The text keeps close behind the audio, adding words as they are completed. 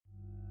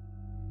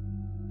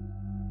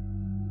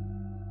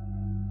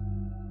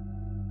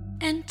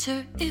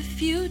enter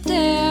if you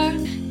dare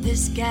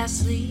this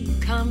ghastly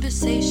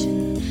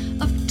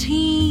conversation of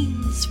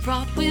teens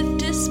fraught with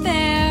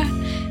despair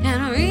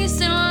and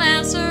recent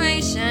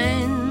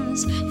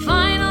lacerations.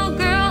 Final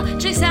girl,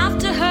 chase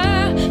after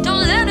her,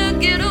 don't let her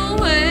get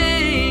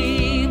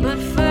away. But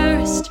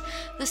first,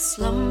 the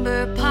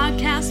Slumber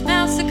Podcast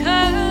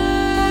Massacre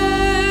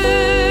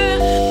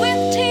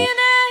with TNA.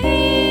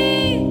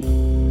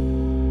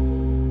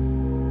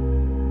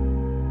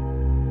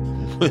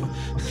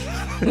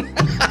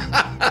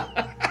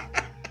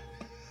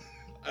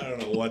 I don't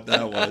know what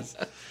that was.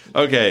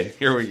 Okay,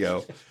 here we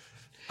go.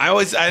 I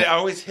always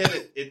hit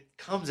it. It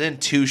comes in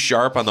too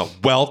sharp on the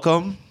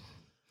welcome.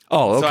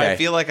 Oh, okay. So I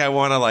feel like I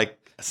want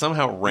to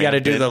somehow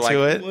ramp do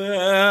into it.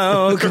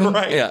 Welcome.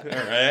 Right. Yeah.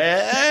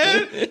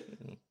 All right.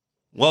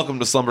 Welcome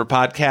to Slumber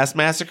Podcast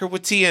Massacre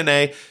with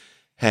TNA.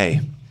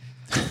 Hey,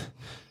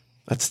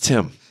 that's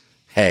Tim.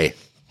 Hey,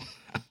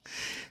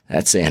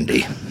 that's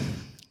Andy.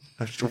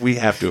 We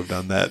have to have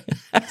done that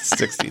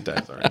 60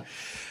 times already.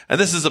 And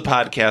this is a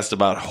podcast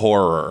about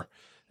horror.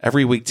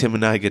 Every week, Tim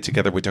and I get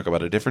together. We talk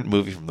about a different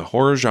movie from the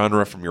horror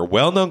genre, from your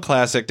well-known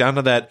classic down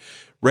to that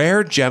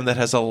rare gem that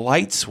has a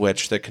light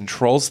switch that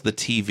controls the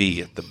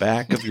TV at the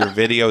back of your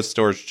video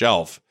store's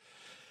shelf.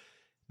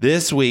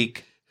 This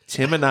week,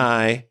 Tim and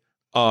I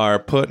are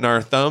putting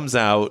our thumbs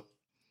out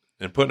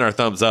and putting our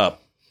thumbs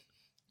up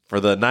for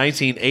the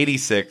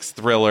 1986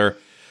 thriller,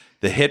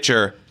 The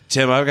Hitcher.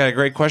 Tim, I've got a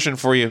great question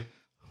for you.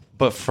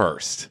 But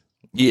first,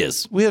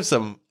 Yes. we have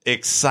some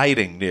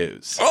exciting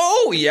news.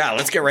 Oh, yeah.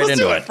 Let's get right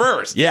into do it. it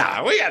first.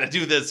 Yeah. We got to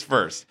do this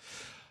first.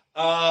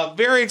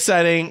 Very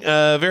exciting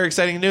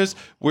news.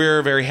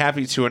 We're very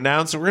happy to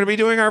announce that we're going to be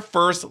doing our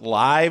first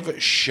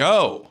live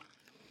show.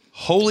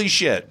 Holy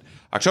shit.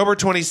 October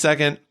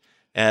 22nd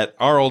at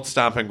our old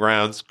stomping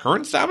grounds.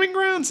 Current stomping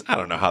grounds? I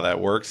don't know how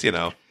that works,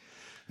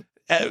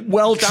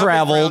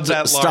 Well-traveled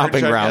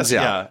stomping grounds,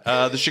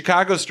 yeah. The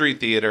Chicago Street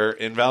Theater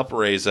in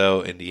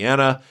Valparaiso,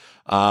 Indiana.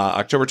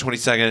 October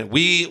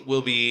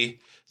 22nd.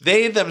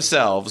 They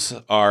themselves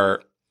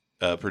are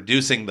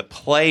producing the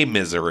play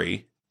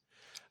Misery.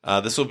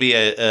 This will be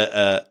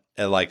a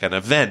an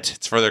event.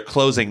 It's for their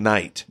closing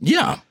night.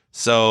 Yeah.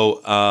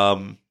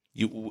 So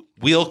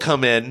we'll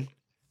come in,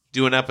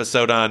 do an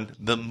episode on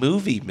the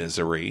movie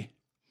Misery.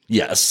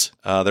 Yes.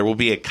 There will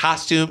be a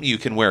costume. You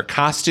can wear a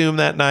costume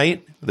that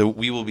night.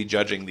 We will be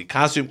judging the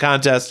costume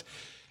contest,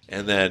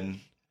 and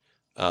then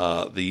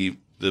the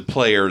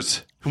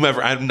players,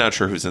 whomever. I'm not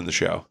sure who's in the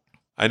show.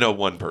 I know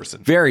one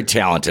person. Very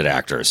talented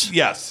actors.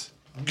 Yes.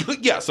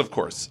 Yes, of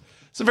course.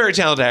 Some very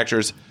talented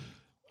actors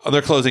on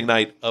their closing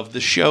night of the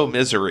show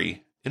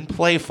Misery in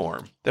play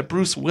form that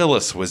Bruce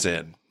Willis was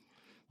in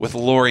with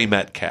Laurie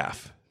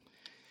Metcalf.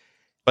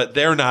 But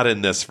they're not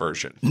in this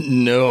version.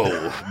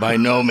 No, by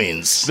no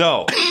means.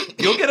 No.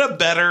 You'll get a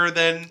better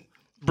than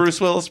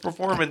Bruce Willis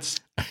performance,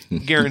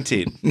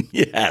 guaranteed.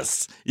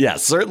 Yes.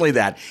 Yes, certainly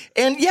that.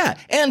 And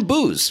and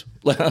booze.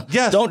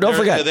 Yes. Don't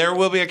forget. There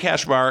will be a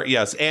cash bar,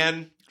 yes,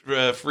 and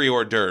free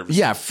hors d'oeuvres.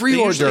 Yeah, free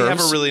hors They usually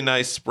d'oeuvres. have a really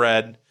nice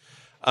spread.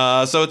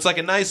 So it's like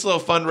a nice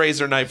little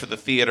fundraiser night for the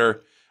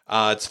theater.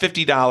 It's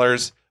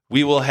 $50.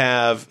 We will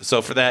have,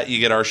 so for that, you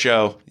get our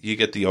show, you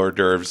get the hors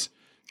d'oeuvres,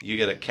 you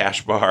get a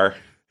cash bar,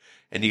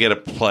 and you get a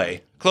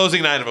play.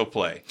 Closing night of a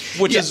play,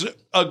 which is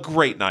a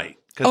great night.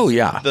 Oh,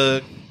 yeah.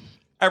 The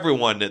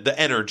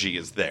energy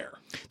is there.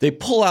 They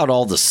pull out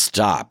all the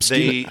stops.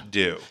 They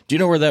do. Do you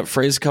know where that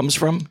phrase comes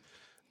from?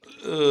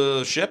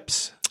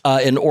 Ships?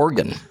 In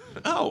Oregon,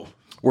 Oh.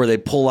 where they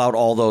pull out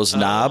all those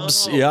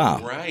knobs. Oh,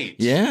 Yeah. right.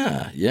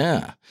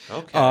 Yeah.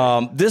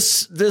 Okay.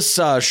 This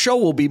show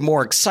will be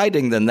more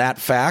exciting than that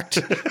fact,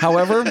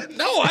 however.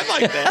 No, I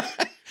like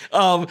that.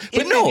 But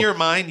In your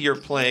mind, you're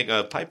playing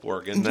a pipe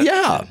organ.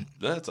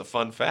 That's a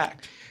fun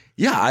fact.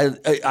 Yeah,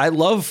 I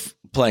love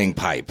playing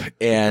pipe.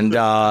 And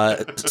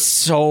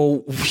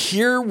so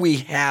here we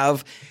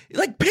have,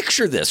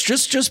 picture this.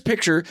 Just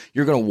picture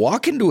you're going to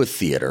walk into a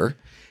theater.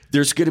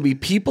 There's going to be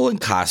people in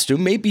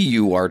costume. Maybe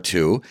you are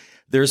too.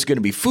 There's going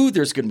to be food.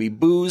 There's going to be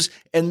booze.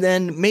 And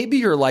then maybe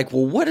you're like,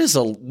 well, what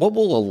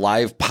will a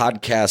live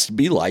podcast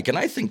be like? And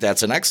I think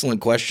that's an excellent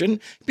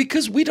question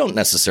because we don't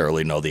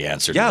necessarily know the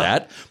answer to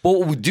that. But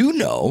what we do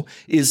know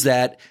is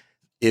that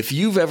if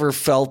you've ever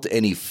felt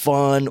any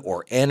fun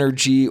or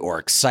energy or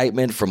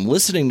excitement from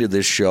listening to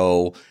this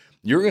show,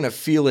 you're going to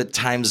feel it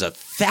times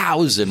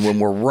 1,000 when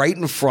we're right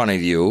in front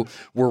of you.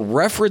 We're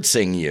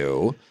referencing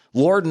you.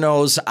 Lord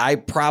knows I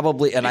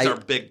probably These are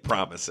big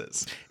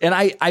promises. And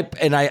I'm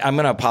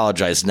going to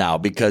apologize now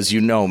because you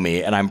know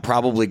me and I'm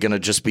probably going to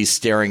just be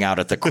staring out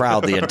at the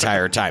crowd the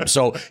entire time.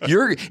 So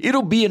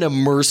it'll be an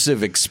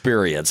immersive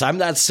experience. I'm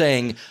not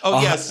saying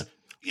yes.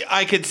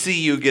 I could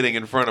see you getting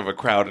in front of a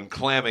crowd and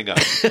clamming up.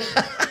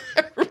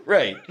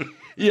 Right.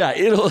 Yeah,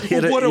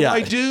 what do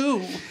I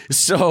do?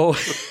 So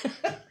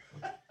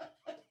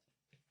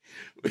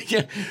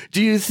Yeah.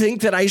 Do you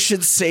think that I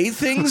should say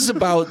things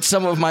about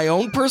some of my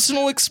own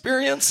personal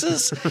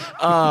experiences?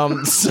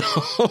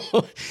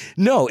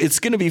 No, it's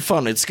going to be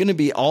fun. It's going to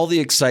be all the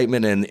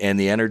excitement and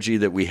the energy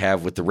that we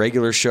have with the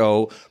regular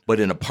show, but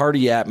in a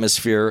party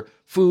atmosphere,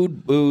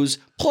 food, booze.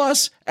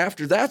 Plus,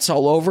 after that's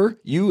all over,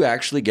 you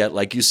actually get,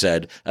 like you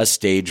said, a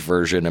stage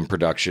version and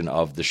production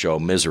of the show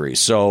Misery.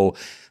 So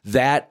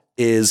that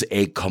is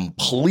a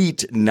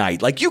complete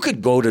night. Like, you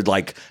could go to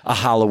like a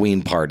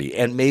Halloween party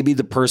and maybe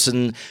the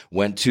person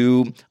went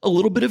to a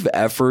little bit of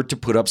effort to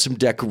put up some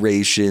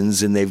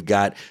decorations and they've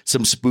got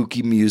some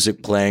spooky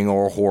music playing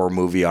or a horror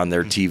movie on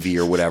their TV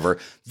or whatever.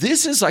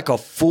 This is like a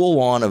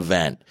full-on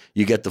event.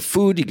 You get the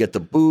food, you get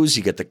the booze,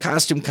 you get the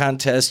costume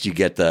contest, you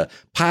get the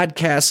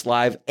podcast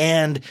live,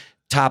 and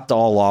topped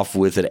all off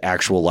with an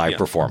actual live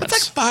performance.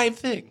 It's like 5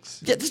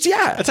 things.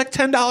 Yeah, it's like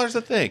 $10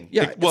 a thing.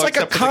 Yeah, it's like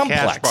a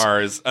complex. The cash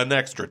bar is an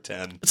extra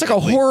 10. It's like a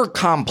horror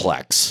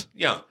complex.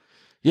 Yeah.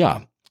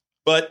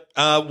 But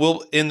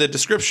we'll, in the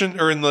description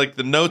or in like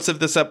the notes of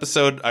this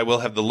episode, I will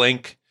have the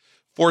link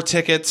for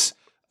tickets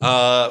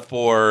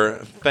for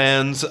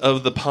fans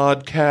of the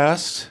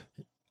podcast.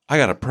 I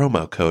got a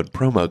promo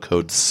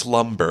code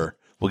SLUMBER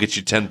will get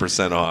you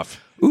 10%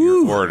 off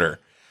your order.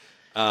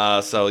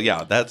 So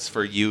yeah, that's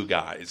for you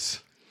guys.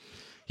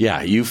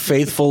 Yeah, you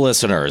faithful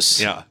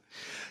listeners. Yeah.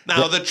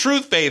 Now the true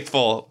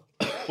faithful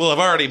will have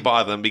already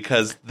bought them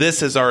because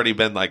this has already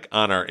been like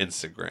on our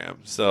Instagram.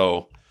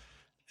 So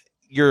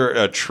you're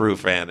a true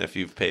fan if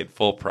you've paid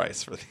full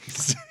price for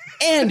these.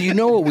 And you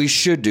know what we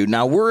should do?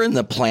 Now, we're in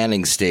the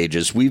planning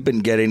stages. We've been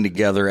getting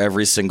together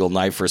every single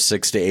night for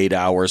 6 to 8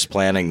 hours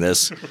planning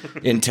this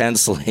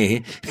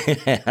intensely.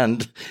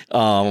 And,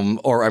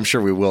 or I'm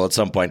sure we will at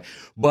some point.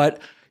 But,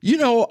 you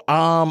know,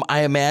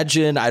 I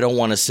imagine, I don't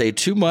want to say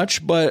too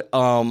much, but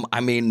I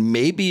mean,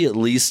 maybe at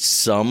least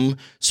some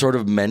sort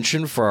of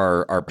mention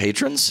for our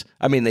patrons.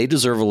 I mean, they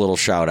deserve a little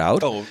shout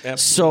out. Oh, absolutely.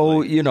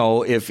 So, you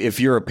know, if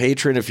you're a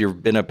patron, if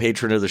you've been a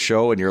patron of the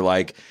show and you're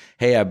like,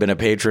 hey, I've been a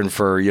patron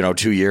for,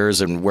 2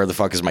 years and where the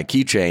fuck is my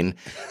keychain?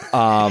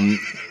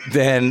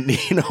 Then,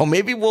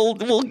 maybe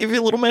we'll give you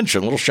a little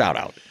mention, a little shout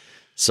out.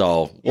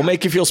 So we'll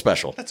make you feel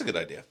special. That's a good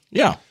idea.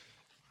 Yeah.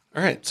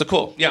 All right. So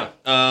cool. Yeah.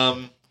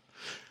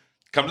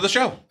 Come to the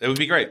show. It would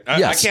be great.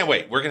 I can't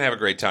wait. We're going to have a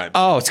great time.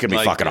 Oh, it's going to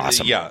be fucking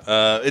awesome.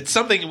 Yeah. It's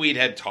something we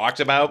had talked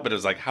about, but it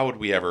was like, how would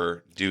we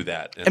ever do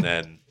that? And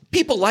then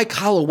people like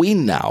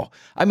Halloween now.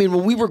 I mean,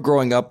 when we were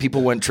growing up,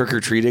 people went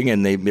trick-or-treating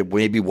and they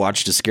maybe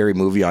watched a scary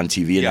movie on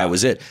TV and that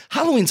was it.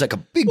 Halloween's like a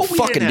big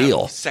fucking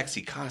deal.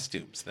 Sexy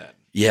costumes then.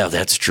 Yeah,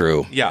 that's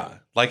true. Yeah.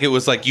 Like it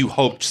was like you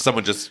hoped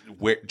someone just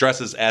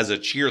dresses as a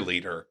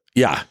cheerleader.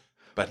 Yeah.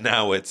 But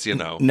now it's,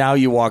 Now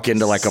you walk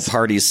into like a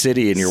party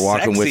city and you're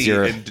walking with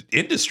your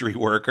industry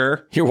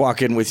worker. You're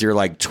walking with your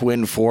like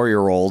twin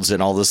 4-year-olds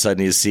and all of a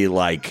sudden you see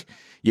like,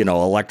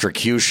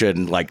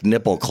 electrocution, like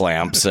nipple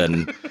clamps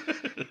and,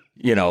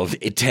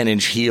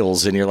 10-inch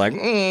heels and you're like,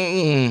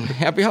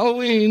 happy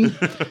Halloween.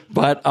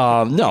 But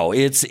no,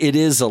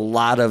 there's a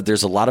lot of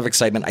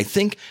excitement.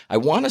 I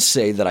want to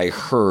say that I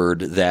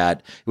heard that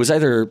it was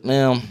either,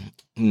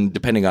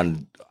 depending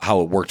on how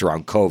it worked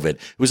around COVID,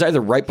 it was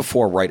either right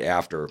before or right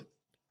after.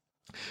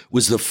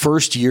 Was the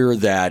first year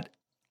that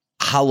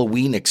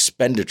Halloween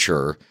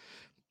expenditure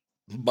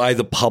by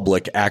the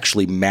public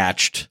actually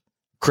matched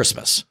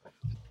Christmas.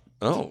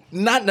 Oh.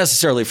 Not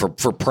necessarily for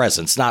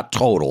presents, not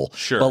total,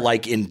 sure, but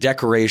like in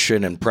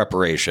decoration and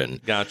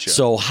preparation. Gotcha.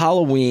 So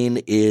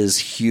Halloween is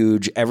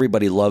huge.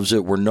 Everybody loves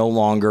it. We're no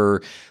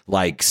longer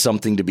like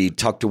something to be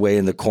tucked away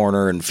in the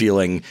corner and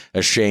feeling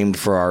ashamed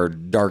for our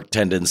dark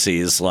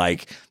tendencies.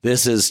 Like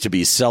this is to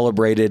be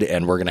celebrated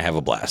and we're going to have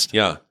a blast.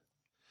 Yeah.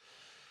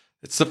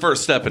 It's the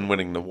first step in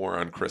winning the war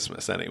on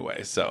Christmas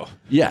anyway, so.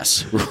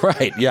 Yes,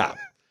 right, yeah.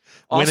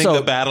 Winning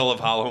also, the battle of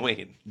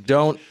Halloween.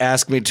 Don't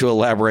ask me to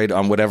elaborate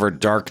on whatever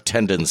dark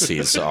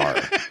tendencies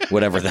are,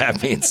 whatever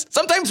that means.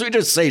 Sometimes we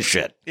just say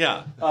shit.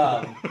 Yeah.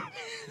 But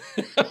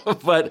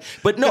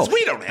no.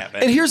 We don't have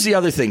it. And here's the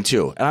other thing,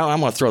 too. And I'm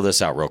going to throw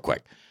this out real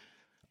quick.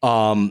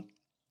 We're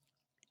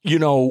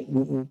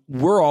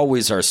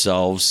always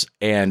ourselves,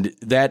 and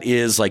that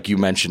is, like you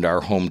mentioned, our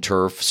home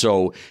turf.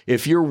 So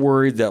if you're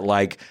worried that,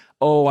 like,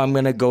 oh, I'm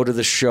going to go to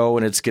the show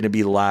and it's going to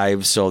be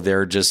live, so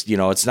they're just,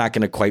 it's not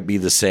going to quite be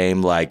the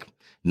same, like,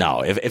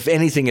 no, if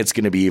anything, it's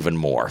going to be even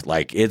more.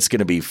 Like, it's going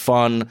to be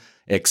fun,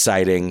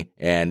 exciting,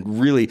 and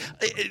really,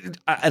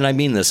 and I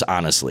mean this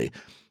honestly,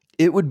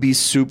 it would be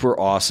super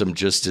awesome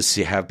just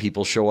to have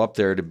people show up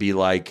there to be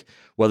like,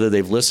 whether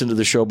they've listened to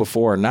the show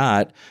before or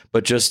not,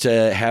 but just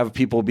to have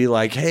people be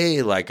like,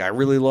 hey, like, I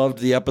really loved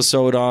the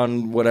episode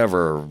on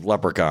whatever,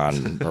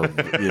 Leprechaun, or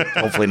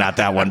hopefully not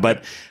that one.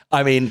 But,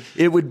 I mean,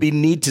 it would be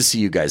neat to see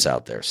you guys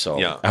out there. So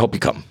yeah. I hope you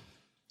come.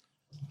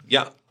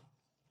 Yeah.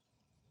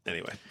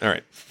 Anyway, all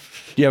right.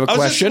 Do you have a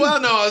question?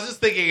 I was just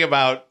thinking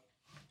about,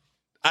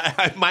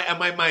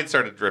 my mind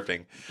started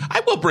drifting.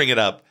 I will bring it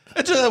up.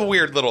 It's just a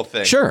weird little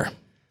thing. Sure.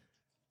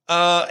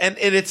 And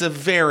it's a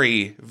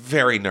very,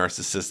 very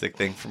narcissistic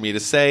thing for me to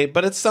say,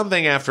 but it's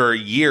something after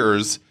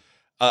years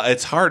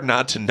it's hard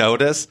not to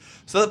notice.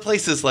 So the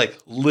place is like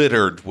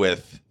littered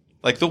with,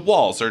 like the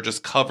walls are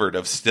just covered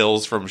of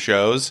stills from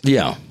shows.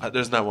 Yeah.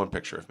 There's not one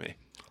picture of me.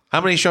 How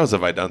many shows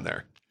have I done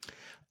there?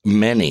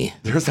 Many.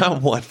 There's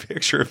not one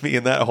picture of me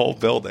in that whole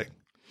building.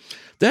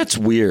 That's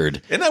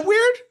weird. Isn't that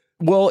weird?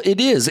 Well, it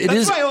is. It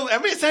is. I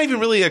mean, it's not even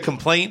really a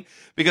complaint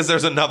because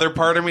there's another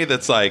part of me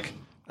that's like,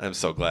 I'm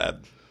so glad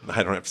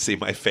I don't have to see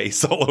my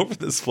face all over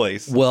this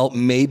place. Well,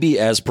 maybe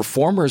as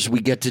performers, we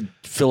get to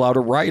fill out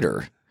a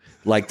rider.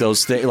 Like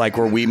those things, like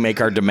where we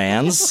make our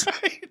demands.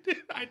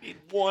 I need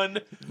one.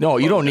 No,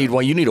 you don't need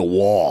one. You need a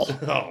wall.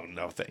 Oh,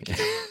 no, thank you.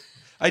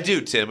 I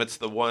do, Tim. It's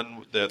the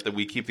one that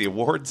we keep the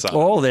awards on.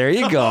 Oh, there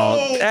you go.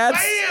 Oh,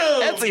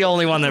 that's the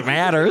only one that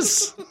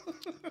matters.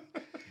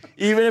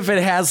 Even if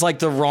it has like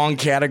the wrong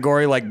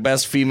category, like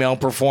best female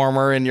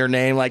performer in your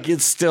name, like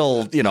it's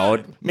still,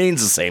 it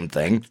means the same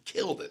thing.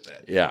 Killed it,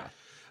 man. Yeah.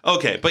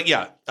 Okay, but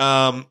yeah.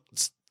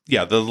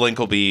 The link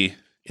will be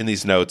in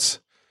these notes.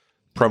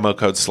 Promo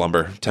code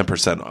Slumber,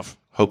 10% off.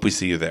 Hope we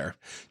see you there.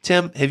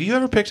 Tim, have you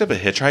ever picked up a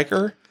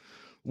hitchhiker?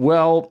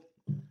 Well,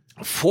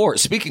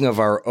 speaking of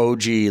our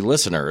OG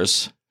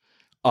listeners,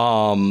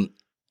 I've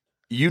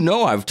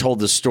told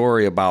the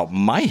story about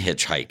my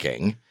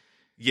hitchhiking.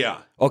 Yeah.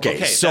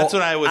 Okay, so that's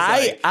what I was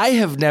like. I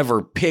have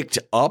never picked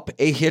up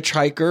a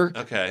hitchhiker.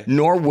 Okay.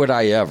 Nor would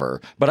I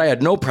ever. But I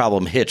had no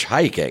problem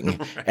hitchhiking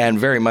right. And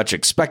very much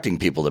expecting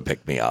people to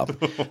pick me up.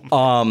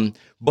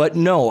 But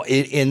no,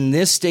 in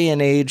this day and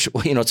age,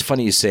 it's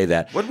funny you say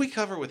that. What did we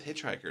cover with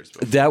hitchhikers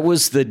before? That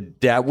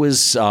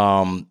was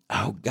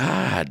oh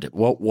God,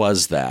 what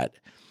was that?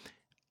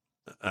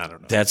 I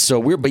don't know. That's so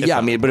weird. But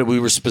but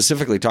we were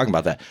specifically talking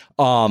about that.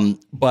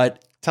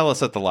 But tell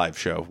us at the live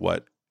show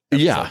what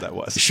that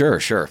was.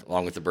 Sure.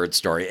 Along with the bird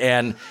story.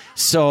 And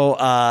so,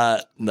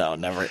 no,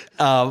 never.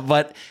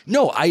 But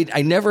no,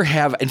 I never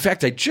have. In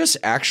fact, I just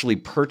actually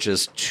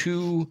purchased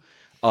 2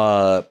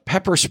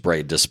 pepper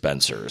spray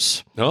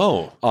dispensers.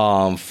 Oh.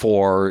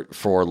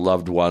 For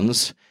loved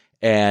ones.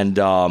 And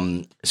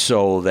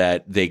so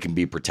that they can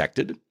be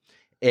protected.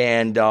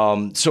 And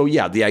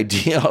the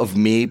idea of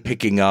me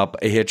picking up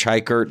a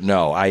hitchhiker,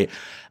 no, I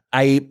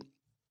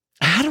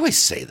how do I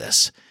say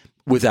this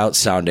without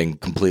sounding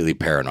completely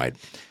paranoid?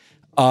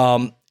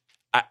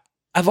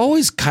 I've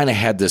always kind of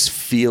had this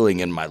feeling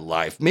in my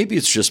life, maybe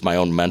it's just my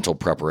own mental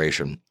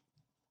preparation,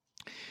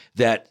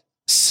 that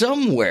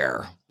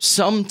somewhere,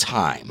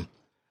 sometime,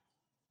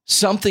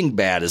 something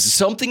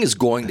is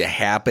going to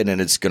happen and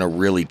it's going to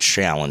really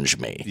challenge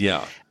me.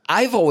 Yeah.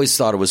 I've always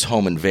thought it was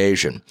home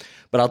invasion,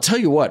 but I'll tell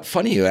you what,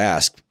 funny you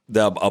ask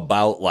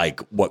about like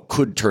what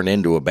could turn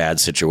into a bad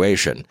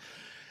situation.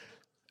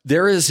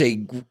 There is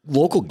a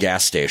local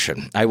gas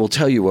station. I will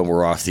tell you when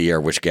we're off the air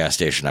which gas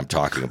station I'm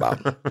talking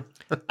about.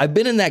 I've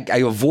been in that. I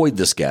avoid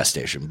this gas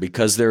station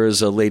because there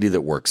is a lady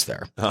that works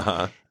there.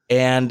 Uh-huh.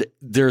 And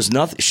there's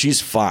nothing. She's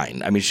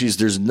fine. I mean,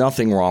 there's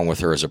nothing wrong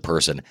with her as a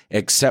person,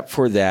 except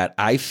for that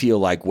I feel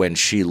like when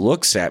she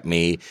looks at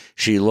me,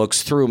 she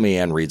looks through me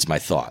and reads my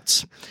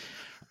thoughts.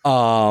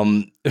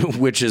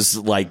 Which is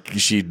like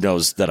she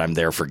knows that I'm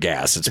there for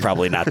gas. It's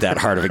probably not that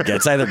hard of a get.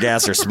 It's either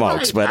gas or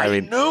smokes. But I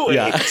mean,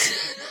 yeah.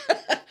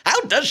 How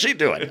does she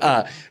do it?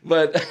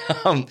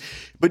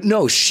 But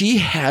no,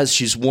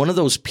 she's one of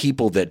those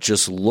people that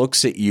just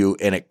looks at you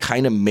and it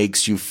kind of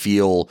makes you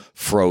feel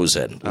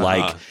frozen. Uh-huh.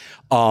 Like,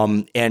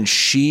 and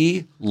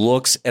she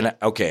looks and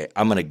okay,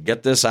 I'm going to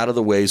get this out of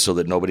the way so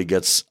that nobody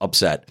gets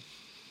upset.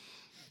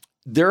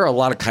 There are a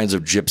lot of kinds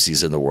of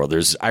gypsies in the world.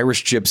 There's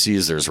Irish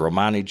gypsies, there's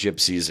Romani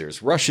gypsies,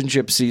 there's Russian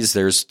gypsies,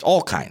 there's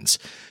all kinds.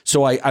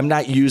 So I'm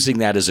not using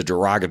that as a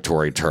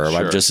derogatory term.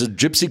 Sure. I'm just a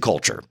gypsy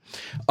culture.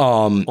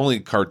 Only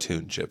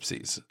cartoon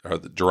gypsies are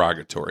the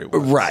derogatory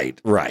ones.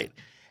 Right.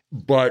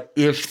 But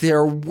if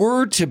there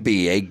were to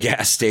be a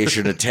gas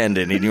station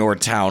attendant in your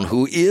town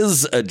who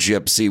is a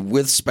gypsy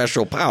with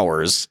special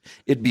powers,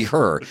 it'd be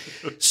her.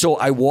 So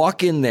I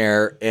walk in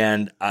there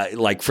and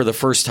like for the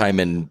first time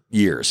in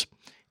years.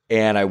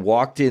 And I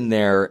walked in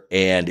there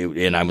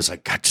and I was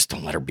like, God, just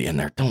don't let her be in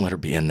there. Don't let her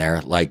be in there.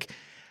 Like,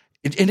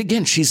 and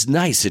again, she's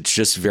nice. It's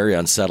just very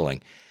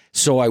unsettling.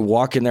 So I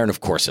walk in there and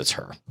of course it's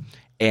her.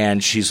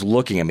 And she's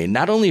looking at me.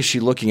 Not only is she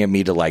looking at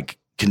me to like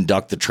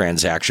conduct the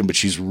transaction, but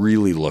she's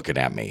really looking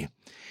at me.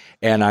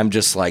 And I'm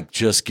just like,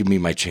 just give me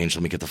my change.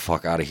 Let me get the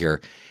fuck out of here.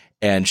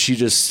 And she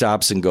just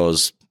stops and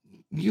goes,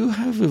 you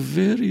have a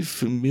very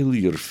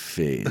familiar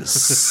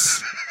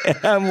face. And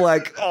I'm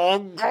like, oh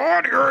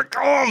God, here it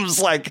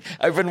comes. Like,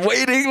 I've been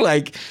waiting.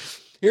 Like,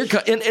 here it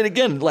comes. And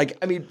again, like,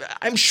 I mean,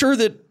 I'm sure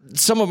that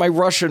some of my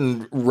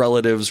Russian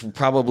relatives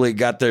probably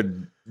got their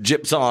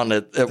gyps on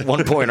at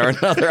one point or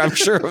another. I'm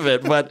sure of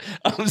it. But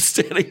I'm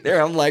standing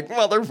there. I'm like,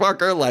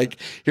 motherfucker, like,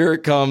 here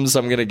it comes.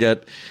 I'm going to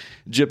get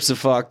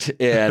gypsy-fucked.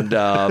 And,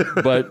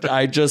 but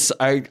I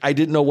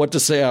didn't know what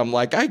to say. I'm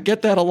like, I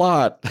get that a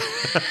lot.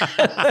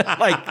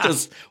 Like,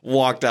 just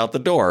walked out the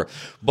door.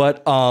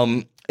 But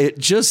it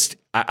just,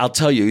 I'll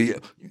tell you,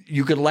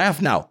 you can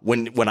laugh now.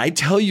 When I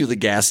tell you the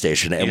gas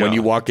station and when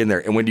you walk in there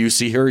and when you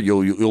see her,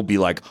 you'll be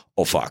like,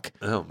 oh, fuck.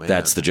 Oh, man.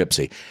 That's the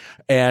gypsy.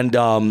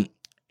 And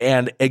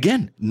And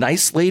again,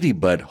 nice lady,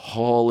 but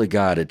holy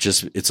God,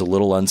 it's a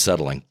little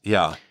unsettling.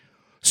 Yeah.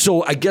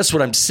 So I guess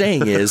what I'm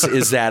saying is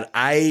that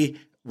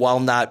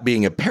while not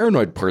being a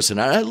paranoid person,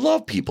 I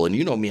love people, and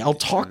you know me, I'll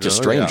talk to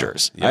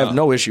strangers. Yeah. I have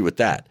no issue with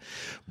that.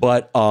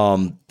 But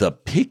the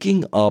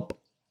picking up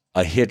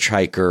a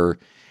hitchhiker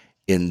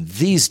in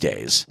these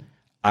days,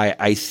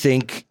 I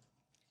think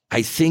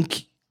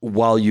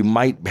while you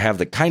might have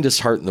the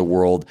kindest heart in the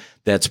world,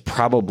 that's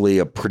probably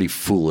a pretty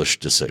foolish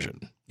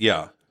decision.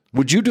 Yeah.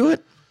 Would you do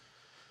it?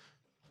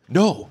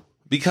 No,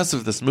 because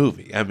of this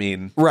movie. I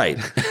mean, right.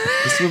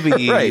 This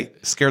movie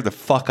scared the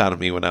fuck out of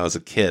me when I was a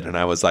kid, and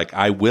I was like,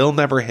 I will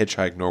never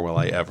hitchhike, nor will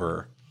I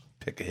ever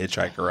pick a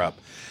hitchhiker up.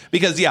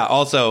 Because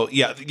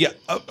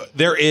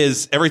there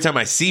is, every time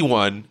I see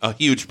one, a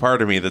huge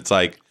part of me that's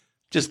like,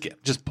 just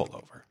pull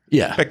over.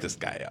 Yeah. Pick this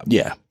guy up.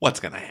 Yeah.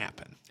 What's going to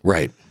happen?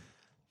 Right.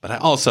 But I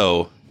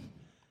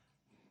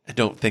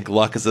don't think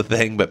luck is a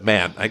thing, but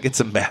man, I get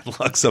some bad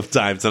luck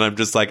sometimes, and I'm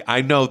just like,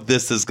 I know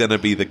this is going to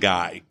be the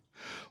guy.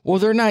 Well,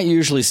 they're not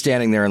usually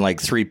standing there in like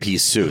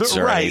 3-piece suits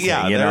or anything,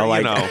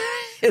 yeah,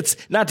 it's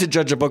not to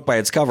judge a book by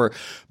its cover,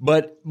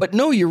 but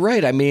no, you're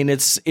right. I mean,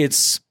 it's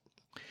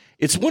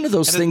one of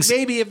those things.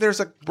 Maybe if there's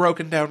a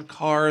broken down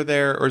car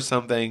there or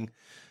something,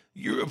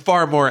 you're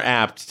far more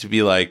apt to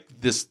be like,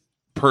 this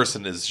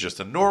person is just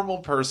a normal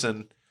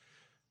person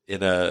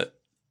in a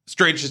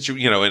strange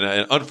situation, in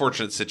an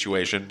unfortunate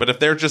situation. But if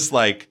they're just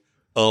like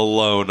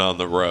alone on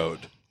the road,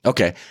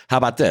 okay. How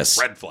about this?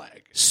 Red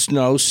flag.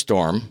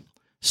 Snowstorm.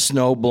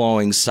 Snow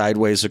blowing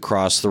sideways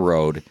across the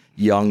road,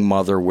 young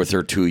mother with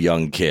her 2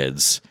 young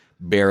kids,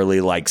 barely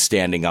like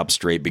standing up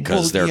straight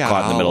because they're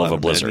caught in the middle of a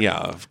blizzard. Yeah,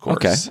 of course.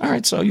 Okay. All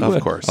right. So you would.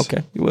 Of course.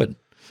 Okay. You would.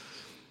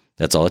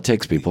 That's all it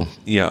takes, people.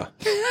 Yeah.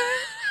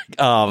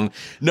 No,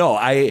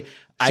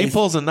 She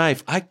pulls a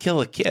knife, I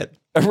kill a kid.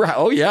 Right.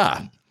 Oh,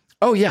 yeah.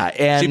 Oh, yeah.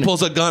 And she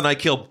pulls a gun, I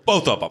kill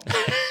both of them.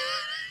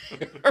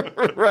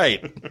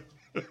 Right.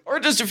 Or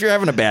just if you're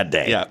having a bad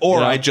day. Yeah.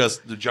 Or I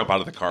just jump out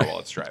of the car while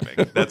it's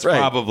driving. That's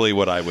probably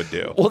what I would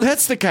do. Well,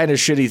 that's the kind of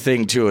shitty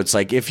thing, too. It's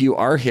like if you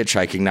are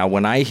hitchhiking. Now,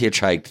 when I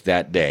hitchhiked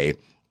that day,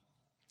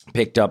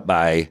 picked up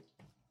by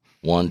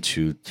 1,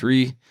 2,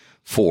 3,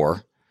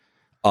 4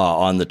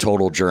 on the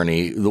total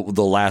journey.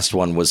 The last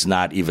one was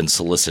not even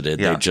solicited.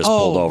 Yeah. They just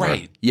pulled over.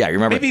 Right. Yeah, you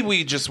remember? Maybe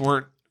we just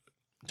weren't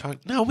talking.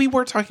 No, we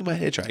were talking about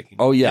hitchhiking.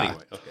 Oh, yeah.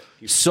 Anyway, okay.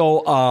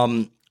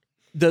 So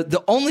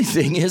the only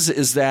thing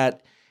is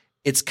that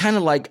it's kind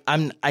of like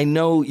I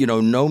know,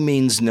 no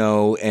means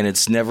no, and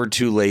it's never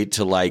too late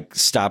to like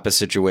stop a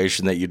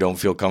situation that you don't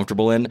feel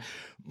comfortable in.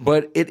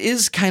 But it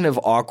is kind of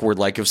awkward,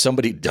 like if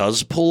somebody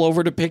does pull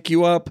over to pick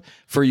you up,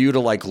 for you to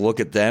like look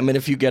at them, and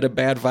if you get a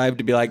bad vibe,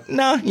 to be like,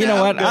 nah, you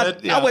know what,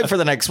 I'll wait for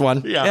the next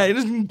one. Yeah,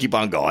 just keep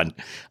on going.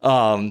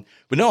 But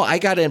no, I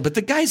got in. But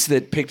the guys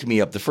that picked me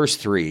up, the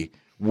first 3,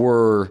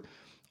 were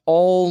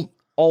all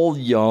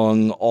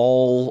young,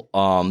 all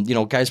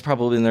guys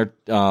probably in their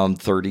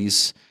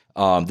 30s.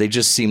 They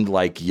just seemed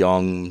like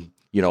young,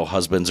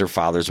 husbands or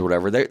fathers or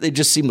whatever. They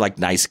just seemed like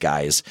nice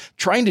guys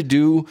trying to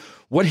do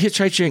what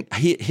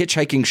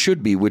hitchhiking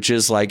should be, which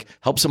is like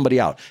help somebody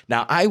out.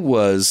 Now, I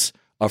was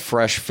a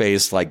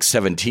fresh-faced, like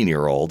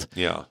 17-year-old,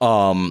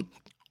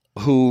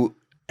 who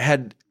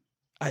had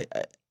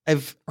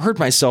I've heard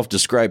myself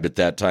described at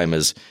that time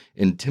as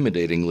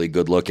intimidatingly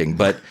good-looking,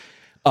 but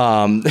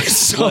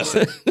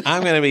listen,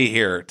 I'm going to be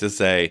here to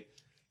say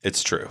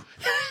it's true.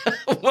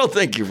 Well,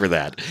 thank you for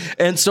that.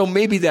 And so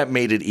maybe that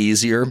made it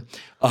easier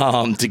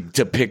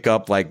to pick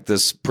up like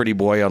this pretty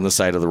boy on the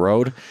side of the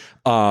road.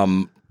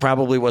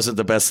 Probably wasn't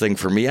the best thing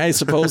for me, I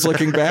suppose,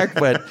 looking back.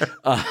 But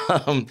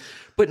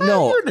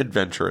no, you're an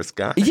adventurous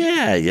guy.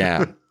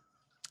 Yeah.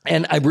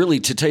 And I really,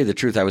 to tell you the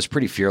truth, I was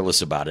pretty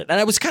fearless about it. And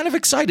I was kind of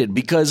excited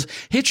because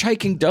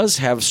hitchhiking does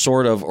have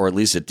sort of, or at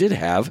least it did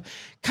have,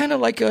 kind of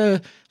like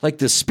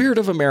the spirit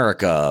of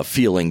America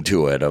feeling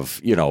to it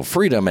of,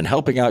 freedom and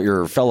helping out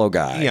your fellow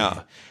guy.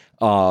 Yeah.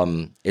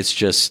 It's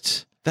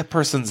just... that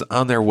person's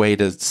on their way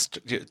to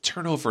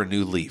turn over a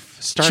new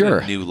leaf, start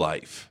a new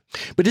life.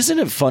 But isn't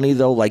it funny,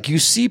 though? Like you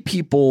see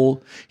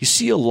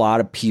a lot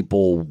of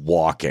people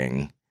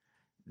walking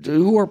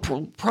who are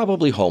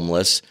probably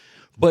homeless,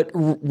 but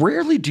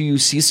rarely do you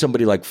see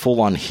somebody like full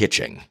on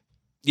hitching.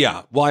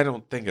 Yeah. Well, I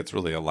don't think it's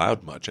really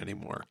allowed much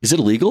anymore. Is it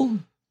illegal?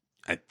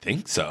 I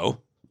think so.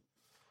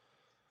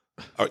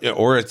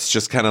 Or it's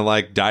just kind of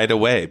like died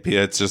away.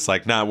 It's just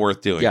like not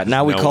worth doing. Yeah.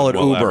 Now we call it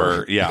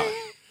Uber. Yeah.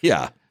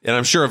 Yeah. And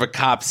I'm sure if a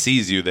cop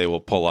sees you, they will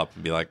pull up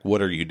and be like,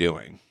 "What are you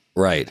doing?"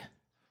 Right.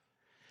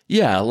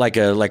 Yeah, like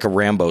a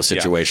Rambo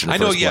situation. Yeah. I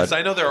know. Yes,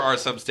 I know there are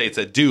some states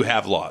that do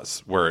have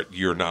laws where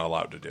you're not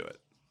allowed to do it.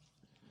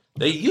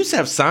 They used to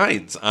have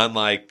signs on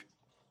like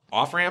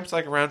off ramps,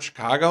 like around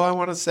Chicago. I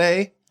want to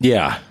say,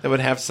 yeah, that would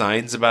have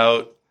signs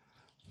about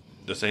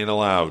this ain't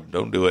allowed.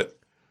 Don't do it.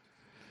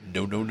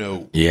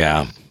 No.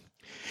 Yeah.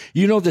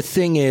 The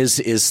thing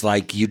is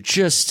like you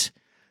just.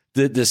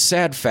 The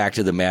sad fact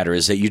of the matter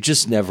is that you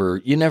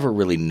never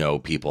really know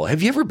people.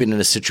 Have you ever been in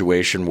a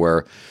situation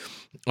where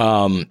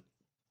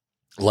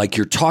like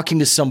you're talking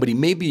to somebody,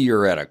 maybe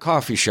you're at a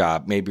coffee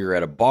shop, maybe you're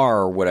at a bar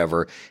or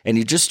whatever, and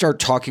you just start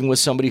talking with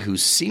somebody who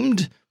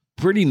seemed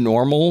pretty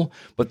normal,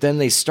 but then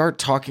they start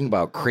talking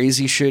about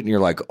crazy shit, and you're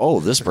like, oh,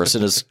 this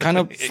person is kind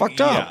of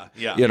fucked up,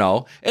 you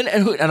know? And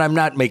I'm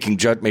not making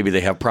judge, maybe they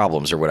have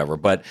problems or whatever,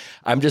 but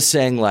I'm just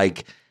saying,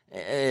 like,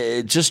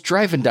 just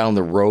driving down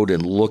the road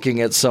and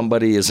looking at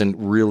somebody isn't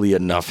really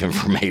enough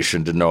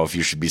information to know if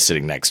you should be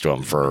sitting next to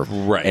them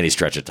for any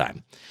stretch of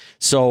time.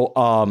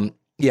 So,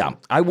 yeah,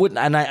 I wouldn't,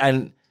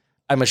 and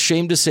I'm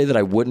ashamed to say that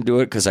I wouldn't do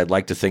it because I'd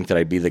like to think that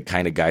I'd be the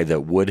kind of guy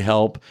that would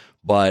help,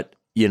 but,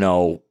 you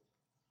know,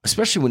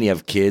 especially when you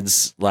have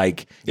kids,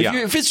 like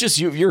if it's just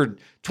you, if you're a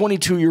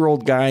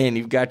 22-year-old guy and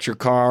you've got your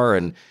car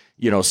and,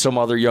 you know, some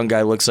other young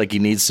guy looks like he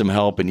needs some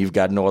help and you've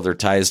got no other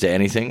ties to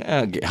anything,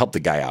 help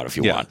the guy out if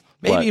you want.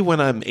 Maybe when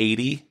I'm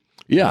 80,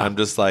 I'm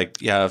just like,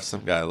 if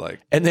some guy like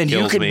and then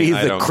you could be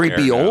the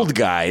creepy old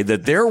guy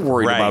that they're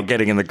worried about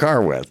getting in the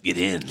car with. Get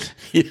in.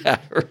 Yeah,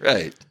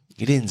 right.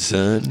 Get in,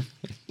 son.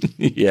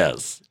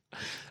 Yes.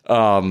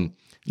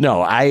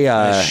 No,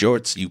 the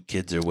shorts you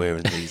kids are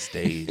wearing these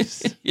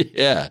days.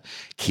 Yeah.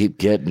 Keep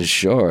getting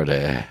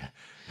shorter.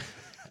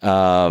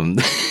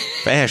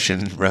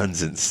 Fashion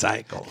runs in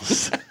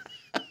cycles.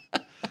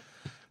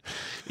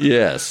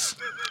 Yes.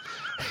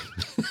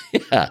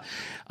 Yeah.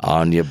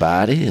 On your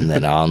body and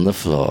then on the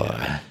floor.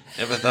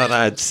 Never thought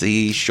I'd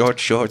see short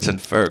shorts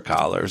and fur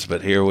collars,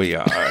 but here we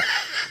are.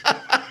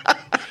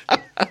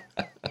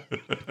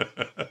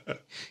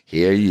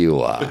 Here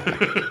you are.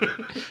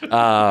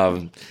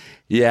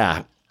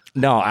 Yeah.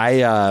 No,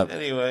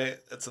 Anyway,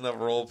 that's enough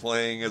role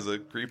playing as a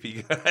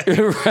creepy guy.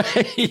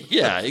 Right?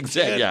 Yeah,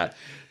 exactly. Yeah.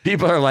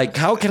 People are like,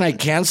 how can I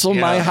cancel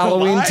my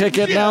Halloween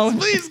ticket now?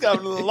 Please come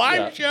to the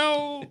live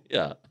show.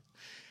 Yeah.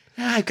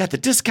 I got the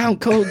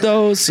discount code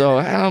though, so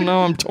I don't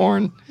know. I'm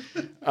torn.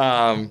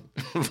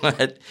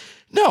 But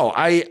no,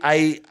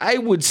 I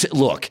would say,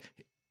 look,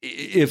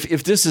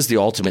 if this is the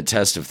ultimate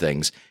test of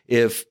things,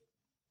 if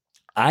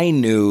I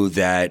knew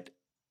that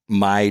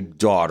my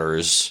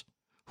daughters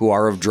who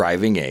are of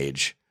driving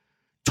age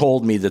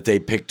told me that they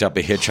picked up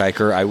a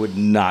hitchhiker, I would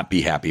not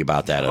be happy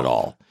about that at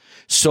all.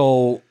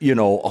 So, you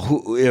know,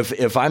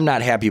 if I'm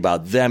not happy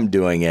about them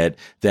doing it,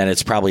 then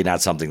it's probably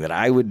not something that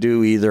I would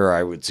do either. Or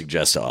I would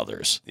suggest to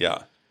others. Yeah.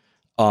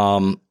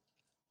 I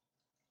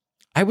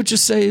would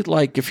just say,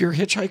 like, if you're a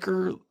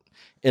hitchhiker,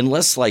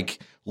 unless like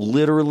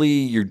literally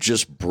you're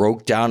just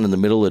broke down in the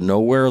middle of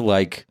nowhere,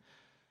 like,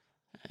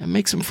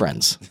 make some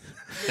friends.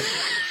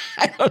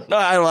 I don't know.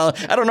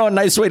 I don't know a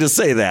nice way to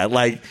say that.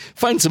 Like,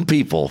 find some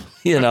people,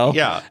 you know?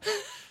 Yeah.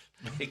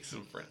 Make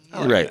some friends.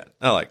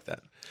 I like that.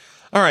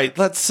 All right.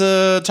 Let's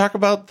talk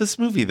about this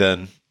movie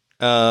then.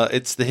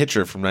 It's The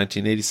Hitcher from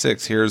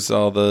 1986. Here's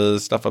all the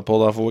stuff I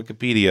pulled off of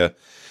Wikipedia.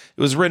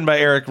 It was written by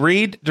Eric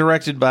Reed,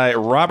 directed by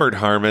Robert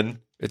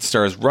Harmon. It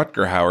stars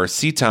Rutger Hauer,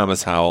 C.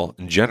 Thomas Howell,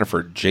 and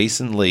Jennifer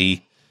Jason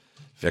Leigh,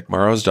 Vic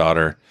Morrow's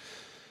daughter.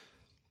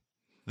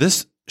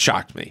 This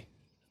shocked me.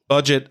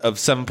 Budget of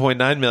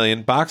 $7.9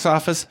 million. Box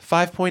office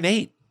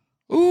 $5.8.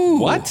 Ooh.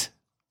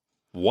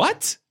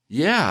 What?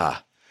 Yeah.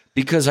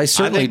 Because I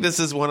think this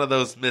is one of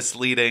those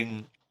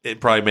misleading, it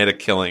probably made a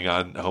killing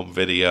on home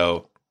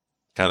video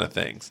kind of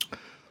things.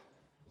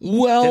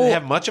 Well, did it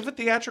have much of a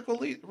theatrical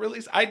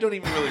release? I don't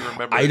even really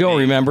remember. I don't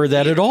remember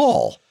that at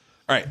all.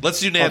 All right, let's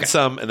do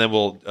some, and then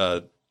we'll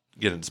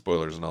get into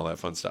spoilers and all that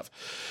fun stuff.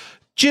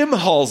 Jim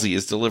Halsey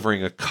is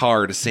delivering a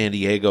car to San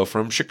Diego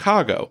from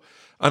Chicago.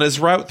 On his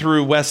route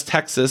through West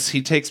Texas,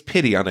 he takes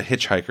pity on a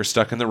hitchhiker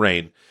stuck in the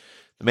rain.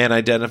 The man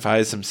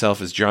identifies himself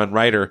as John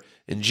Ryder,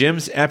 and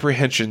Jim's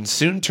apprehension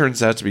soon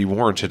turns out to be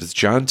warranted as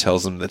John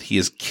tells him that he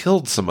has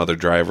killed some other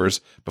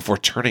drivers before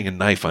turning a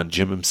knife on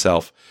Jim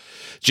himself.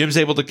 Jim's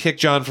able to kick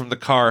John from the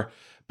car,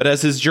 but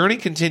as his journey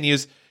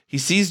continues, he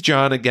sees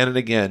John again and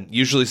again,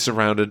 usually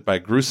surrounded by a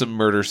gruesome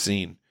murder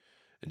scene.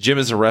 Jim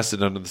is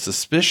arrested under the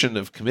suspicion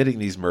of committing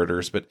these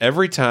murders, but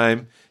every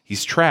time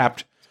he's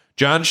trapped,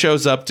 John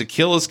shows up to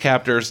kill his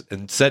captors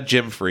and set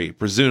Jim free,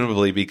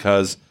 presumably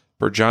because,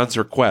 per John's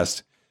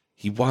request,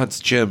 he wants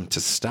Jim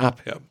to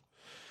stop him.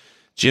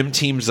 Jim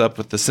teams up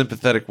with the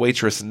sympathetic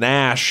waitress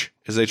Nash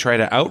as they try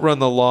to outrun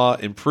the law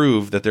and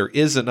prove that there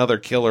is another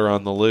killer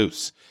on the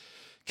loose.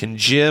 Can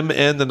Jim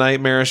end the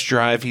nightmarish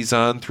drive he's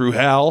on through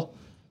hell,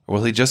 or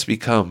will he just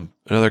become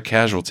another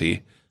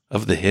casualty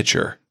of the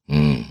Hitcher?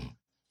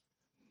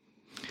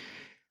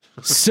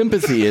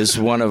 Sympathy is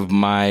one of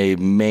my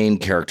main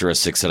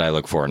characteristics that I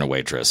look for in a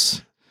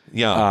waitress.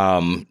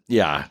 Yeah.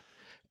 Yeah.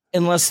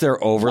 Unless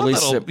they're overly,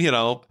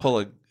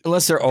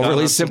 unless they're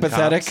overly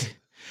sympathetic.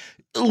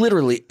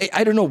 Literally,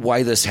 I don't know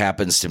why this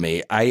happens to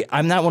me.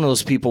 I'm not one of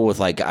those people with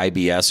like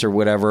IBS or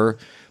whatever,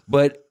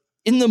 but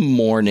in the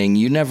morning,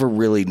 you never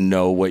really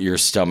know what your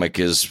stomach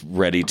is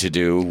ready to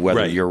do,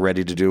 whether you're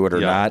ready to do it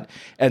or not.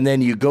 And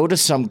then you go to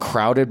some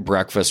crowded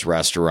breakfast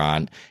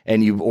restaurant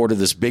and you order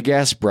this big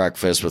ass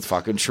breakfast with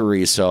fucking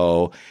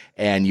chorizo,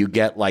 and you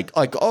get like,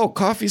 oh,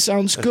 coffee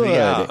sounds good.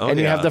 And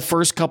you have the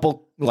first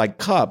couple like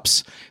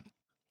cups.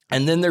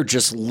 And then they're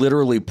just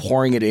literally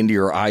pouring it into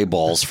your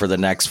eyeballs for the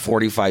next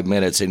 45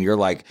 minutes. And you're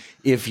like,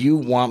 if you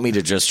want me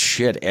to just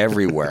shit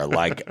everywhere,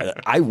 like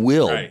I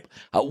will. Right.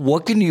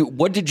 What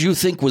did you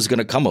think was going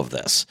to come of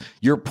this?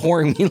 You're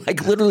pouring me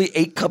like literally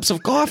 8 cups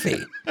of coffee.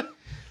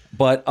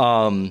 But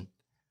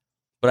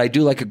I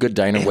do like a good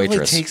diner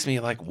waitress. It only takes me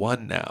like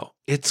 1 now.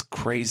 It's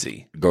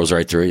crazy. It goes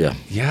right through you.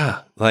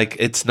 Yeah. Like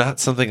it's not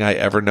something I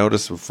ever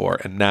noticed before.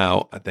 And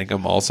now I think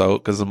I'm also,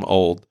 because I'm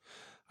old,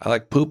 I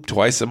like poop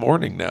twice a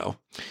morning now.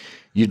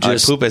 I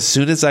poop as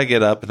soon as I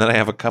get up, and then I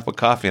have a cup of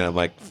coffee, and I'm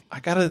like, I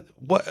gotta,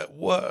 what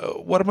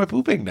am I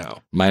pooping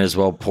now? Might as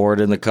well pour it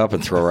in the cup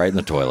and throw it right in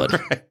the toilet.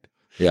 Right.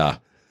 Yeah.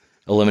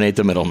 Eliminate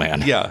the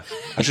middleman. Yeah.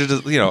 I should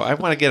just, I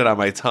want to get it on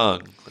my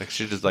tongue. I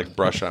should just like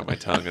brush it on my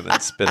tongue and then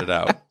spit it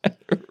out.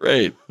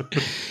 Right.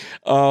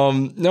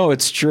 No,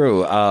 it's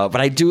true.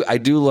 But I do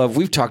love,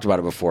 we've talked about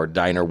it before,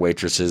 diner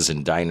waitresses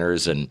and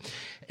diners,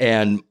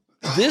 and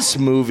this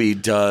movie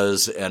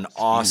does an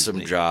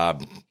awesome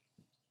job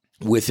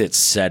with its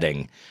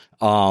setting.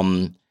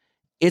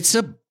 It's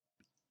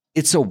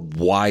a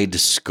wide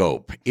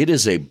scope. It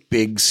is a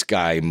big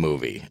sky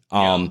movie.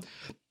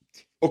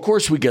 Of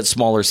course, we get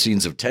smaller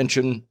scenes of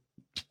tension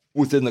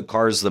within the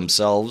cars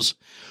themselves,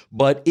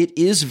 but it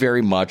is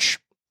very much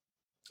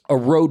a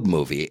road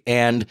movie,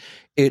 and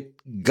it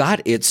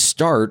got its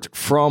start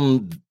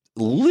from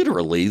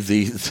literally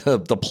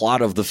the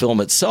plot of the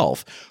film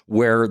itself,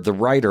 where the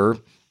writer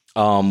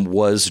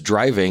was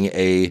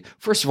driving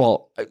first of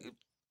all,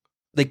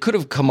 they could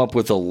have come up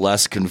with a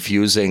less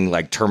confusing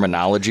like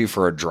terminology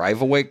for a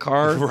drive-away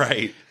car.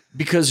 Right.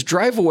 Because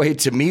drive away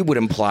to me would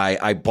imply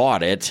I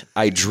bought it,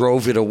 I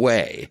drove it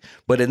away.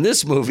 But in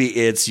this movie,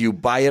 it's you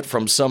buy it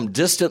from some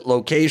distant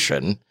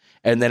location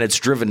and then it's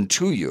driven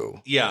to you.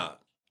 Yeah.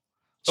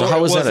 So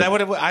how was that? That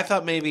what it was? I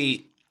thought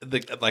maybe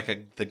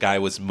the guy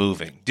was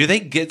moving. Do they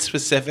get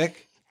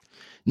specific?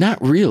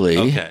 Not really.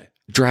 Okay.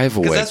 Drive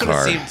away car. Because that's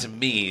what it seemed to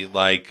me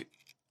like.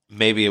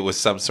 Maybe it was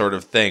some sort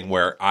of thing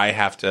where I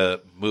have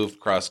to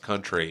move cross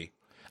country.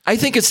 I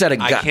think it's that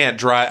I can't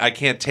drive. I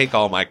can't take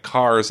all my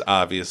cars,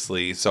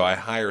 obviously. So I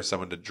hire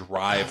someone to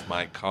drive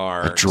my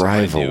car.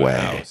 Drive to my new away.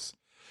 house.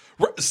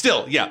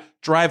 Still, yeah.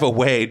 Drive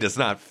away does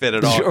not fit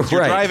at all. You're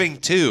driving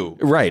to.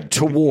 Right.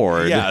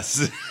 Toward.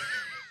 Yes.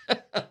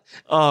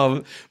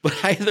 But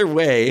either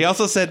way. He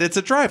also said it's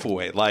a drive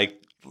away, like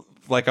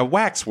a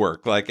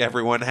waxwork, like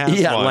everyone has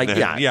one.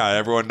 Yeah,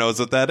 everyone knows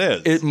what that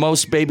is.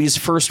 Most babies'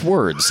 first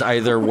words,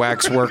 either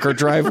waxwork or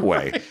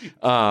driveway.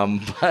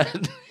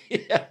 But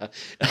yeah.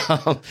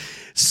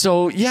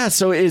 So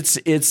it's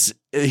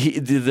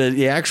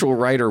the actual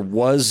writer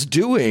was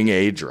doing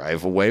a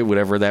drive away,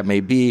 whatever that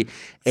may be.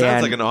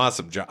 Sounds like an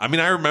awesome job. I mean,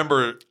 I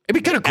remember it'd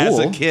be kind of cool as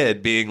a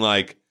kid being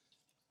like,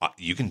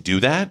 you can do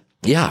that?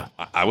 Yeah.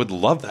 I would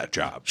love that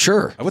job.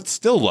 Sure. I would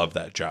still love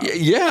that job.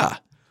 Yeah.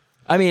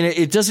 I mean,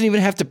 it doesn't even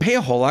have to pay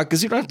a whole lot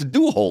because you don't have to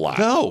do a whole lot.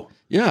 No.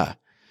 Yeah.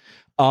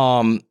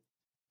 I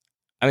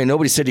mean,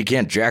 nobody said you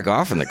can't jack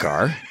off in the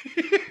car.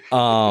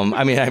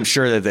 I mean, I'm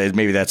sure that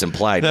maybe that's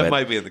implied. That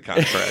might be in the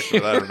contract,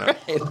 but I don't know.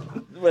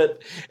 Right.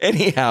 But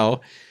anyhow,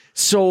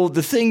 so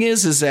the thing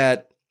is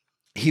that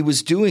he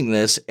was doing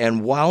this,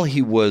 and while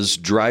he was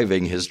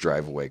driving his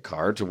drive-away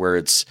car to where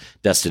its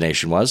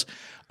destination was,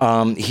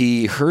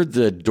 he heard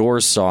the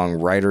Doors song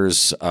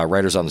 "Riders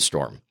on the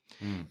Storm."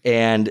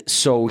 And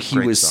so he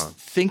was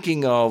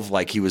thinking of,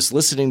 like, he was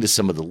listening to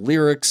some of the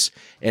lyrics,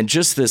 and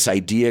just this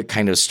idea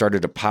kind of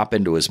started to pop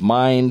into his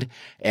mind.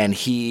 And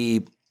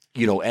he,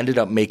 ended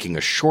up making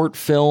a short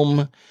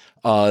film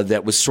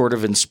that was sort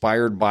of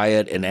inspired by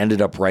it, and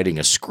ended up writing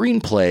a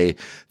screenplay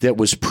that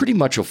was pretty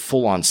much a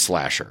full-on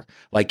slasher.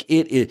 Like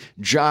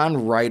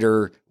John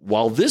Ryder,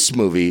 while this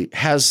movie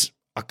has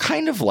a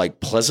kind of like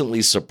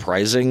pleasantly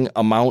surprising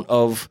amount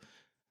of,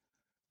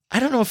 I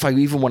don't know if I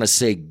even want to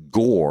say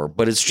gore,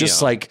 but it's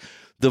just like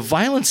the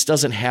violence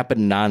doesn't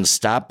happen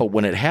nonstop, but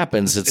when it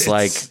happens, it's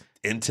like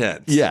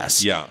intense.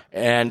 Yes. Yeah.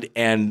 And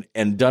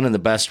done in the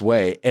best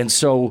way. And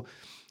so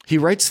he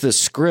writes this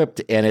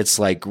script, and it's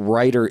like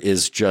Ryder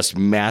is just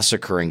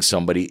massacring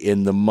somebody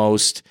in the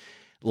most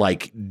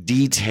like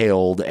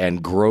detailed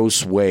and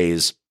gross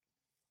ways.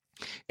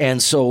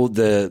 And so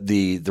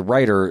the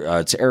writer,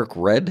 it's Eric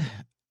Red.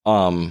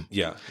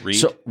 Reed.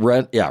 So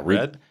Red.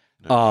 Red.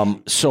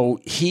 No. So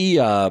he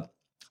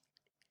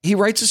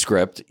writes a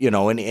script,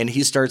 and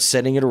he starts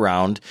sending it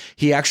around.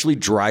 He actually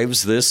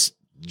drives this,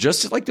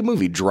 just like the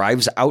movie,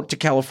 drives out to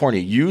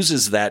California,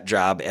 uses that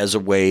job as a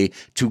way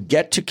to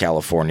get to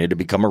California to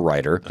become a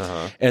writer.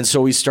 Uh-huh. And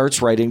so he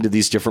starts writing to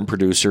these different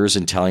producers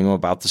and telling them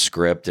about the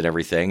script and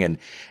everything. And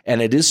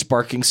it is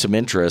sparking some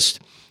interest.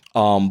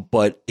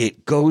 But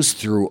it goes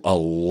through a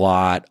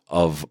lot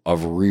of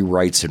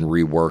rewrites and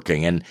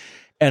reworking.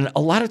 And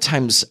a lot of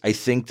times I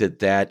think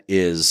that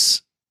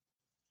is,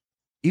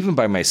 even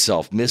by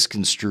myself,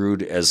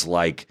 misconstrued as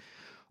like,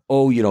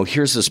 oh,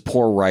 here's this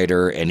poor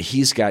writer and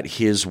he's got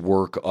his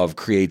work of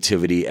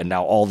creativity and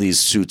now all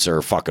these suits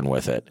are fucking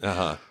with it.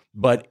 Uh-huh.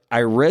 But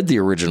I read the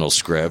original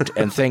script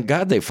and thank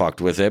God they fucked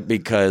with it,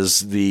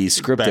 because the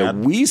script that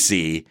we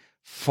see,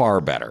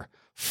 far better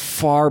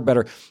far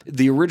better.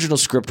 The original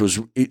script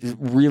it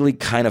really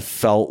kind of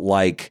felt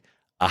like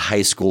a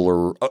high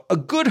schooler, a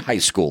good high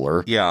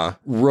schooler,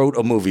 wrote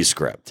a movie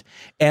script.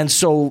 And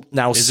so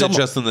now is it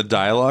just in the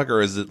dialogue,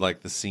 or is it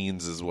like the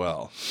scenes as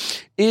well?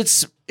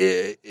 It's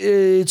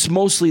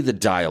mostly the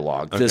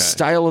dialogue. Okay. The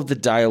style of the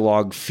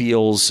dialogue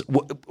feels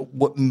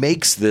what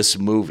makes this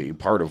movie,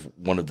 part of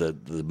one of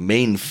the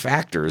main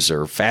factors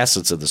or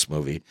facets of this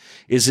movie,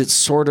 is it's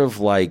sort of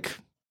like,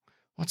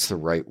 what's the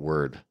right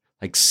word?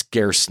 Like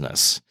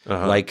scarceness.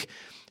 Like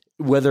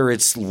whether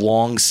it's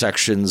long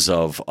sections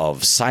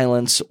of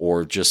silence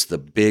or just the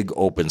big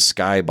open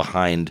sky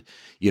behind,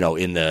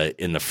 in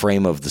the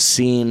frame of the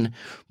scene,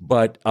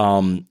 but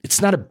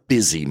it's not a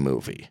busy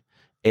movie.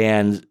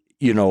 And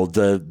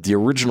the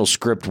original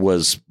script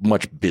was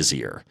much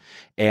busier.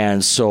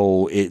 And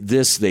so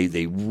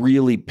they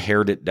really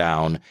pared it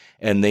down,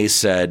 and they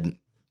said,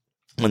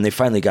 when they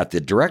finally got the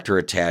director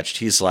attached,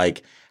 he's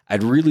like,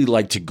 I'd really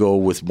like to go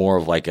with more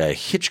of like a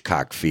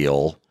Hitchcock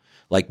feel.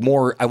 Like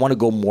I want to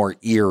go more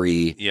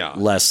eerie,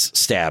 less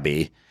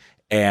stabby.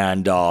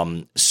 And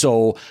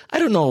so I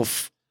don't know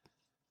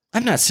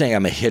I'm not saying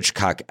I'm a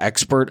Hitchcock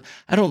expert.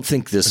 I don't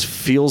think this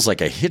feels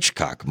like a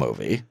Hitchcock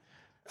movie.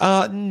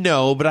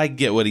 No, but I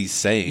get what he's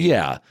saying.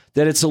 Yeah,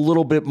 that it's a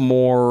little bit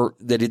more,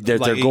 they're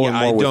going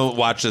more I don't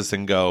watch this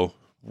and go,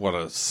 what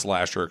a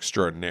slasher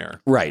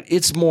extraordinaire. Right.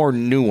 It's more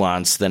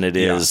nuanced than it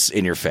is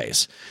in your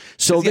face.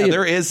 So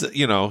there is,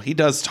 he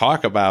does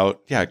talk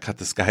about, I cut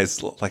this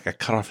guy's, like I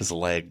cut off his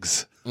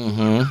legs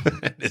and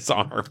his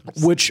arms.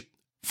 Which,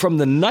 from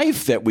the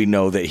knife that we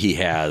know that he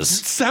has,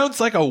 sounds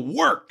like a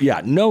work.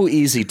 Yeah, no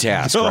easy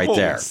task right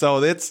there.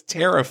 So it's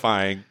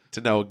terrifying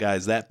to know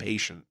guys that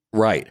patient.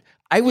 Right.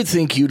 I would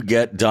think you'd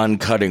get done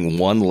cutting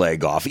one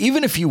leg off.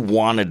 Even if you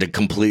wanted to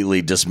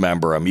completely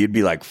dismember him, you'd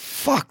be like,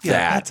 fuck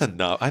that. That's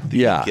enough. I think he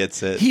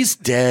gets it. He's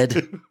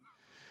dead.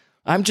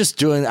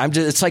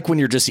 It's like when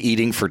you're just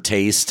eating for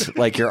taste.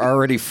 Like you're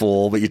already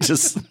full, but it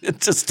just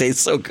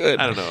tastes so good.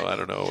 I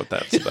don't know what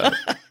that's about.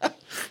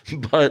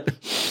 But,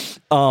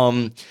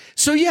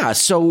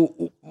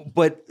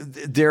 but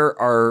there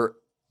are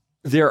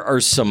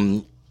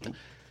some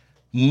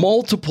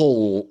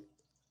multiple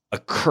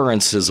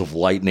occurrences of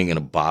lightning in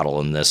a bottle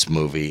in this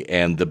movie,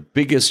 and the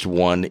biggest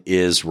one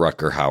is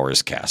Rutger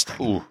Hauer's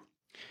casting.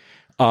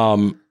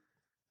 Ooh.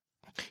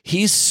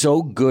 He's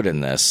so good in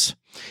this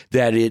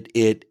that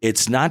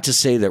it's not to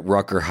say that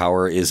Rutger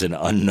Hauer is an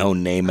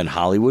unknown name in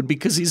Hollywood,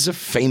 because he's a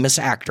famous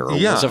actor, or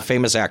was a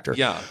famous actor.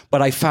 Yeah.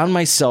 But I found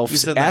myself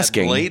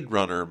asking, that Blade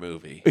Runner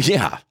movie.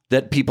 Yeah,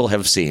 that people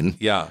have seen.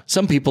 Yeah.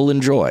 Some people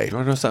enjoy. You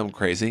want to know something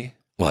crazy?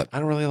 What? I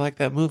don't really like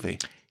that movie.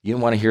 You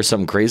want to hear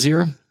something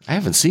crazier? I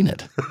haven't seen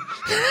it.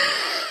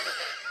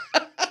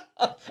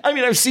 I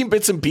mean, I've seen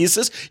bits and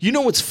pieces. You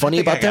know what's funny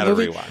about that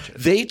movie?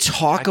 They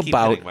talk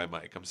about hitting my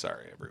mic. I'm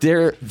sorry.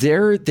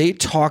 They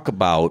talk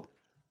about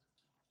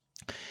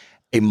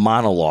a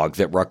monologue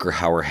that Rutger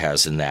Hauer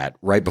has in that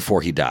right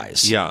before he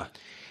dies. Yeah.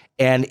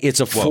 And it's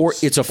a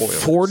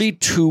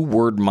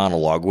 42-word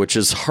monologue, which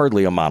is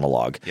hardly a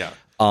monologue. Yeah.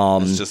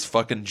 It's just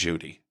fucking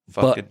Judy.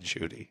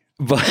 Judy.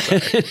 But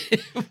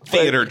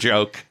theater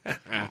joke.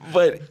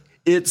 But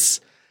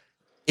it's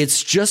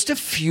just a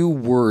few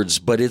words,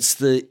 but it's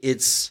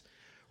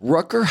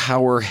Rutger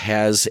Hauer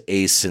has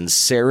a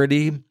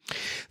sincerity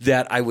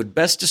that I would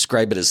best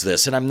describe it as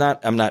this, and I'm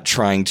not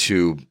trying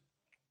to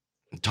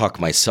talk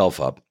myself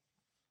up,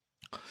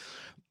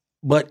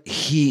 but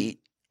I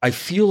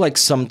feel like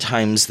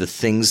sometimes the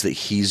things that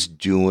he's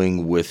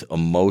doing with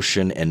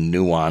emotion and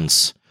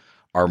nuance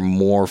are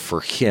more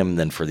for him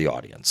than for the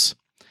audience.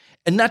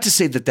 And not to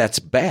say that that's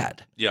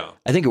bad. Yeah.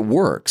 I think it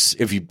works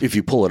if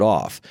you pull it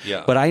off.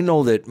 Yeah. But I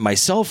know that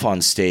myself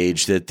on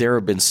stage, that there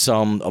have been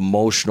some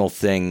emotional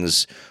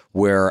things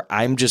where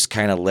I'm just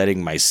kind of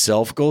letting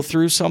myself go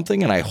through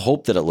something, and I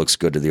hope that it looks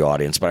good to the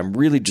audience, but I'm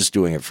really just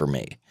doing it for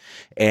me.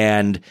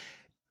 And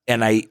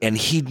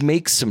he'd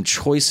make some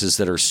choices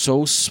that are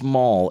so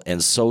small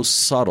and so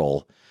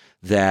subtle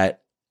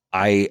that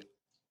I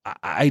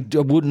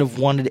wouldn't have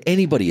wanted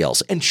anybody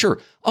else. And sure,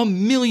 a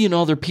million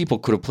other people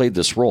could have played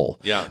this role.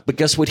 Yeah. But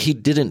guess what he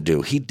didn't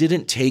do? He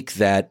didn't take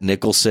that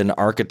Nicholson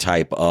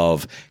archetype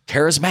of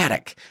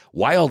charismatic,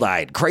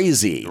 wild-eyed,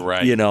 crazy,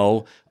 right.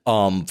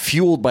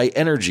 Fueled by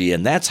energy.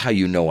 And that's how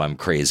you know I'm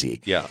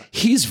crazy. Yeah.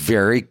 He's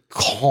very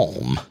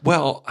calm.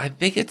 Well, I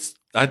think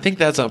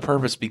that's on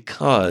purpose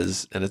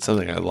because, and it's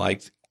something I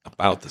liked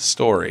about the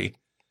story,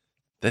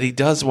 that he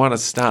does want to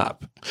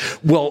stop.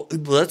 Well,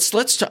 let's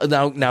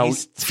now.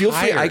 He's feel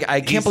free.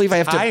 I can't believe I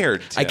have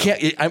tired, to. I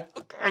can't. I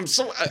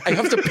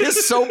have to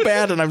piss so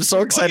bad, and I'm so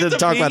excited to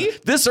talk about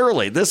it this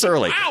early.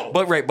 Wow.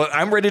 But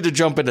I'm ready to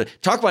jump into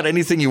talk about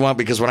anything you want,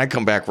 because when I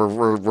come back,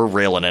 we're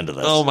railing into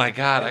this. Oh my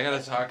God, I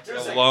gotta talk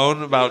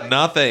alone about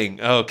nothing.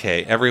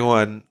 Okay,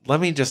 everyone, let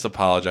me just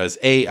apologize.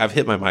 I've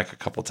hit my mic a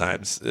couple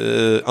times.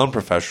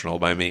 Unprofessional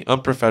by me.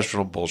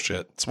 Unprofessional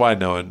bullshit. That's why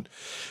no one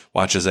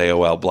watches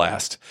AOL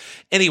Blast.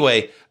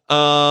 Anyway,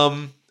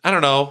 I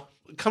don't know.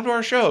 Come to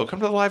our show.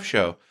 Come to the live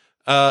show.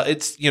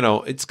 It's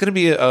going to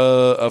be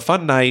a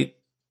fun night.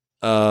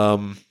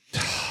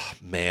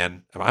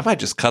 Man, I might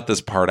just cut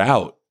this part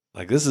out.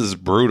 Like, this is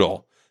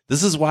brutal.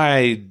 This is why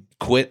I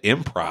quit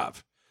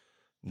improv.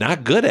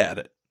 Not good at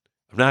it.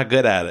 I'm not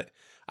good at it.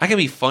 I can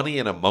be funny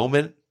in a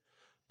moment,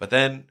 but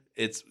then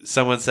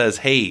someone says,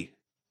 hey,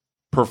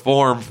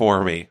 perform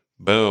for me.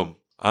 Boom.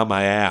 On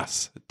my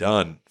ass.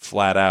 Done.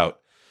 Flat out.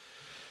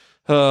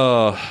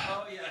 Oh,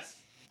 yes.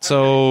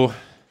 So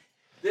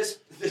This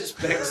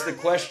begs the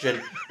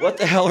question, what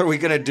the hell are we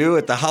going to do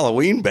at the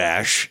Halloween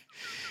bash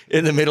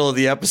in the middle of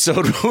the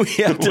episode when we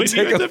have to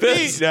take a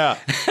piss? Yeah.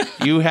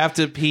 You have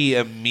to pee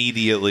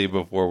immediately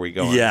before we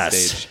go on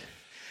stage.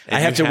 And I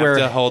have to wear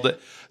to hold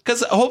it.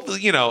 Because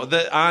hopefully,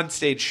 the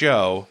on-stage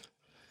show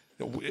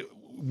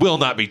will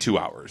not be 2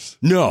 hours.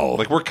 No.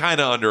 Like, we're kind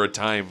of under a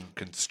time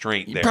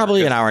constraint there.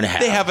 Probably an hour and a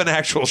half. They have an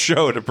actual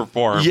show to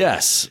perform.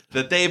 Yes.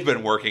 That they've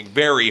been working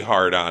very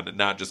hard on and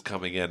not just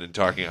coming in and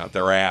talking out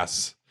their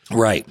ass.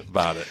 Right.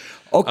 About it.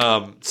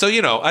 Okay. So,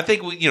 I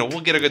think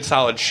we'll get a good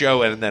solid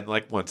show, and then,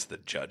 like, once the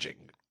judging,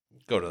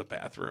 go to the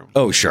bathroom.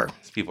 Oh, sure.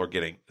 People are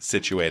getting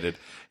situated.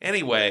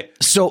 Anyway.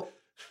 So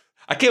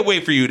I can't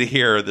wait for you to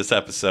hear this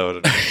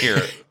episode and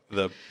hear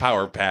the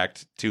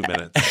power-packed 2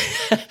 minutes.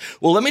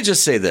 Well, let me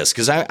just say this,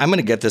 because I'm going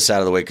to get this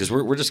out of the way, because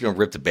we're just going to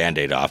rip the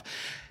Band-Aid off.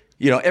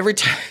 Every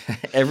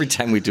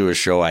time we do a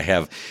show, I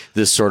have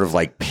this sort of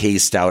like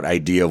paced out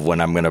idea of when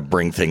I'm going to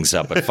bring things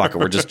up. But fuck it,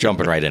 we're just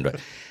jumping right into it.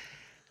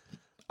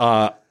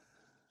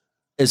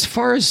 As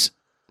far as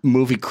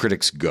movie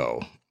critics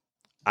go,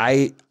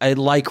 I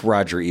like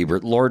Roger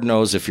Ebert. Lord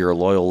knows if you're a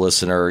loyal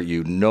listener,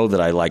 you know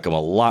that I like him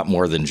a lot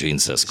more than Gene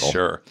Siskel.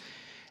 Sure.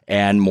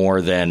 And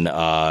more than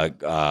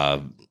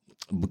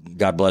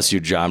God bless you,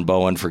 John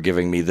Bowen, for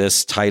giving me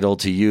this title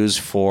to use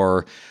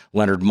for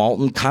Leonard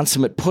Maltin,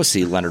 consummate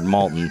pussy, Leonard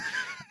Maltin.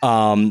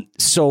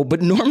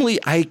 But normally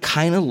I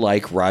kind of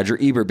like Roger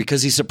Ebert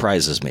because he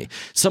surprises me.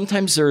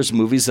 Sometimes there's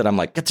movies that I'm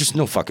like, there's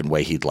no fucking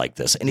way he'd like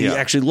this. And he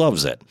actually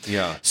loves it.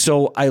 Yeah.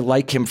 So I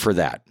like him for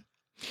that.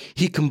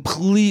 He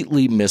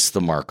completely missed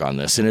the mark on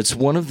this. And it's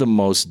one of the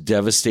most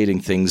devastating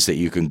things that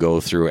you can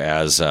go through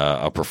as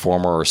a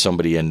performer or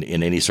somebody in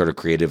any sort of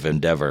creative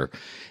endeavor,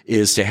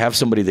 is to have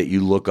somebody that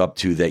you look up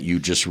to that you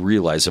just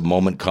realize a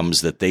moment comes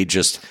that they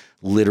just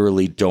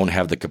literally don't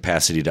have the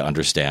capacity to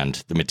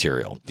understand the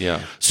material.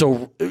 Yeah.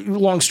 So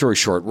long story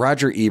short,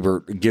 Roger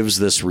Ebert gives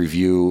this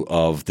review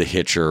of The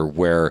Hitcher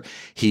where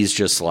he's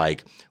just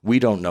like, we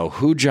don't know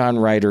who John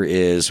Ryder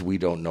is. We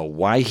don't know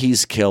why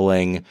he's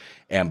killing.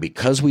 And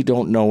because we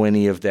don't know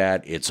any of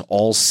that, it's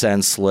all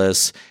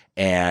senseless.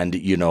 And,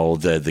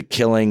 the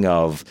killing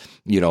of,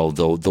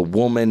 the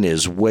woman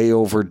is way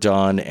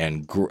overdone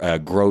and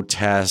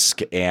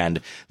grotesque.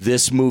 And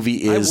this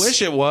movie is. I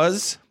wish it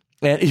was.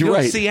 And, you you're don't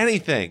right. see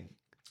anything.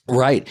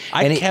 Right.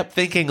 I kept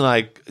thinking,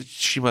 like,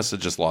 she must have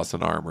just lost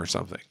an arm or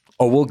something.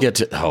 Oh,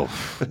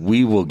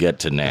 we will get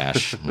to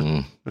Nash.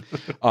 And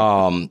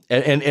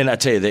I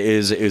tell you, that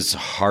is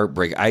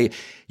heartbreaking.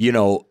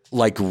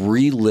 Like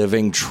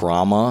reliving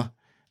trauma.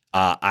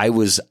 I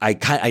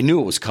knew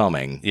it was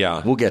coming.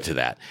 Yeah. We'll get to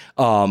that.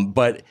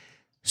 But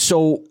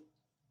so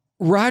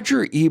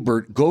Roger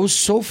Ebert goes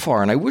so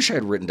far, and I wish I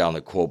had written down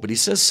the quote, but he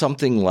says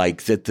something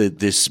like that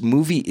this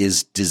movie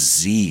is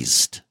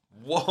diseased.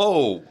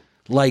 Whoa.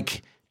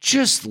 Like,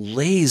 just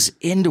lays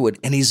into it,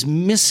 and he's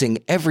missing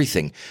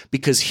everything.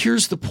 Because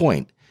here's the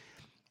point.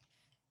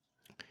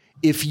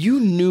 If you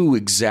knew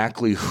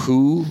exactly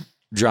who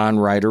John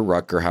Ryder,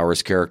 Rutger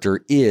Hauer's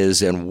character,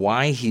 is and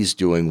why he's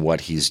doing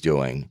what he's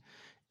doing,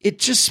 it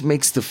just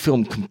makes the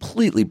film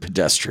completely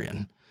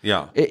pedestrian.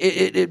 Yeah.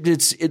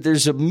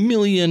 There's a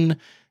million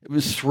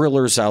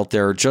thrillers out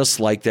there just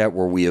like that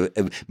where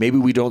maybe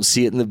we don't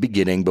see it in the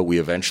beginning, but we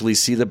eventually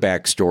see the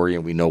backstory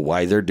and we know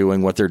why they're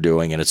doing what they're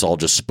doing, and it's all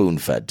just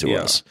spoon-fed to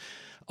us.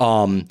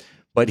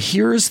 But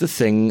here's the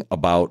thing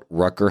about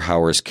Rutger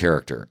Hauer's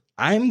character.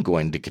 I'm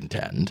going to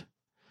contend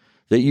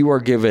that you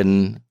are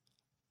given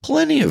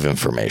plenty of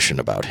information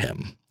about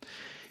him.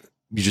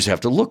 You just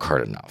have to look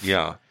hard enough.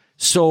 Yeah.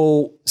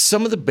 So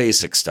some of the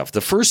basic stuff.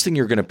 The first thing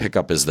you're going to pick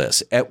up is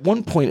this. At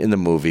one point in the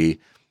movie,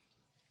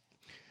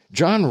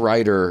 John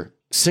Ryder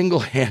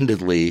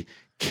single-handedly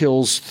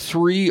kills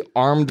 3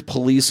 armed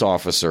police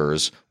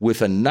officers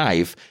with a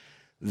knife.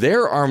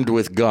 They're armed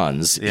with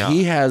guns. Yeah.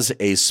 He has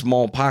a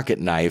small pocket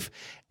knife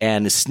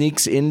and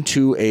sneaks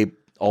into a,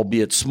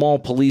 albeit small,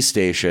 police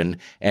station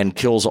and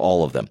kills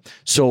all of them.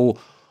 So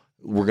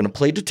we're going to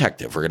play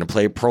detective. We're going to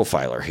play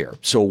profiler here.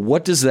 So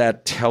what does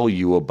that tell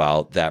you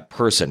about that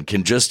person?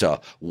 Can just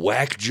a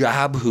whack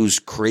job who's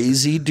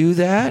crazy do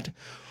that?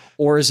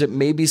 Or is it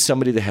maybe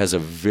somebody that has a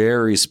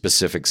very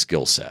specific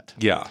skill set?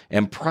 Yeah.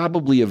 And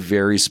probably a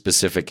very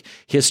specific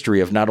history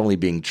of not only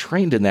being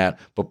trained in that,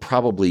 but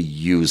probably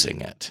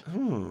using it.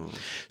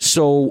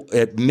 So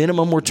at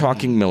minimum, we're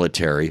talking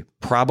military,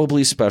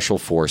 probably special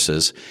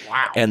forces.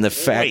 Wow. And the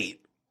fact... Wait.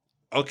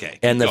 Okay.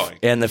 And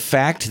the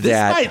fact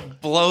that... This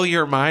might blow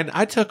your mind.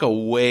 I took a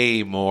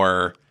way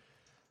more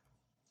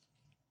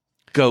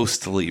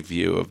ghostly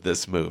view of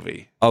this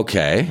movie.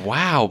 Okay.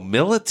 Wow,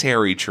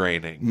 military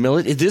training.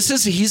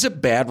 He's a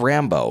bad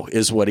Rambo,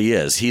 is what he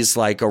is. He's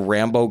like a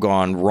Rambo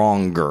gone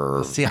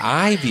wronger. See,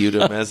 I viewed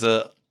him as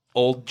a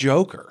old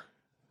Joker.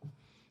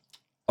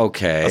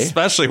 Okay.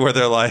 Especially where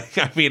they're like,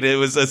 I mean, it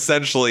was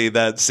essentially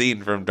that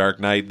scene from Dark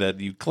Knight that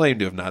you claim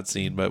to have not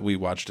seen, but we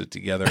watched it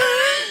together.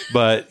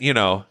 But, you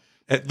know,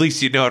 at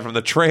least you know it from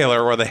the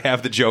trailer where they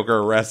have the Joker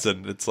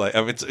arrested. It's like,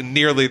 I mean, it's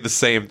nearly the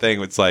same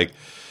thing. It's like,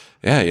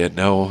 yeah, you had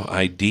no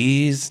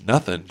IDs,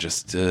 nothing,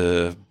 just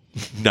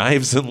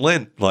knives and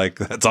lint. Like,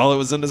 that's all that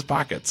was in his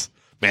pockets.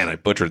 Man, I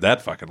butchered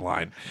that fucking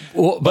line.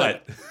 Well,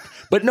 but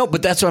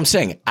that's what I'm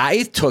saying.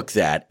 I took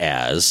that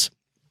as,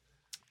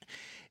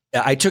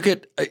 I took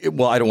it,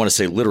 well, I don't want to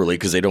say literally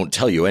because they don't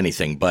tell you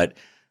anything, but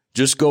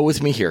just go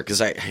with me here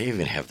because I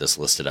even have this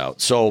listed out.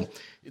 So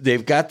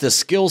they've got the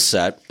skill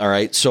set, all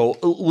right? So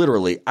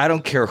literally, I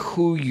don't care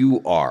who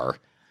you are,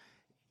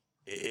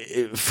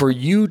 for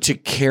you to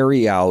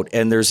carry out,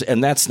 and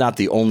that's not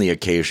the only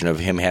occasion of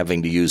him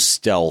having to use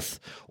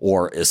stealth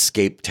or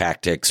escape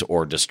tactics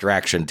or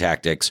distraction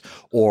tactics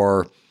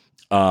or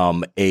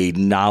a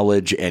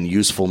knowledge and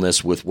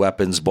usefulness with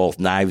weapons, both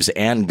knives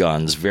and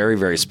guns, very,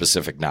 very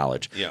specific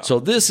knowledge. Yeah. So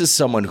this is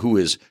someone who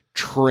is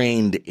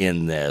trained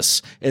in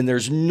this, and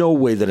there's no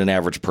way that an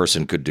average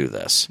person could do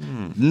this.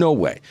 No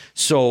way.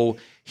 So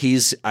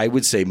he's, I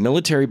would say,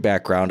 military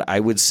background. I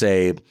would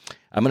say,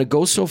 I'm going to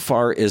go so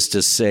far as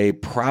to say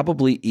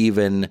probably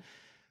even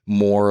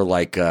more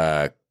like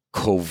a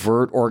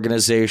covert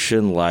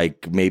organization,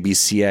 like maybe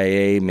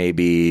CIA,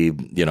 maybe,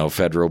 you know,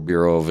 Federal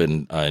Bureau of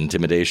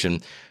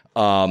Intimidation.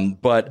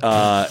 What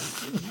was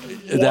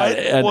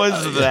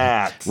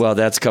that? Well,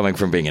 that's coming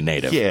from being a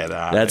native.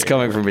 That's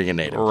coming from being a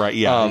native. Right.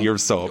 Yeah. You're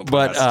so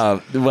oppressed.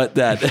 But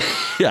that,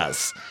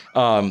 yes.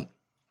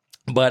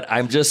 But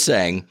I'm just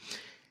saying,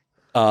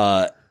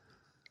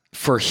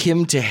 for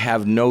him to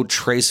have no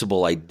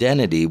traceable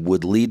identity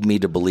would lead me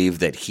to believe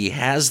that he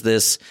has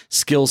this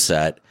skill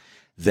set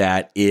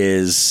that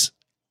is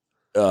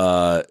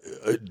to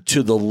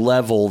the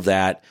level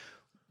that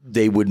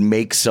they would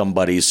make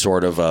somebody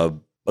sort of a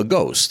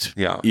ghost,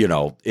 you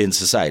know, in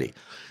society.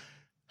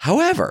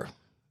 However,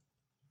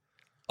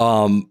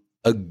 a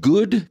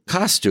good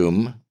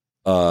costume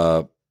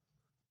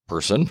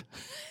person,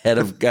 head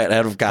of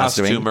costuming,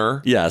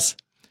 costumer, yes,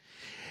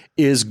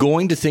 is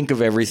going to think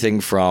of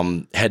everything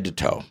from head to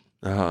toe.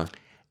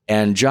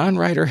 And John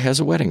Ryder has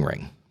a wedding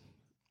ring.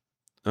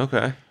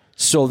 Okay.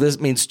 So this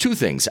means two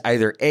things.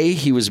 Either A,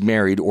 he was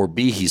married, or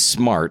B, he's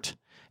smart,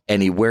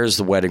 and he wears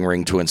the wedding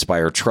ring to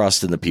inspire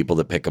trust in the people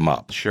that pick him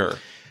up. Sure.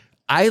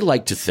 I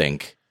like to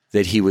think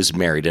that he was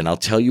married, and I'll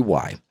tell you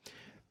why.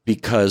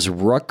 Because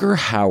Rutger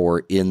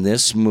Hauer in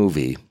this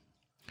movie,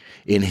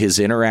 in his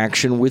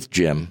interaction with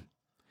Jim,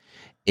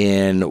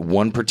 in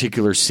one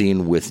particular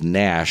scene with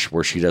Nash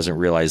where she doesn't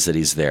realize that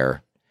he's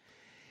there,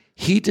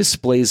 he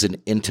displays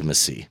an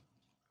intimacy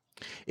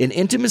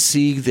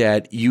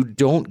that you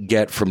don't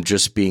get from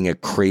just being a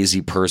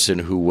crazy person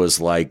who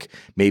was like,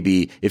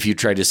 maybe if you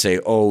tried to say,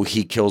 oh,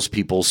 he kills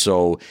people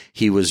so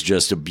he was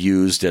just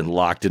abused and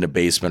locked in a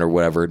basement or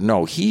whatever.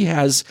 No, he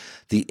has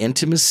the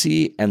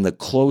intimacy and the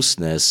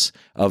closeness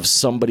of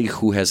somebody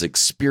who has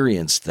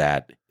experienced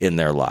that in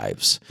their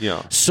lives.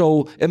 Yeah.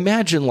 So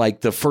imagine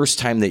like the first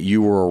time that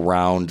you were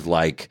around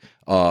like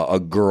a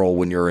girl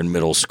when you're in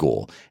middle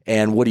school.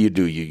 And what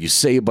do? You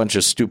say a bunch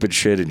of stupid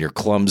shit and you're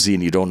clumsy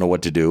and you don't know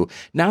what to do.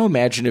 Now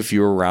imagine if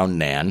you were around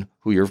Nan,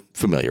 who you're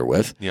familiar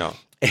with. Yeah.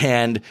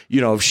 And,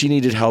 you know, if she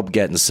needed help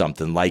getting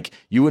something, like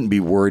you wouldn't be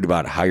worried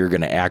about how you're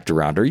going to act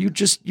around her. You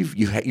just,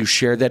 you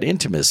share that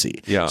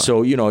intimacy. Yeah.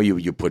 So, you know,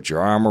 you put your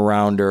arm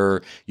around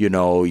her, you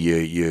know,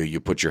 you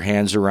put your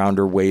hands around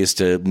her waist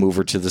to move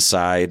her to the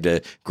side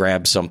to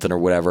grab something or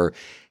whatever.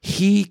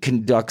 He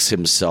conducts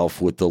himself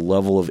with the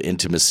level of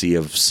intimacy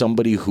of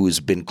somebody who's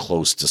been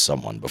close to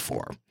someone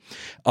before.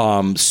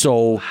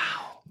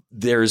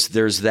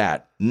 There's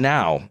that.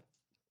 Now,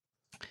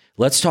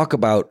 let's talk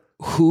about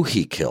who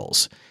he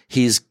kills.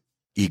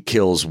 He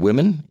kills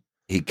women,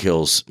 he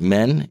kills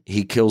men,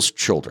 he kills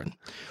children.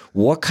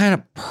 What kind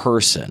of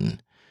person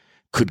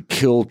could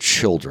kill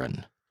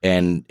children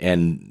and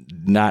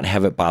not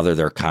have it bother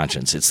their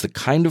conscience? It's the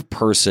kind of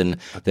person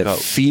that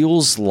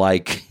feels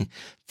like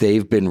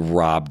they've been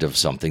robbed of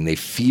something. They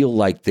feel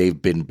like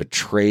they've been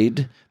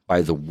betrayed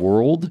by the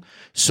world,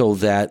 so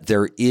that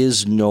there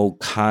is no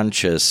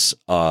conscience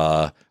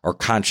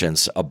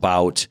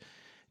about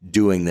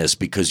doing this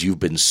because you've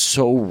been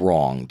so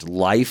wronged.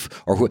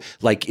 Life, or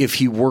like if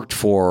he worked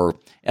for,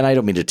 and I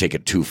don't mean to take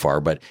it too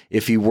far, but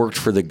if he worked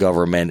for the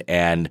government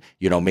and,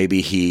 you know, maybe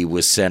he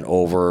was sent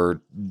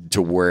over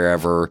to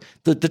wherever,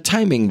 the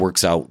timing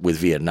works out with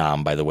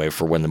Vietnam, by the way,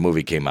 for when the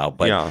movie came out,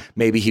 but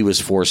maybe he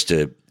was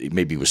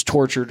maybe he was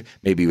tortured,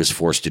 maybe he was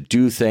forced to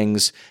do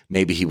things,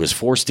 maybe he was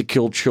forced to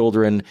kill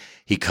children.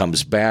 He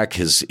comes back,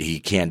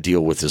 he can't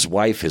deal with his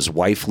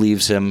wife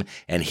leaves him,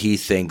 and he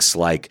thinks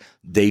like,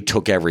 they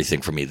took everything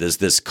from me.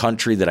 This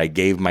country that I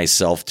gave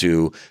myself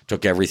to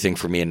took everything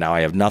from me, and now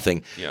I have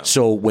nothing. Yeah.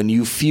 So when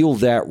you feel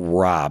that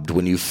robbed,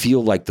 when you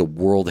feel like the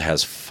world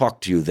has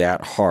fucked you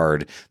that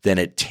hard, then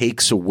it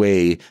takes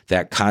away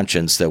that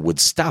conscience that would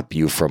stop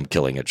you from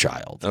killing a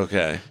child.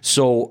 Okay.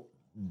 So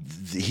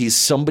he's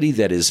somebody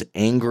that is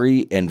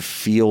angry and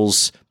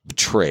feels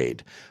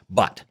betrayed.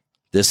 But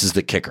this is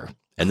the kicker,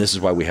 and this is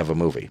why we have a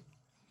movie.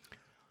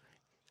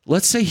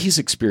 Let's say he's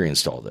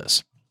experienced all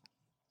this.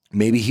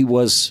 Maybe he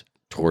was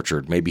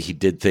tortured. Maybe he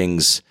did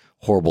things,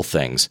 horrible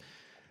things,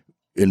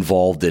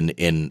 involved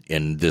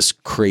in this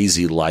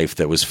crazy life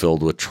that was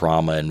filled with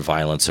trauma and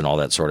violence and all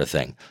that sort of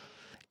thing.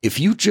 If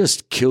you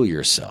just kill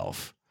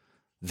yourself,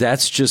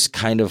 that's just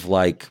kind of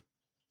like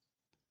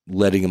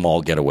letting them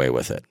all get away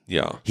with it.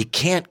 Yeah. He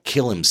can't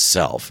kill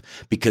himself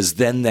because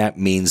then that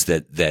means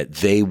that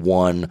they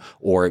won,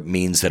 or it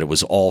means that it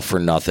was all for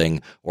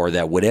nothing, or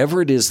that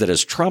whatever it is that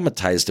has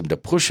traumatized him to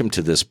push him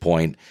to this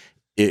point,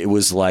 it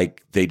was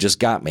like they just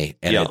got me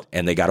and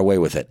and they got away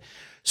with it.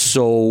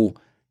 So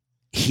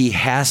he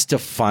has to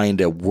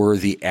find a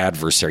worthy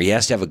adversary. He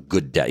has to have a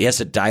good death. He has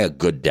to die a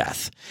good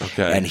death.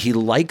 Okay. And he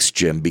likes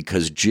Jim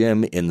because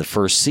Jim in the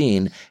first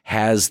scene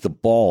has the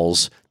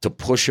balls to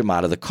push him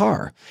out of the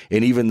car.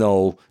 And even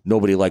though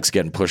nobody likes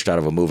getting pushed out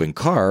of a moving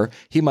car,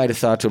 he might have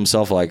thought to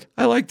himself like,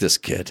 I like this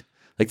kid.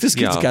 Like, this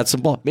kid's got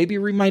some ball. Maybe it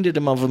reminded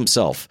him of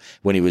himself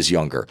when he was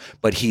younger.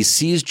 But he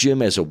sees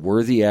Jim as a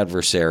worthy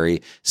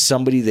adversary,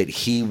 somebody that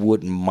he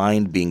wouldn't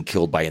mind being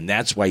killed by. And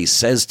that's why he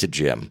says to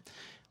Jim,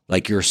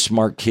 like, you're a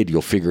smart kid,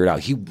 you'll figure it out.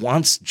 He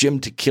wants Jim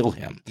to kill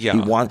him. Yeah.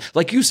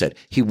 Like you said,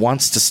 he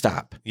wants to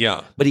stop.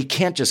 Yeah. But he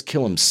can't just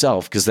kill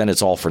himself because then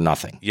it's all for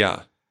nothing.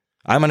 Yeah.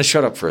 I'm going to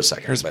shut up for a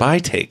second. Here's my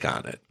take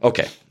on it.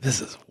 Okay.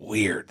 This is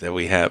weird that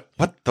we have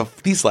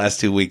these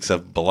last 2 weeks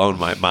have blown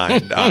my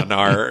mind on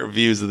our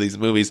views of these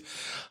movies.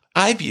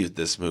 I viewed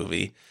this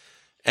movie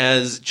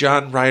as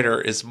John Ryder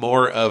is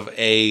more of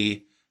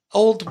a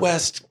Old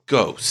West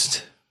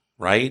ghost,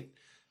 right?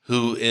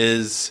 Who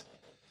is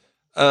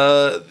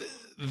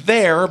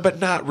there, but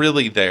not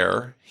really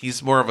there.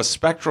 He's more of a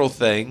spectral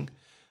thing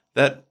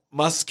that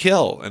must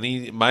kill, and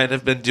he might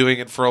have been doing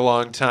it for a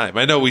long time.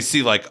 I know we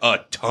see like a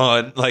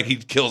ton, like he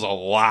kills a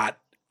lot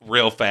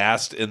real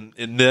fast in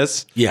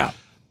this. Yeah.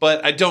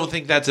 But I don't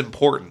think that's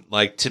important.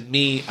 Like, to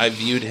me, I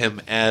viewed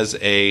him as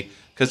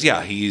because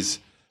he's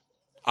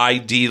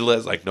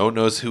ID-less, like no one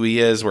knows who he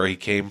is, where he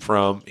came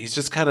from. He's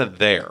just kind of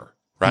there,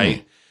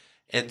 right?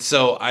 And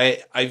so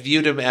I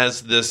viewed him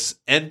as this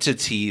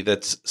entity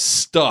that's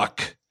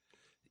stuck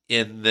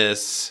in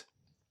this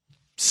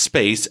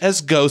space,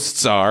 as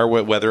ghosts are,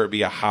 whether it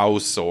be a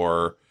house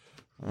or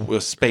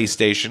a space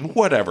station,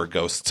 whatever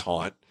ghosts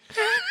haunt.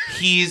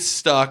 He's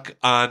stuck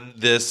on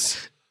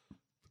this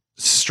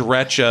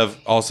stretch of,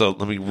 also,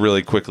 let me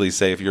really quickly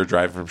say, if you're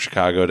driving from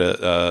Chicago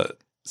to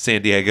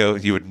San Diego,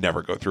 you would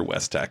never go through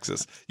West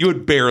Texas. You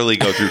would barely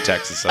go through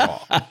Texas at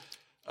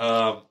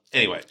all.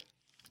 Anyway,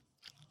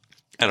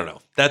 I don't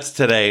know. That's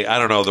today. I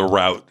don't know the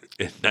route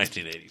in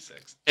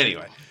 1986.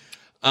 Anyway.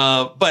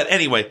 But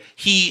anyway,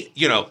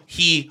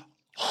 he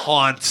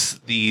haunts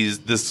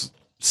this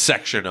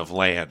section of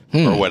land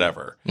or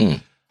whatever.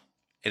 And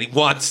he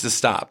wants to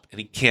stop, and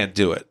he can't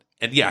do it.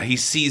 And he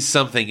sees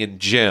something in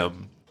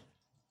Jim,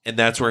 and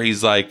that's where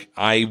he's like,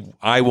 I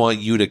want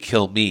you to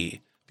kill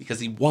me, because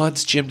he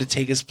wants Jim to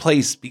take his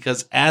place.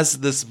 Because as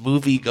this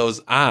movie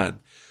goes on,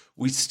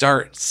 we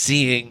start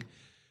seeing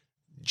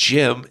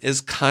Jim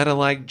is kind of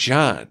like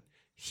John.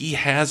 He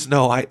has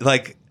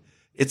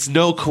it's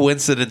no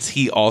coincidence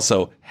he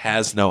also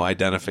has no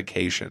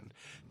identification,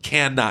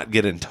 cannot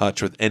get in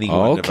touch with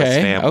anyone of his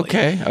family.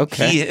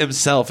 Okay. He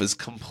himself is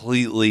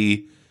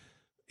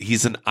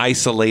he's an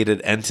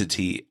isolated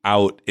entity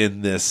out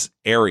in this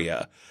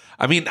area.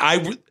 I mean,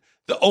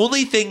 the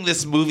only thing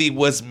this movie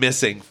was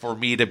missing for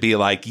me to be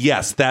like,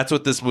 yes, that's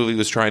what this movie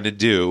was trying to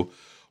do,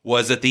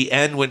 was at the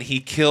end when he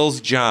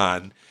kills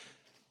John.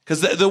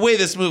 Because the way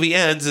this movie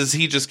ends is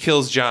he just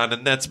kills John,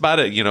 and that's about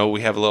it.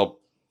 We have a little,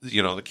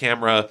 the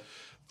camera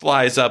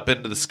flies up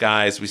into the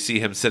skies. We see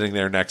him sitting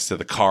there next to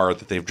the car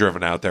that they've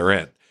driven out there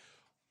in.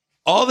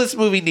 All this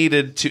movie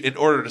needed in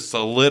order to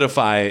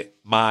solidify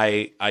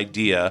my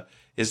idea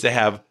is to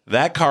have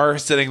that car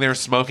sitting there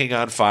smoking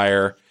on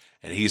fire,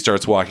 and he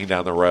starts walking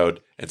down the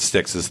road and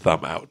sticks his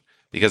thumb out,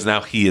 because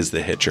now he is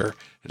the Hitcher.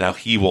 And now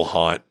he will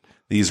haunt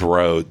these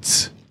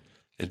roads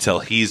until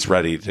he's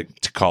ready to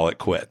call it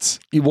quits.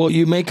 Well,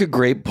 you make a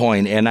great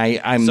point, and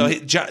I'm so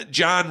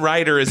John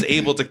Ryder is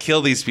able to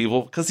kill these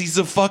people because he's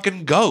a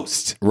fucking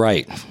ghost.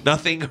 Right.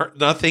 Nothing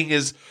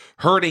is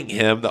hurting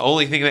him. The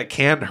only thing that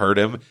can hurt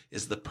him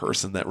is the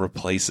person that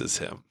replaces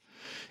him.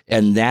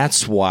 And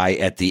that's why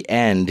at the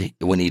end,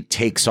 when he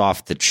takes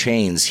off the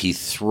chains, he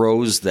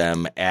throws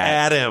them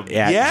at him.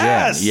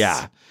 Yes. Jim.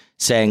 Yeah.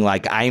 Saying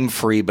like, I'm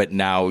free, but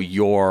now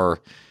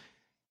you're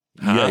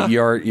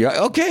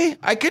okay.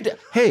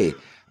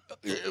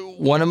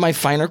 One of my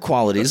finer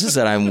qualities is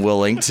that I'm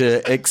willing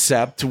to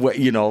accept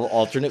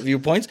alternate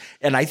viewpoints.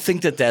 And I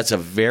think that that's a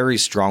very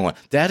strong one.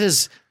 That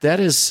is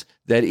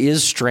that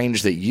is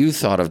strange that you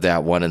thought of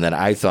that one and then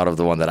I thought of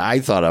the one that I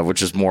thought of,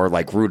 which is more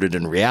like rooted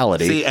in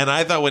reality. See, and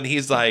I thought when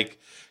he's like,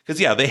 because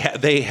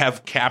they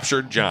have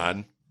captured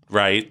John,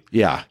 right?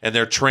 Yeah. And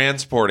they're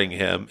transporting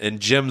him, and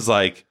Jim's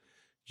like,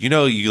 you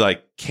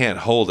like can't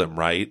hold him,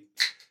 right?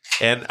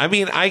 And I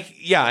mean,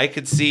 I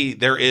could see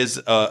there is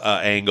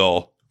a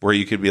angle where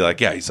you could be like,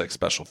 yeah, he's like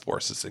special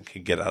forces and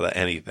can get out of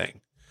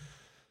anything.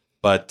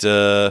 But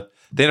they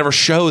never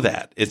show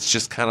that. It's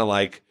just kind of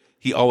like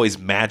he always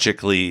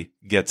magically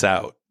gets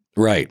out.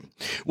 Right.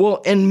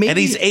 Well, and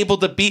he's able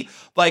to beat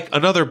like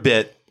another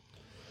bit.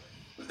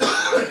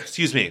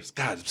 Excuse me.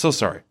 God, I'm so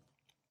sorry.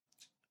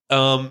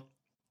 The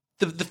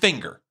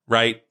finger,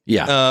 right?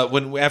 Yeah.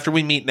 After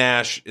we meet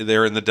Nash,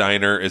 they're in the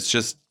diner. It's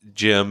just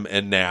Jim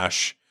and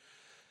Nash.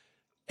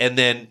 And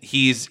then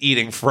he's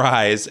eating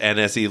fries, and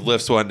as he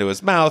lifts one to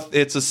his mouth,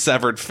 it's a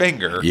severed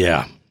finger.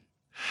 Yeah.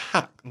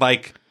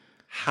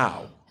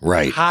 How?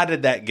 Right. How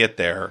did that get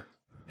there?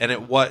 And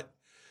at what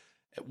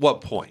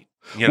point?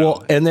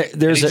 Well, and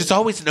he just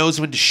always knows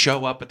when to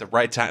show up at the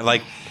right time.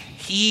 Like,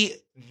 he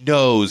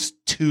knows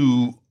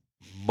too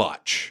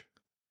much.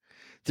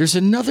 There's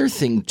another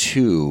thing,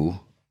 too,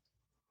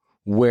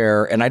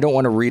 where, and I don't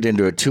want to read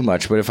into it too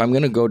much, but if I'm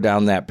going to go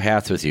down that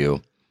path with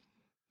you,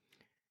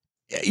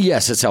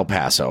 yes, it's El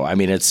Paso. I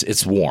mean,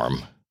 it's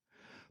warm.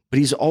 But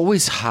he's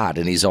always hot,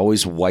 and he's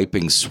always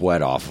wiping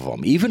sweat off of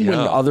him, even when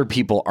other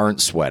people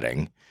aren't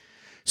sweating.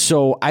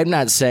 So I'm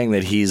not saying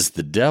that he's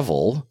the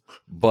devil,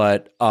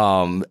 but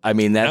I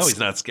mean, that's... No, he's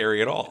not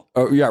scary at all.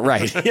 Oh, yeah,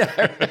 right.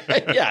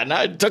 Yeah,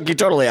 no, it took you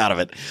totally out of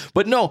it.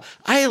 But no,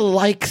 I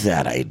like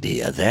that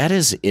idea. That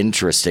is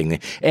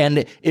interesting.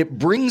 And it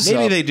brings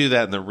Maybe up... they do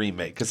that in the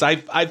remake, because I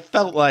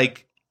felt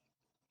like...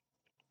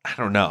 I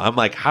don't know. I'm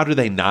like, how do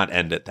they not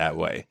end it that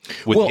way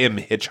with him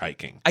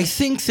hitchhiking? I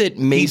think that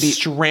maybe... He's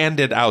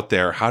stranded out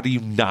there. How do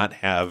you not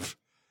have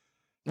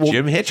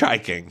Jim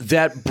hitchhiking?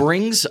 That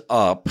brings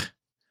up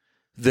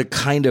the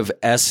kind of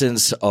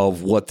essence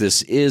of what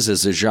this is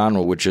as a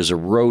genre, which is a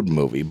road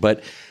movie.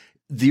 But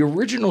the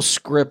original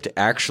script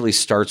actually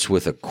starts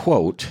with a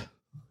quote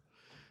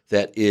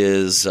that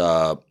is,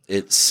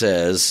 it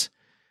says,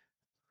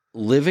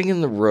 living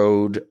on the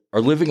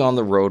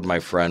road, my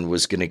friend,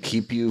 was going to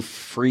keep you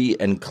free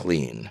and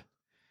clean.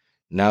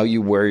 Now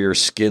you wear your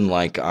skin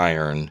like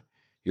iron.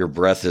 Your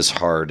breath is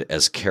hard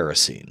as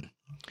kerosene.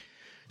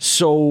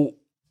 So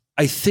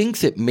I think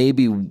that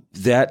maybe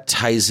that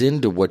ties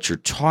into what you're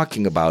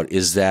talking about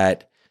is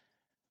that,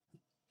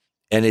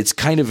 and it's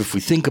kind of, if we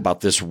think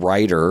about this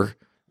writer,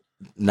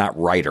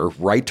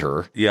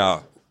 Yeah.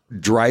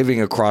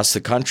 driving across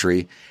the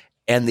country,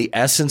 and the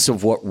essence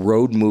of what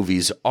road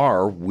movies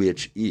are,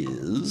 which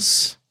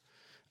is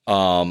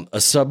a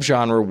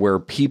subgenre where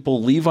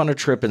people leave on a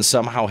trip and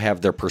somehow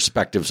have their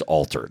perspectives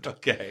altered.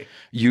 Okay.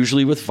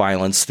 Usually with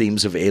violence,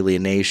 themes of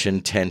alienation,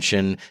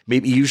 tension.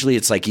 Maybe usually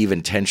it's like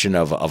even tension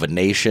of a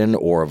nation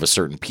or of a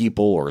certain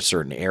people or a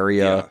certain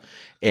area. Yeah.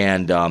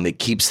 And it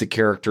keeps the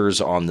characters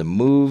on the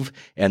move.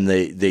 And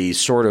they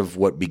sort of,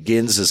 what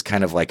begins as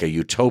kind of like a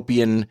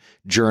utopian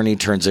journey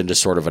turns into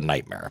sort of a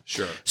nightmare.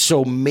 Sure.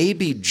 So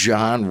maybe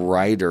John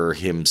Ryder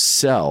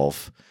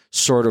himself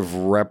sort of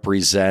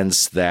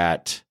represents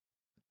that.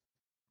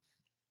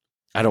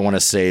 I don't want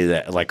to say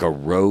that like a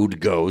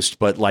road ghost,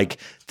 but like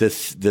the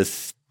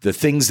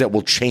things that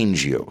will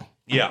change you.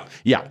 Yeah.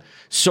 Yeah.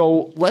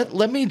 So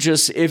let me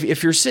just,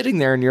 if you're sitting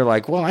there and you're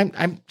like, well,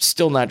 I'm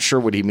still not sure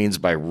what he means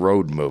by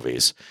road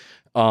movies.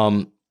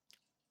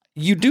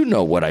 You do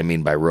know what I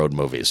mean by road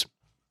movies.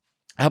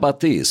 How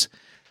about these?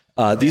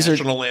 These are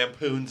National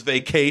Lampoon's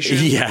Vacation.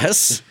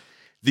 Yes.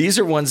 These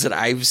are ones that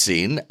I've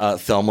seen.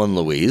 Thelma and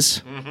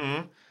Louise.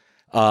 Mm-hmm.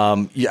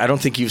 I don't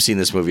think you've seen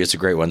this movie. It's a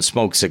great one.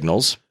 Smoke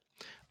Signals.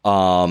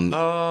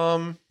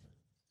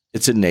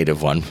 It's a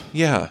native one.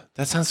 Yeah,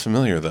 that sounds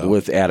familiar though.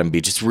 With Adam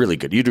Beach. It's really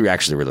good. You do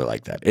actually really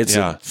like that. It's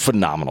a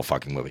phenomenal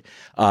fucking movie.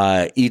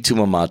 Y tu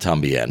mamá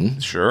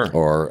también. Sure.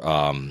 Or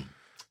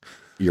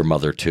Your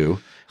Mother Too.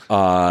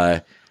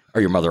 Or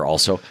Your Mother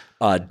Also.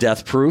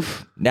 Death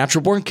Proof.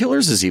 Natural Born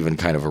Killers is even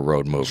kind of a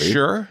road movie.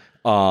 Sure.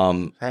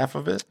 Half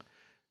of it.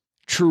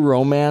 True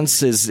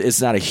Romance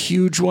is not a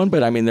huge one,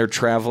 but I mean, they're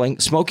traveling.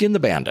 Smokey and the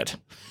Bandit.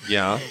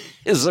 Yeah.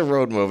 Is a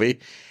road movie.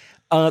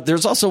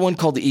 There's also one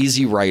called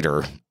Easy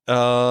Rider.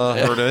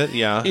 Heard of it,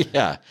 yeah.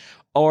 Yeah.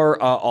 Or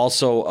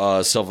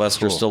also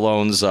Sylvester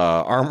Stallone's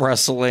arm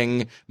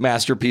wrestling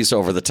masterpiece,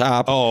 Over the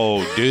Top.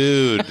 Oh,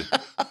 dude.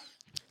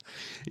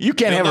 You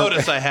can't You'll have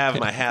notice I have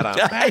my hat on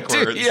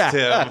backwards,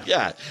 Tim.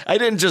 Yeah. I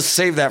didn't just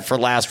save that for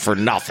last for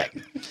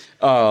nothing.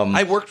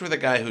 I worked with a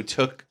guy who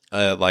took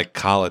like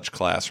college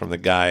class from the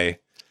guy.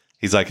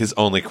 He's like, his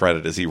only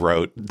credit is he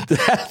wrote.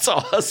 That's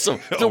awesome.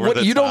 You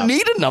top. don't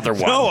need another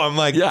one. No, I'm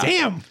like,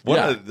 damn.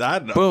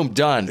 Boom,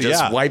 done.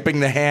 Just wiping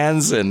the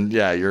hands, and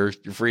you're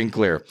free and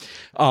clear.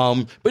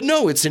 But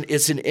no, it's an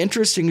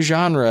interesting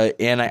genre,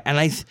 and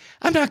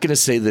I'm not going to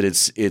say that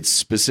it's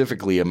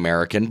specifically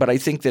American, but I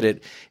think that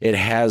it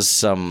has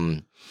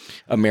some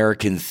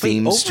American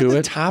themes to Over the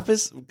it. Top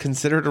is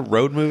considered a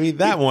road movie.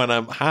 That one,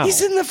 how?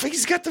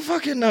 He's got the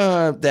fucking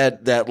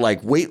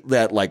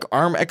that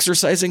arm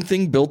exercising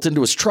thing built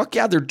into his truck.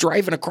 Yeah, they're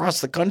driving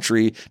across the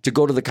country to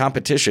go to the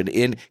competition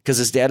because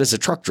his dad is a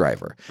truck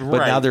driver.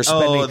 But now they're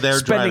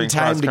spending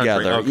time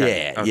together.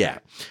 Okay. Yeah.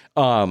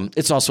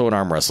 It's also an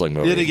arm wrestling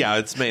movie. Yeah,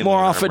 it's mainly more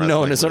an often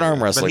known as an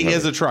arm wrestling movie. But he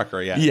movie. is a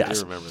trucker. Yeah, yes. I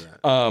do remember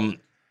that.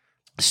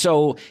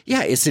 So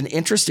yeah, it's an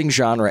interesting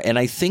genre, and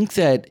I think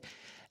that.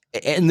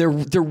 And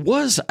there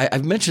was,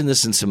 I've mentioned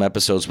this in some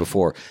episodes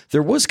before,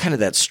 there was kind of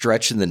that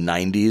stretch in the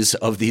 90s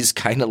of these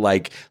kind of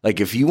like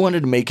if you wanted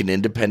to make an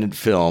independent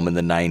film in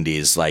the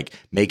 90s, like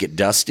make it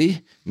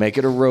dusty, make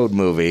it a road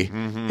movie,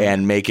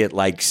 and make it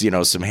like, some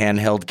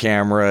handheld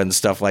camera and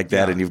stuff like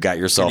that, and you've got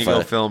yourself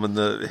go film in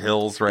the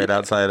hills right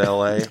outside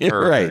L.A.?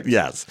 Right,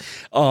 yes.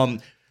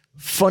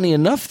 Funny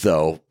enough,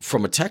 though,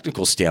 from a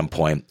technical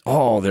standpoint,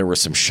 there were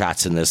some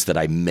shots in this that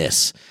I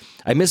miss.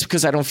 I miss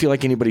because I don't feel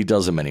like anybody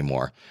does them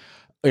anymore.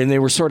 And they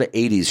were sort of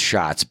 80s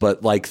shots,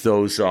 but like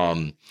those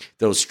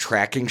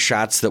tracking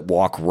shots that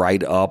walk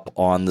right up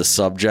on the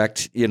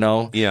subject,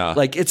 Yeah.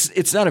 Like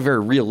it's not a very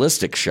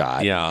realistic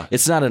shot. Yeah.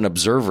 It's not an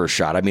observer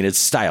shot. I mean, it's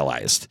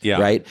stylized.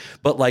 Yeah. Right.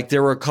 But like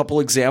there were a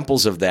couple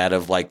examples of that,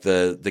 of like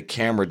the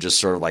camera just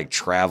sort of like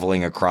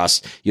traveling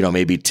across,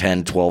 maybe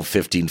 10, 12,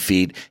 15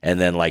 feet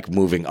and then like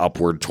moving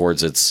upward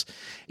towards its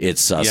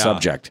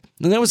subject.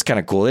 And that was kind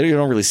of cool. You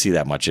don't really see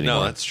that much anymore.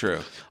 No, that's true.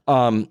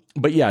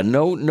 But yeah,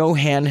 no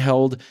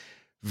handheld.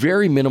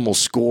 Very minimal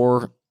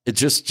score. It's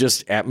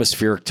just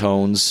atmospheric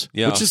tones,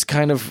 which is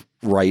kind of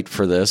right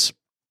for this.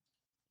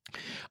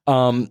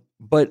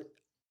 But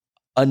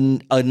a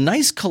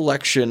nice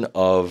collection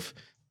of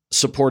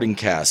supporting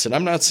casts. And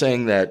I'm not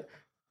saying that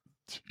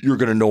you're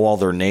going to know all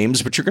their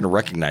names, but you're going to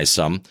recognize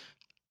some.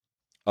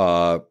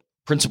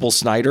 Principal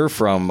Snyder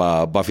from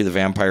Buffy the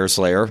Vampire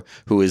Slayer,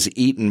 who is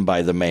eaten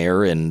by the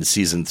mayor in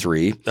season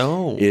 3,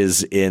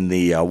 is in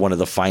the one of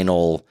the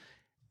final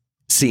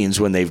scenes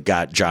when they've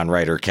got John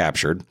Ryder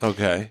captured.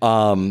 Okay.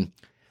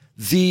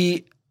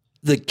 The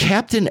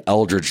Captain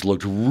Eldridge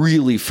looked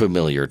really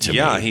familiar to me.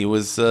 Yeah, he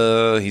was.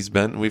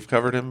 We've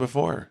covered him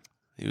before.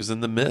 He was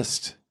in The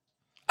Mist.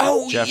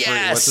 Oh, Jeffrey,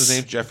 yes. What's his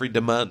name? Jeffrey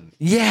DeMunn.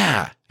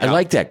 Yeah, I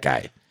like that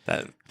guy.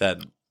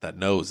 That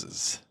nose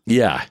is.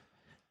 Yeah.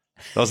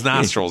 Those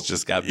nostrils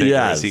just got bigger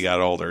as he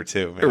got older,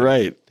 too. Man.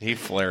 Right. He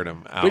flared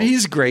them out. But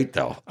he's great,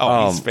 though.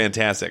 He's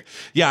fantastic.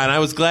 Yeah, and I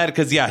was glad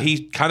because,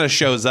 he kind of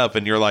shows up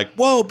and you're like,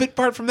 whoa, bit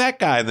part from that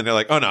guy. And then you're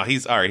like, oh, no,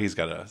 he's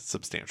got a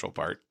substantial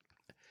part.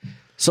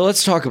 So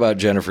let's talk about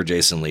Jennifer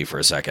Jason Leigh for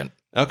a second.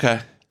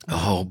 Okay.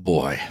 Oh,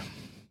 boy.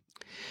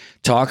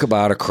 Talk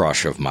about a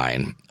crush of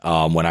mine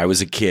when I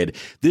was a kid.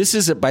 This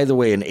is, by the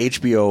way, an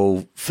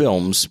HBO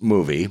Films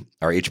movie,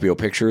 or HBO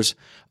Pictures.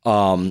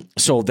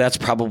 So that's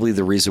probably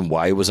the reason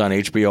why it was on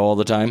HBO all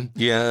the time.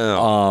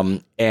 Yeah.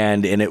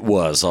 And it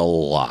was a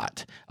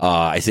lot.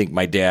 I think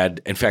my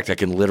dad, in fact, I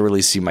can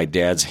literally see my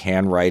dad's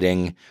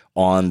handwriting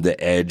on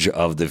the edge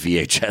of the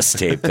VHS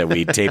tape that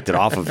we taped it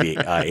off of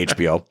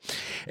HBO.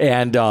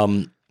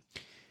 And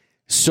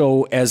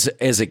so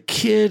as a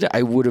kid,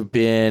 I would have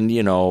been,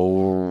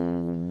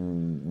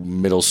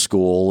 middle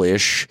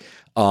school-ish.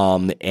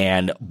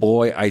 And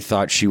boy, I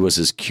thought she was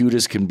as cute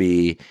as can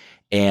be.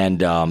 And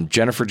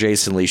Jennifer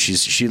Jason Leigh,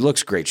 she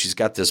looks great. She's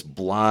got this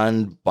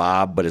blonde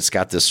bob, but it's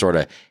got this sort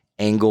of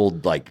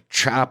angled like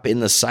chop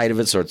in the side of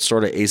it, so it's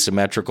sort of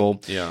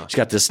asymmetrical. Yeah. She's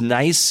got this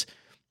nice,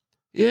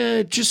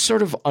 just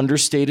sort of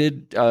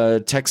understated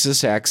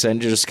Texas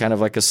accent, just kind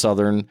of like a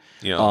Southern.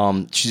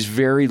 Yeah. She's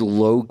very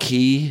low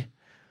key,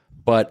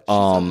 but She's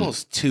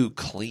almost too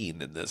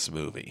clean in this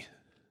movie.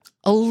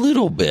 A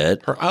little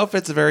bit. Her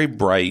outfit's very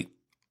bright,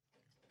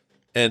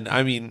 and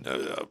I mean,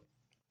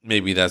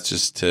 maybe that's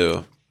just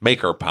to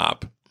make her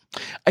pop.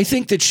 I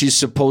think that she's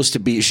not supposed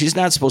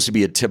to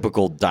be a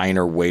typical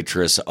diner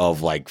waitress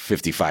of like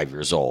 55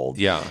 years old.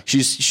 Yeah.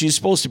 She's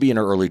supposed to be in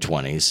her early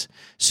 20s.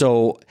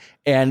 So,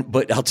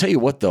 but I'll tell you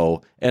what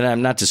though, and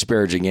I'm not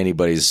disparaging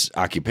anybody's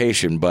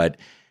occupation, but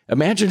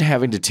imagine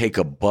having to take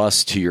a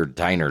bus to your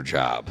diner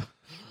job.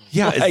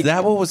 Yeah. Is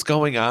that what was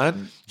going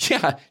on?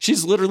 Yeah.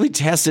 She's literally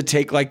has to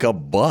take like a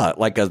bus,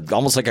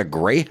 almost like a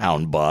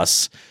Greyhound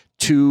bus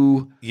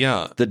to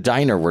the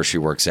diner where she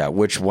works at,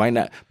 which why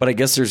not? But I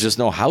guess there's just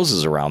no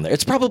houses around there.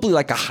 It's probably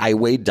like a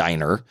highway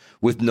diner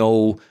with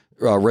no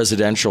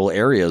residential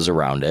areas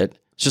around it.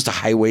 It's just a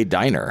highway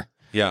diner.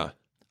 Yeah.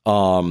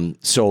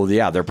 So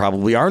yeah, there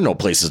probably are no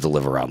places to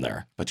live around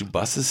there. But do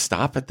buses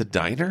stop at the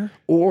diner?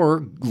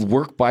 Or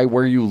work by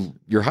where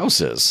your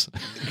house is.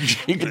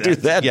 You can do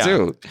that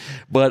too.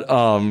 But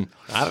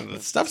I don't know.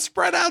 Stuff's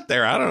spread out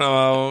there. I don't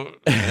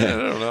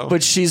know.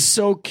 But she's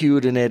so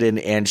cute in it,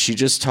 and she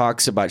just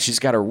talks about, she's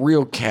got a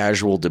real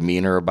casual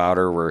demeanor about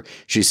her where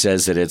she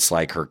says that it's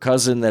like her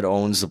cousin that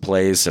owns the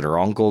place and her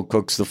uncle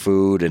cooks the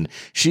food, and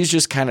she's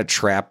just kind of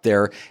trapped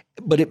there.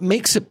 But it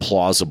makes it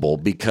plausible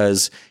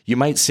because you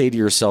might say to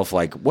yourself,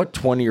 like, what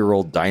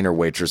 20-year-old diner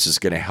waitress is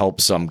going to help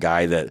some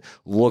guy that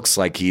looks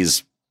like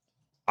he's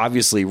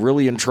obviously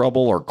really in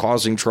trouble or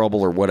causing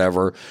trouble or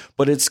whatever,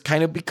 but it's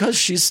kind of because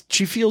she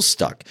feels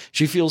stuck.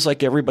 She feels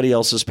like everybody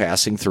else is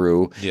passing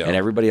through and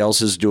everybody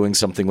else is doing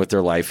something with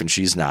their life and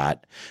she's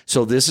not.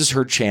 So this is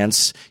her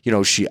chance.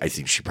 I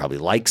think she probably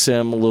likes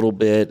him a little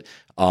bit.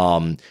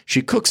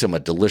 She cooks him a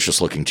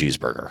delicious looking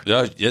cheeseburger.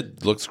 Yeah,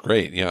 it looks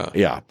great. Yeah.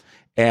 Yeah.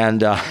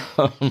 And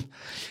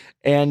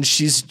and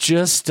she's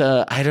just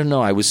I don't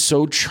know. I was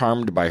so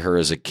charmed by her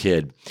as a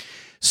kid.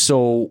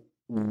 So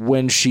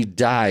when she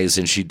dies,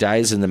 and she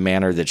dies in the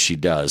manner that she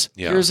does,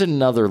 here's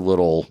another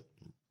little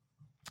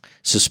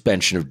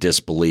suspension of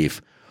disbelief.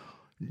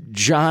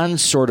 John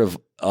sort of,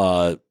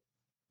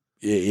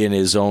 in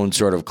his own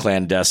sort of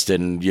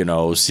clandestine,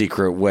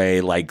 secret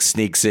way, like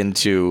sneaks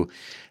into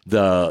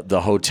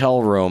the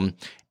hotel room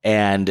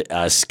and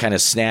kind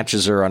of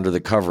snatches her under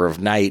the cover of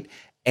night.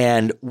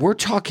 And we're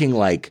talking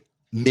like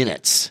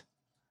minutes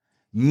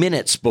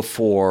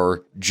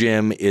before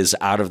Jim is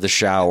out of the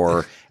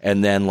shower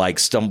and then like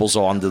stumbles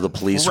onto the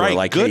police who are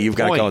like, hey, you've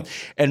got to go.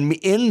 And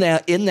in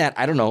that,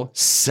 I don't know,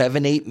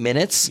 7-8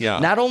 minutes,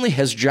 not only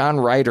has John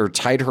Ryder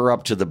tied her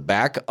up to the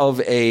back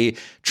of a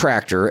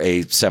tractor,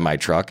 a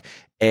semi-truck,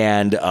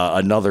 and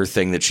another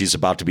thing that she's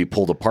about to be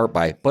pulled apart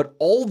by, but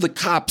all the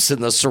cops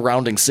in the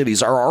surrounding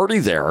cities are already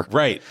there.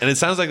 Right. And it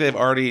sounds like they've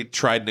already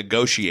tried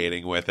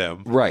negotiating with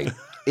him. Right.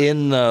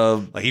 In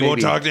the he won't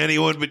talk to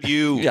anyone but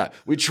you. Yeah,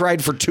 we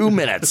tried for 2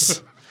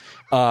 minutes,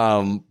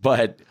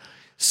 but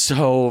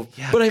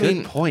I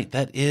mean, point.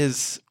 That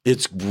is,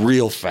 it's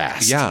real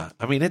fast. Yeah,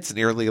 I mean, it's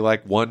nearly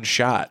like one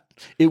shot.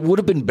 It would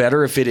have been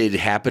better if it had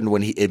happened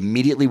when he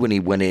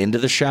went into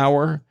the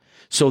shower.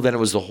 So then it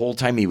was the whole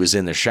time he was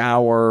in the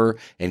shower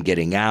and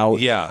getting out.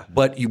 Yeah,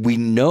 but we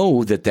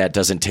know that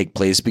doesn't take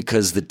place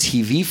because the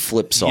TV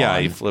flips on. Yeah,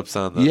 he flips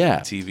on the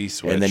TV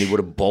switch, and then he would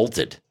have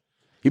bolted.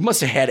 He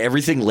must have had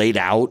everything laid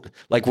out,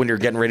 like when you're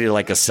getting ready to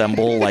like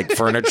assemble like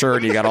furniture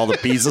and you got all the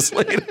pieces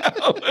laid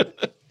out.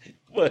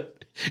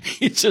 But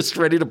he's just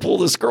ready to pull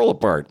this girl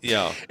apart.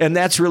 Yeah. And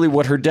that's really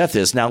what her death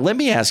is. Now, let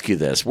me ask you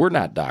this. We're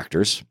not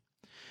doctors.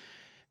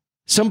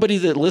 Somebody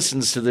that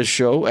listens to this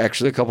show,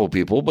 actually a couple of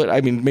people, but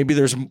I mean, maybe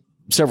there's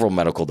several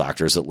medical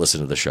doctors that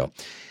listen to the show.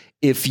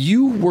 If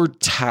you were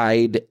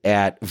tied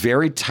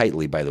very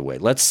tightly, by the way,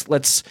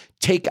 let's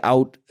take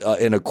out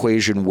an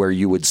equation where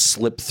you would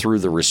slip through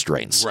the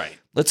restraints. Right.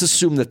 Let's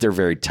assume that they're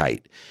very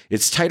tight.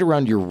 It's tight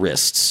around your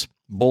wrists,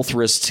 both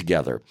wrists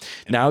together.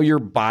 Now your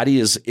body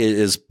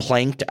is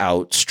planked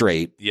out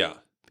straight. Yeah.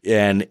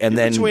 And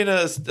then between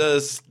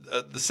the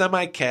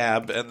semi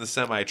cab and the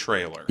semi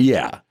trailer.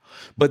 Yeah.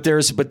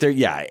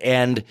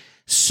 And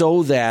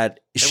so that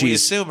we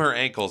assume her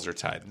ankles are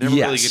tied. Never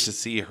really get to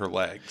see her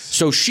legs.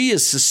 So she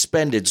is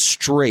suspended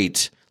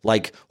straight,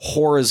 like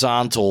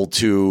horizontal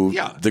to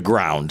the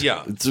ground.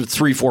 Yeah.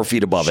 3-4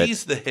 feet above it.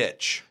 She's the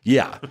hitch.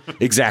 Yeah,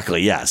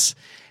 exactly. Yes.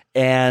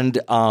 And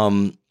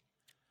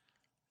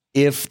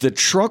if the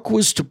truck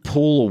was to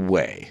pull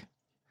away,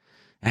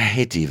 I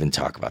hate to even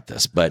talk about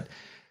this, but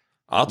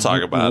I'll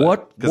talk about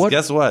it. Because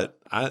guess what?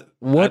 I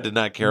did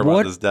not care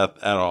about this death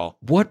at all.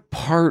 What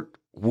part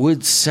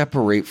would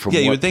separate from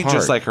you would think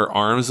just like her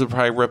arms would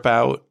probably rip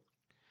out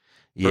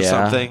or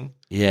something.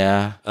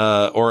 Yeah.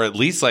 Or at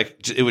least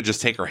like it would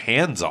just take her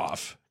hands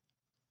off.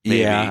 Maybe.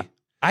 Yeah.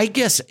 I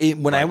guess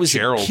when I was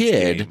a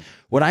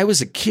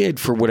kid,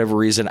 for whatever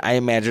reason, I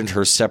imagined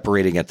her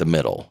separating at the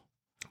middle.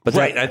 But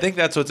I think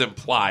that's what's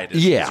implied.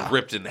 It's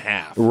ripped in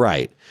half.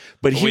 Right.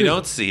 But we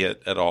don't see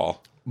it at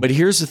all. But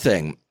here's the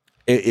thing.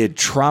 It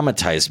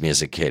traumatized me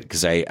as a kid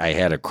because I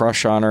had a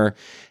crush on her,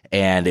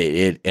 and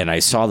I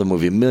saw the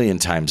movie a million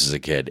times as a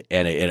kid,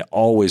 and it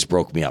always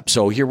broke me up.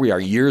 So here we are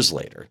years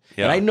later,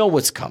 and I know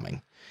what's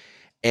coming,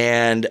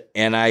 and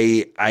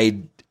I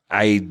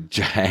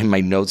in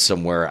my notes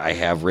somewhere I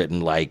have written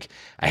like,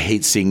 I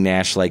hate seeing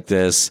Nash like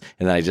this,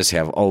 and then I just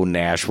have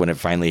Nash when it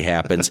finally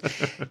happens.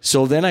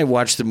 So then I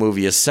watched the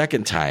movie a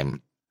second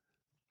time.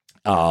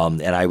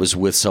 And I was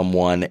with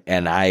someone,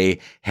 and I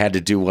had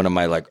to do one of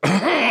my like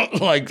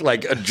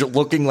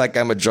looking like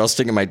I'm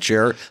adjusting in my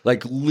chair,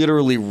 like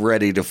literally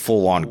ready to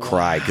full on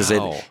cry because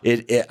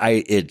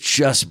it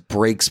just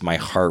breaks my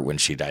heart when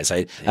she dies.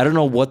 I don't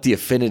know what the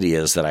affinity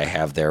is that I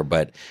have there,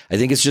 but I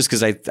think it's just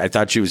because I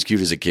thought she was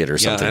cute as a kid or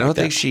something. I don't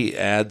think she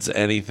adds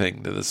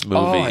anything to this movie.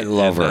 Oh, I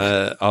love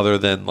her other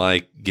than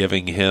like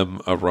giving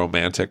him a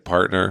romantic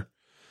partner.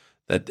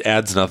 That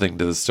adds nothing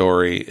to the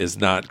story, is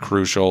not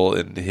crucial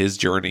in his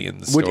journey in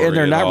the story. And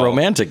they're not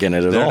romantic in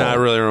it at all. They're not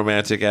really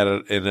romantic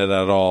in it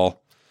at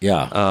all.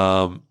 Yeah.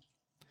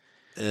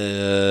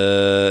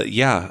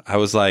 I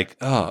was like,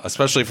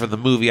 especially for the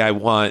movie I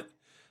want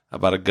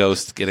about a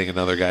ghost getting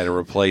another guy to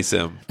replace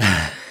him.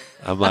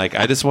 I'm like,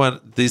 I just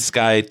want this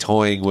guy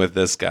toying with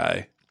this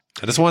guy.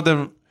 I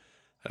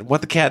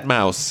want the cat and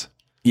mouse.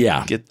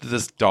 Yeah. Get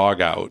this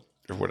dog out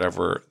or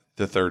whatever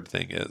the third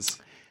thing is.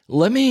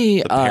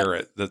 The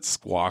parrot that's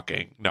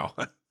squawking. No.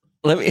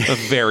 A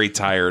very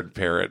tired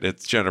parrot.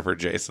 It's Jennifer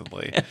Jason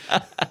Leigh.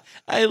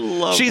 I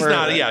love she's her.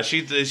 Not. Yeah,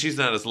 she's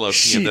not as low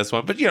key in this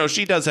one, but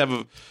she does have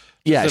a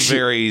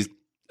very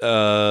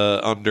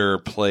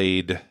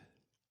underplayed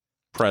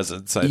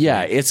presence.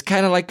 Yeah, it's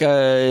kind of like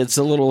it's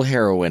a little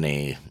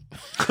heroin-y.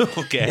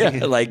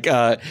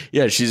 Okay.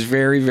 Yeah, she's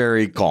very,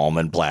 very calm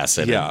and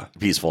placid and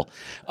peaceful.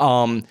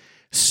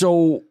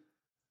 So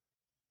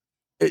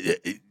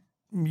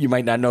you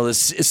might not know this.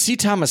 C.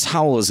 Thomas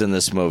Howell is in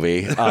this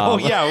movie.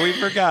 We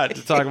forgot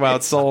to talk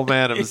about Soul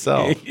Man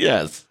himself.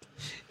 Yes.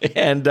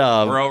 And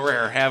we're over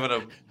here having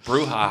a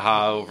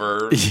brouhaha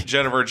over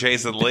Jennifer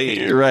Jason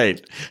Leigh.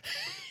 Right.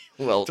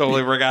 Well,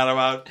 totally forgot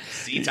about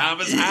C.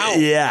 Thomas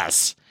Howell.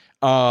 Yes.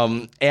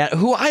 And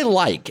who I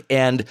like.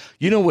 And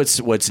you know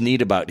what's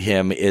neat about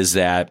him is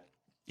that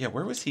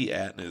where was he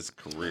at in his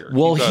career?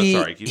 Well,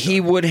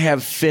 he would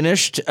have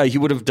finished, he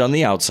would have done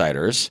The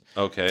Outsiders.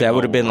 Okay. That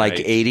would have been like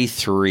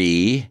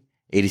 83,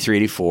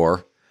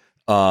 84.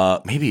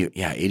 Maybe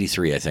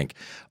 83, I think.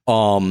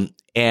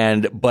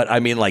 But I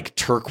mean, like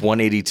Turk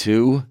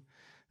 182,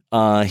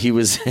 he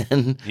was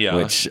in. Yeah.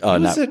 Which, he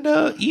was in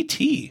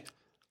E.T.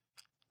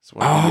 It's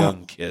one of the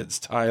young kids,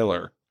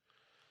 Tyler.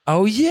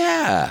 Oh,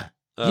 yeah.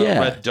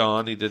 Red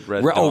Dawn. He did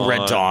Red Dawn. Oh,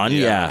 Red Dawn.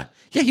 Yeah.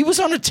 Yeah, he was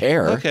on a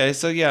tear. Okay,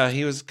 so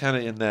he was kind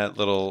of in that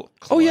little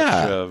clutch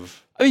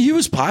of. I mean, he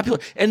was popular.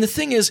 And the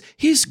thing is,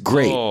 he's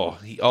great. Oh,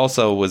 he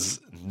also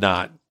was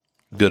not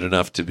good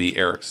enough to be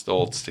Eric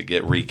Stoltz to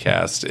get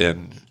recast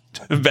in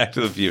Back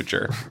to the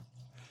Future.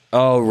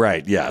 Oh,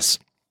 right. Yes.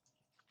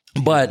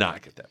 But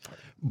not get that part.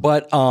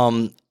 But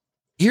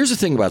here's the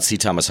thing about C.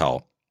 Thomas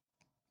Howell.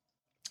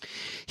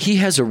 He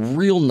has a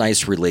real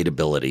nice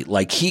relatability.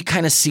 Like, he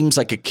kind of seems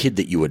like a kid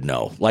that you would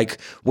know.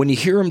 Like, when you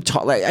hear him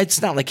talk, like,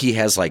 it's not like he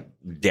has like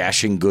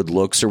dashing good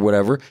looks or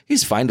whatever.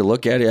 He's fine to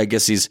look at. I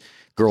guess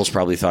girls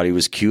probably thought he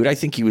was cute. I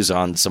think he was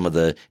on some of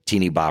the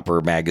teeny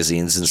bopper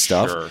magazines and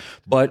stuff. Sure.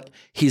 But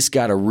he's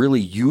got a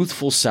really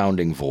youthful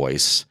sounding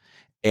voice.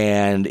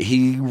 And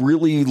he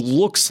really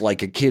looks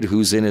like a kid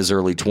who's in his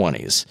early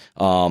 20s.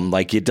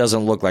 Like, it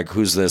doesn't look like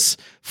who's this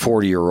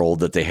 40-year-old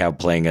that they have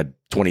playing a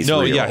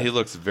 23-year-old. No, he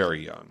looks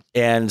very young.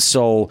 And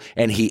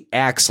he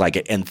acts like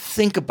it. And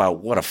think about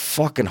what a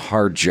fucking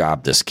hard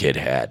job this kid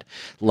had.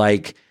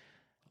 Like,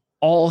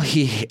 all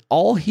he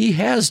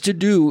has to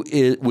do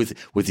is,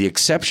 with the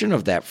exception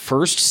of that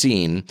first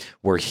scene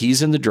where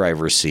he's in the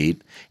driver's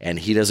seat and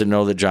he doesn't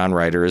know that John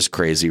Ryder is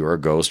crazy or a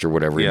ghost or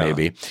whatever he may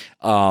be.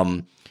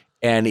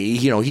 And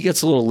he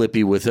gets a little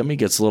lippy with him. He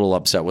gets a little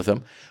upset with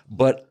him.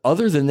 But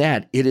other than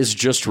that, it is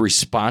just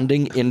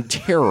responding in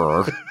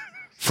terror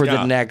for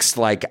the next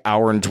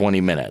hour and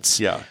 20 minutes.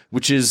 Yeah.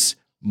 Which is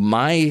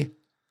my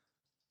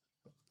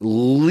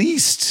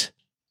least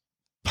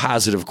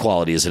positive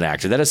quality as an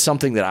actor. That is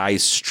something that I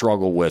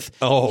struggle with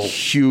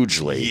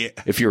hugely,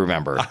 if you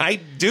remember. I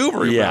do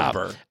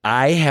remember. Yeah.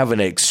 I have an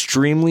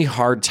extremely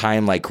hard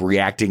time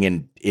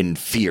reacting in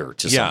fear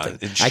to something.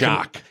 In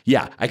shock.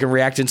 I can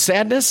react in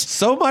sadness.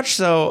 So much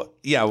so,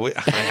 I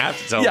have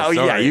to tell the story.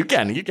 Yeah, you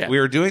can. We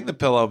were doing The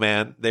Pillow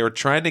Man. They were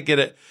trying to get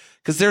it,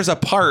 because there's a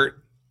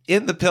part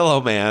in The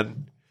Pillow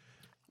Man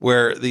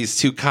where these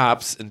two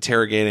cops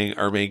interrogating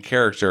our main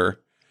character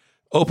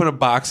open a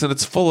box and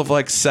it's full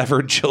of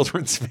severed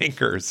children's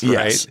fingers,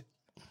 yes. right?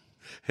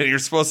 And you're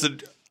supposed to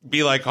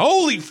be like,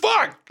 holy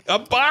fuck, a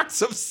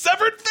box of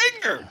severed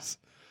fingers.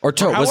 Or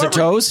toes. Was it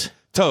toes?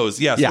 Toes,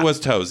 yes. Yeah. It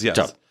was toes, yes.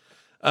 Toe.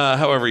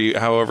 However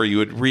you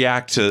would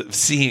react to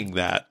seeing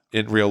that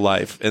in real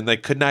life, and they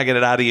could not get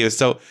it out of you.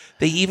 So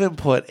they even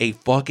put a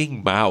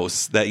fucking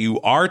mouse that you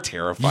are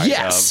terrified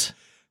of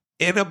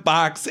in a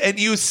box, and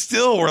you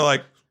still were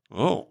like,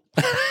 oh.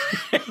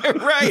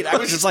 Right. I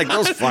was just like,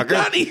 those fuckers.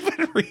 Not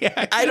even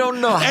reacting. I don't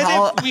know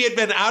how. And if we had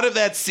been out of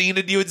that scene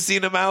and you had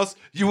seen a mouse,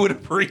 you would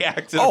have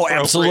reacted. Oh,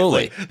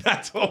 absolutely.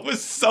 That's what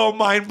was so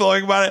mind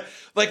blowing about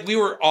it. We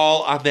were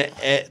all on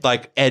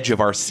the edge of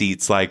our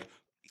seats. Like,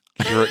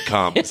 here it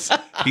comes.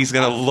 He's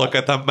gonna look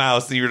at the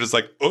mouse, and you're just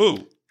like,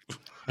 ooh.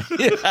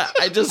 Yeah,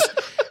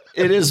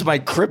 it is my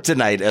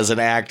kryptonite as an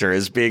actor,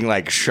 is being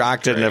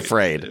shocked and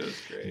afraid. It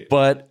was great.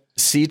 But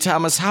C.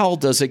 Thomas Howell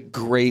does a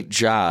great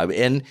job.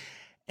 And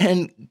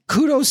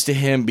kudos to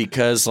him,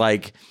 because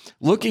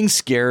looking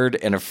scared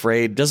and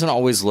afraid doesn't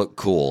always look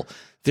cool.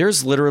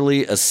 There's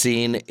literally a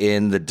scene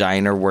in the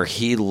diner where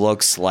he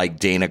looks like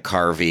Dana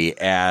Carvey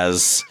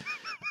as,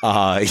 you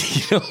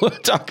know what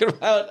I'm talking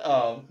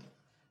about?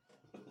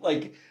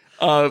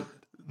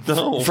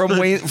 No. From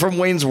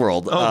Wayne's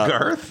World.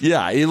 Garth?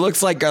 Yeah, he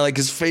looks like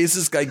his face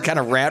is kind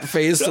of rat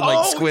faced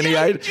and squinty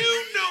eyed. I do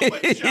know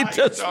what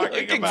you're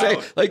talking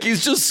about.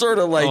 He's just sort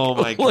of oh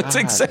my God. looks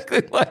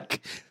exactly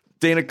like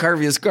Dana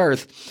Carvey as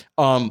Garth.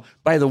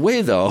 By the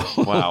way, though,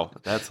 wow,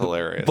 that's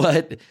hilarious.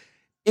 But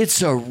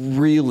it's a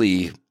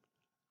really,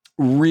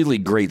 really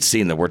great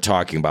scene that we're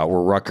talking about, where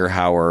Rutger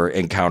Hauer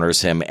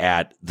encounters him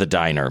at the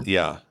diner.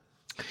 Yeah.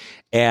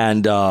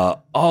 And,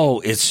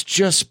 it's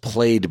just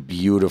played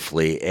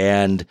beautifully.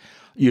 And,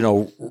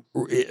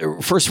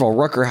 first of all,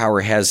 Rutger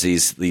Hauer has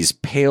these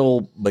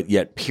pale but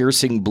yet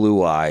piercing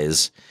blue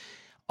eyes.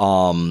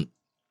 And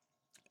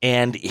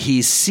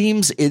he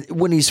seems,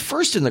 when he's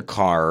first in the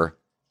car,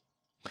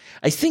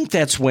 I think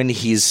that's when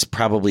he's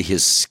probably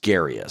his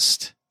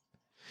scariest.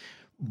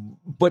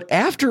 But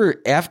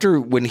after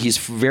when he's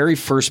very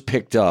first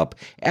picked up,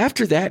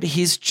 after that,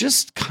 he's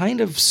just kind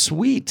of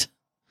sweet.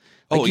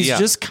 Like he's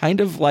just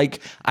kind of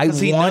like, I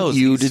want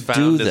you to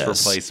do this.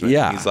 Replacement.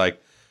 Yeah. He's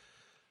like,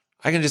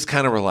 I can just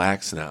kind of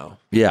relax now.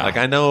 Yeah. Like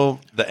I know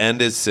the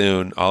end is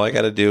soon. All I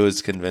got to do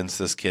is convince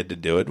this kid to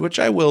do it, which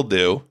I will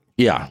do.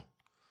 Yeah.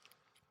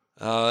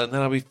 And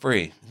then I'll be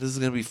free. This is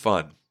going to be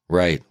fun.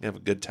 Right. You have a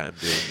good time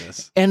doing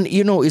this. And,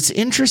 it's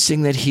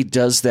interesting that he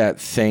does that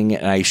thing,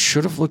 and I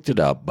should have looked it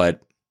up,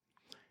 but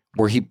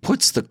where he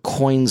puts the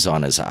coins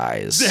on his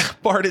eyes. That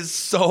part is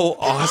so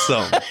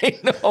awesome. I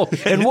know.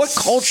 And what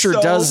culture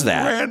does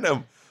that?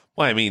 Random.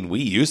 Well, I mean, we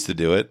used to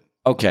do it.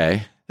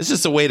 Okay. It's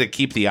just a way to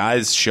keep the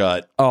eyes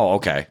shut. Oh,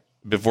 okay.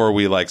 Before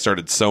we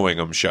started sewing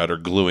them shut or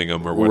gluing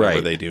them or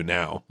whatever they do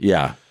now.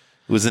 Yeah.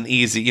 It was an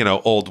easy,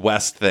 Old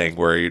West thing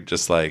where you're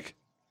just like,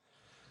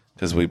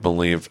 because we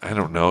believe, I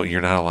don't know,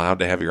 you're not allowed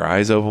to have your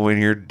eyes open when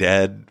you're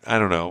dead. I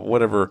don't know,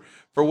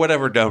 for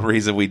whatever dumb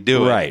reason we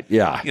do it. Right,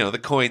 yeah. The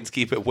coins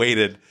keep it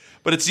weighted.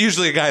 But it's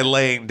usually a guy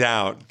laying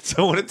down.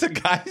 So when it's a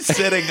guy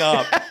sitting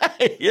up.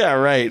 Yeah,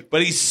 right.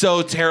 But he's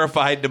so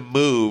terrified to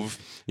move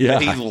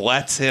that he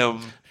lets him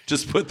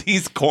just put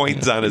these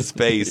coins on his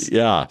face.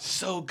 Yeah.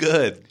 So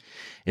good.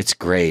 It's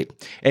great.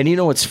 And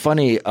it's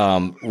funny,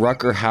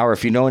 Rutger Hauer,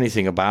 if you know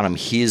anything about him,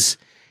 he's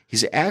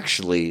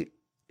actually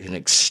an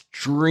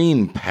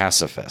extreme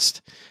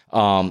pacifist.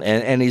 And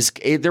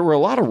there were a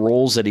lot of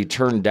roles that he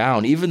turned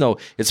down, even though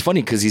it's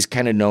funny because he's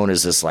kind of known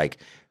as this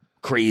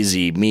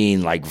crazy,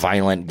 mean,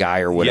 violent guy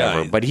or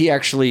whatever. Yeah. But he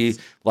actually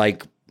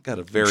got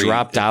a very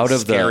dropped out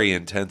of scary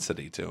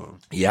intensity to him.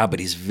 Yeah, but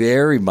he's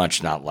very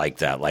much not like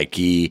that.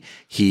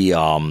 He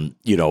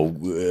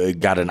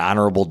got an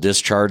honorable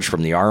discharge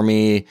from the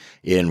Army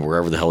in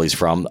wherever the hell he's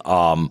from.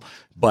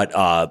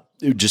 But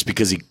just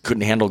because he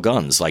couldn't handle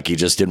guns, he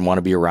just didn't want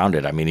to be around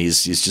it. I mean,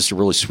 he's just a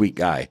really sweet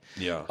guy.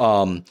 Yeah.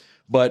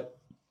 But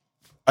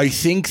I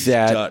think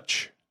that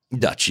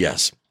Dutch,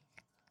 yes.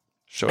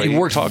 So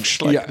he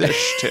talks like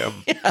this, Tim.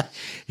 Yeah.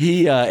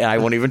 He I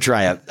won't even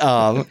try it.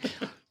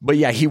 But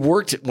yeah, he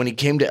worked when he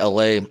came to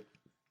LA.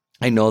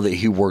 I know that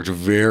he worked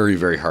very,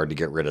 very hard to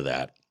get rid of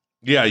that.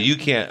 Yeah, you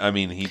can't. I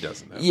mean, he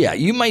doesn't. Yeah,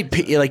 you might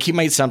he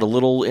might sound a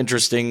little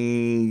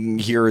interesting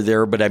here or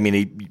there, but I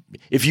mean,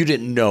 if you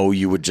didn't know,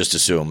 you would just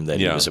assume that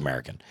he was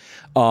American.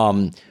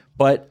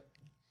 But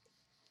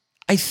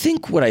I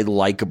think what I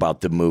like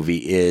about the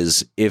movie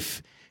is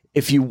if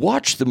you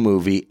watch the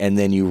movie and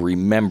then you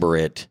remember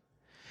it,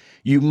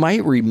 you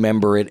might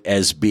remember it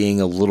as being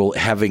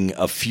having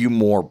a few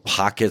more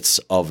pockets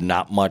of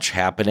not much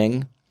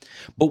happening.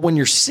 But when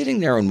you're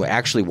sitting there and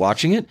actually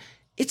watching it,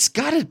 it's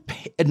got a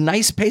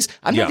nice pace.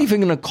 I'm not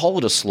even going to call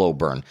it a slow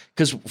burn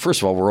because,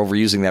 first of all, we're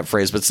overusing that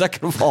phrase. But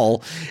second of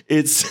all,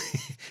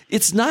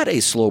 it's not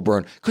a slow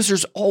burn because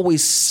there's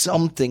always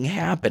something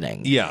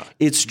happening. Yeah.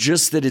 It's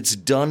just that it's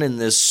done in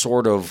this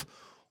sort of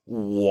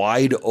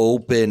wide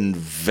open,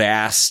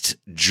 vast,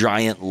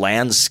 giant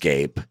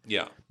landscape.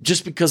 Yeah.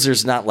 Just because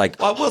there's not Well,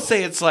 I will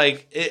say it's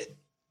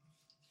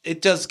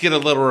it does get a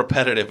little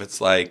repetitive.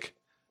 It's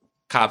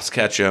cops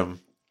catch him.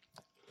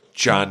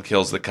 John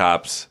kills the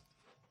cops.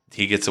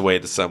 He gets away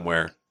to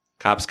somewhere.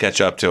 Cops catch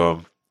up to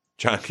him.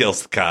 John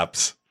kills the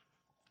cops.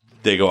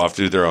 They go off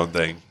to do their own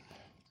thing.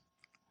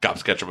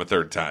 Cops catch him a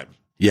third time.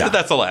 Yeah. But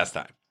that's the last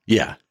time.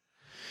 Yeah.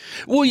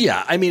 Well,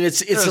 yeah. I mean,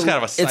 it's kind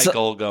of a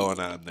cycle going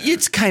on there.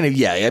 It's kind of,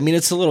 I mean,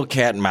 it's a little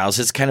cat and mouse.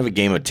 It's kind of a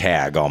game of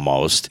tag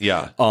almost.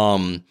 Yeah.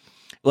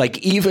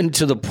 Even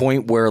to the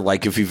point where,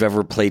 if you've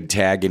ever played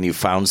tag and you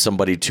found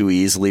somebody too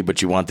easily,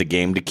 but you want the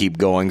game to keep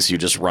going, so you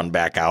just run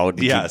back out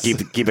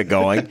and keep it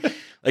going.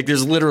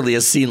 There's literally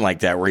a scene like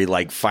that where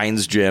he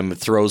finds Jim,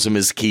 throws him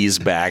his keys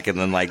back, and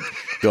then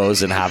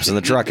goes and hops in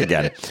the truck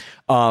again.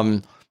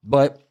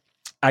 But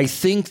I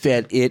think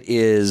that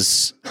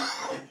it's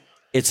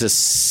a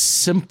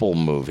simple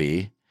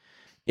movie.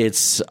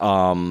 It's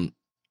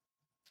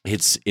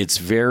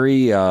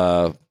very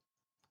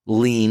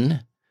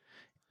lean.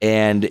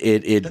 And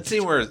that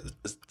scene where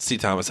C.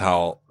 Thomas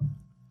Howell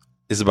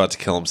is about to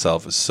kill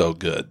himself is so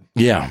good.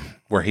 Yeah.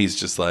 Where he's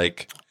just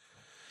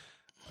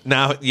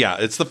now,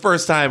 it's the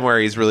first time where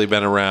he's really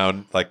been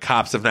around.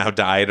 Cops have now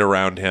died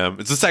around him.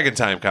 It's the second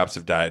time cops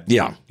have died.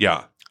 Yeah.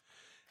 Yeah.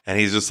 And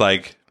he's just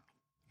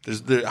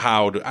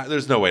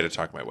there's no way to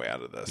talk my way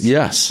out of this.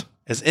 Yes.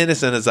 As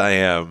innocent as I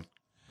am,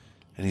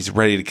 and he's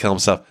ready to kill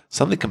himself.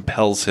 Something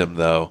compels him,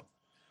 though.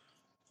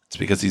 It's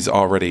because he's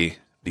already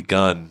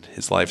begun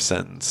his life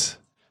sentence.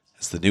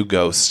 It's the new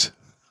ghost.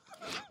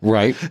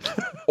 Right.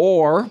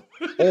 Or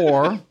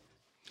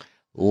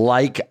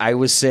like I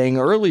was saying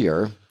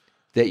earlier,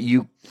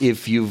 that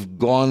if you've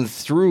gone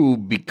through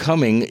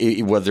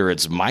becoming, whether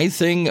it's my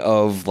thing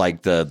of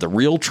the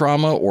real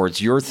trauma or it's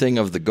your thing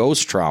of the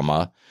ghost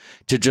trauma,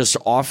 to just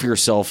off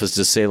yourself is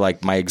to say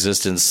my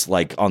existence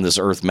on this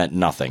earth meant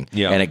nothing.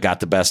 Yeah. And it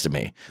got the best of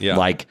me. Yeah.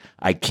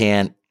 I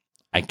can't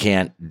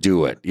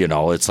do it.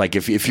 It's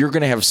if you're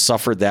going to have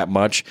suffered that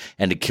much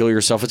and to kill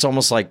yourself, it's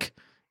almost like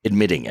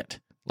admitting it,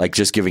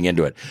 just giving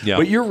into it. Yeah.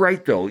 But you're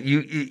right though.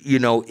 You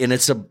know, and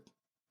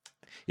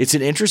it's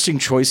an interesting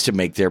choice to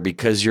make there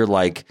because you're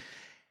like,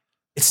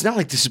 it's not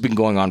like this has been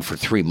going on for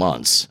 3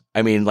 months.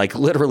 I mean, like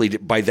literally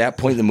by that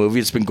point in the movie,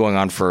 it's been going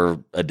on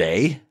for a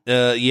day.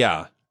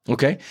 Yeah.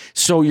 Okay.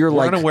 So you're We're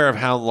like unaware of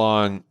how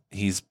long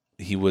he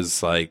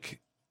was like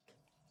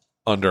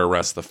under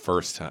arrest the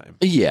first time.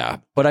 Yeah,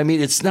 but I mean,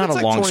 it's not It's a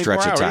like long 24 stretch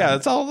hours. of time. Yeah,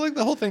 it's all like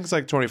the whole thing's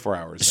like 24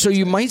 hours. So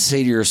you might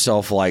say to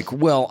yourself, like,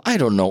 well, I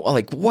don't know.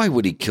 Like, why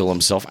would he kill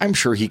himself? I'm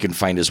sure he can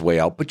find his way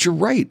out. But you're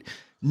right.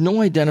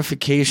 No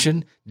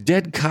identification,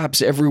 dead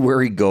cops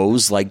everywhere he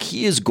goes. Like,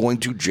 he is going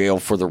to jail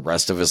for the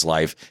rest of his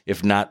life,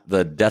 if not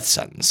the death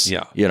sentence.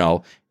 Yeah. You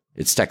know,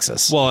 it's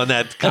Texas. Well, and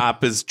that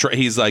cop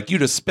he's like, you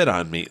just spit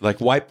on me.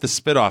 Like, wipe the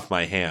spit off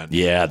my hand.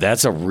 Yeah,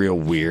 that's a real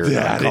weird,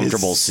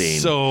 uncomfortable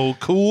scene. So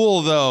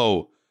cool,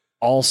 though.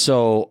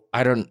 Also,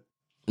 I'm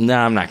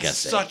not going to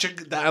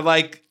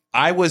say.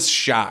 I was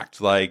shocked.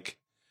 Like,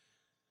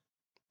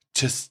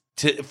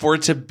 for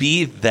it to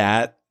be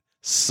that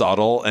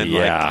subtle and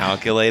like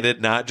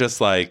calculated, not just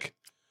like,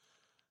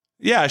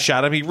 yeah, I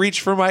shot him. He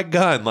reached for my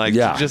gun. Like,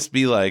 to just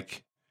be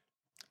like,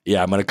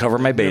 yeah, I'm going to cover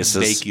my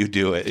bases. Make you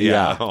do it.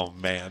 Yeah. Oh,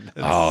 man.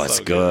 It's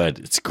so good.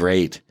 It's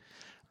great.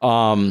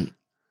 And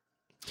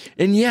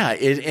yeah,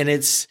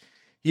 it's,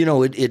 you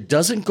know, it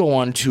doesn't go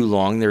on too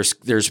long.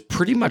 There's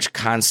pretty much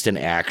constant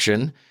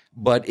action,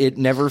 but it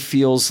never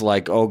feels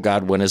like, oh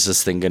God, when is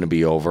this thing going to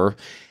be over?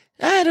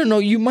 I don't know.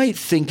 You might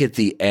think at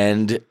the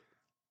end,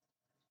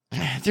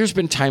 there's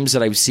been times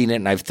that I've seen it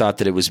and I've thought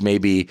that it was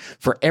maybe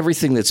for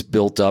everything that's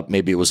built up,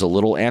 maybe it was a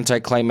little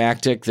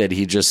anticlimactic that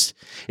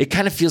it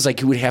kind of feels like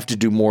he would have to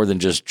do more than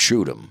just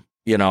shoot him,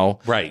 you know?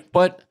 Right.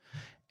 But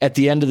at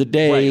the end of the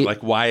day, right.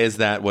 Like, why is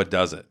that what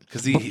does it?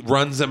 Because he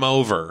runs him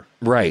over.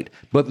 Right.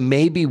 But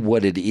maybe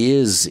what it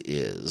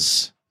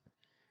is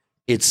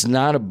it's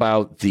not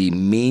about the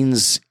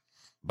means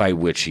by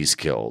which he's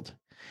killed.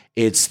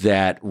 It's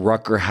that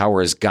Rutger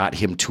Hauer has got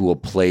him to a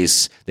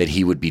place that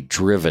he would be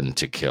driven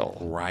to kill.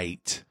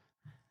 Right.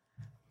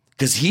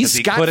 Because he's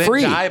he scot-free.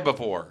 couldn't die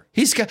before.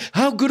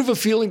 How good of a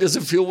feeling does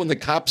it feel when the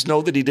cops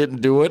know that he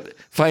didn't do it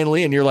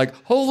finally? And you're like,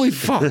 holy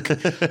fuck,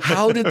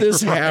 how did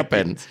this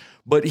happen?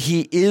 But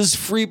he is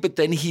free, but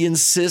then he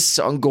insists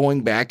on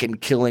going back and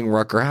killing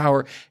Rutger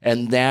Hauer.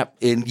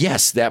 And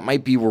yes, that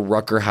might be where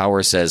Rutger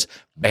Hauer says,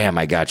 bam,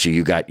 I got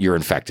you. You're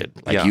infected.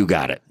 Like, you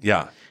got it.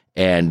 Yeah.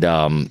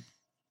 And,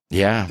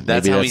 yeah.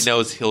 That's how he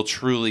knows he'll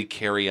truly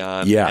carry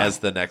on as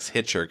the next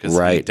Hitcher because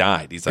he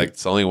died. He's like,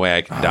 it's the only way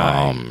I can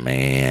die. Oh,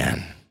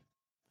 man.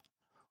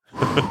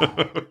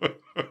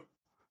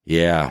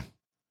 Yeah.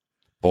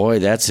 Boy,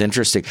 that's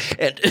interesting.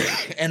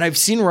 And I've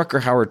seen Rutger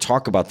Hauer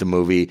talk about the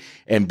movie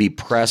and be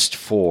pressed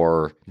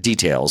for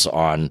details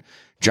on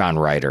John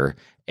Ryder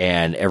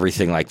and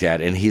everything like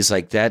that. And he's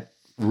like, that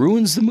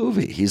ruins the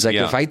movie. He's like,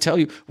 if I tell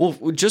you, well,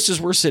 just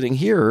as we're sitting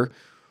here,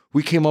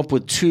 we came up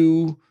with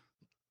 2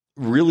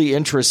 really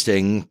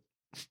interesting,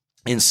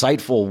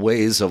 insightful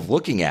ways of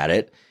looking at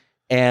it.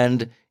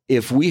 And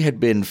if we had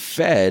been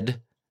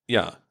fed...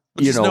 Yeah.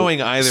 Just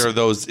knowing either of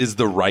those is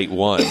the right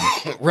one.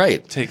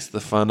 Right. Takes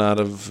the fun out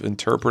of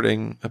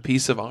interpreting a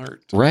piece of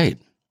art. Right.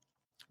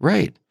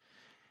 Right.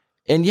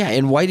 And yeah,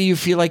 and why do you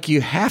feel like you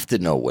have to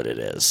know what it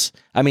is?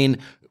 I mean,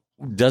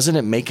 doesn't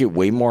it make it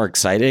way more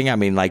exciting? I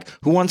mean, like,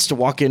 who wants to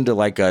walk into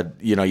like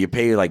you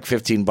pay like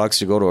 $15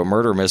 to go to a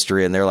murder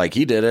mystery and they're like,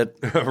 he did it.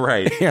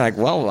 Right. You're like,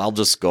 well, I'll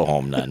just go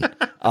home then.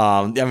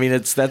 I mean,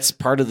 that's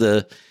part of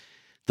the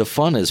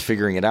fun is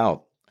figuring it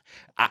out.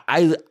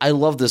 I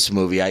love this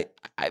movie.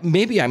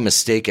 Maybe I'm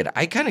mistaken.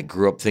 I kind of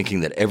grew up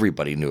thinking that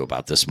everybody knew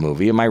about this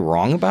movie. Am I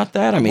wrong about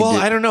that? I mean,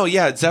 I don't know.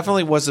 Yeah, it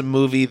definitely was a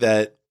movie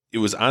that it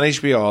was on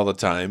HBO all the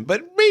time.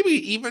 But maybe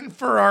even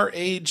for our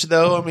age,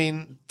 though, I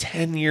mean,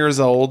 10 years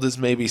old is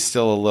maybe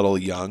still a little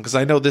young because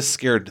I know this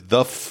scared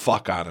the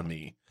fuck out of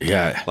me.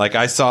 Yeah, like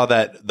I saw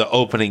the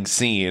opening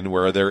scene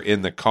where they're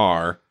in the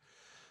car.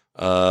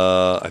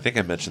 I think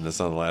I mentioned this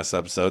on the last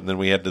episode, and then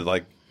we had to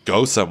like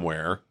go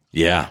somewhere.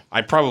 Yeah,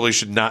 I probably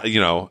should not.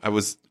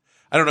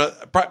 I don't know.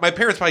 My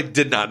parents probably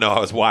did not know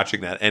I was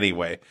watching that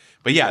anyway.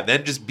 But yeah,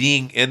 then just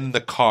being in the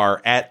car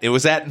it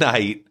was at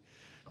night.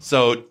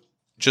 So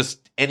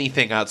just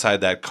anything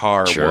outside that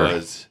car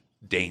was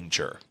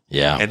danger.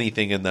 Yeah.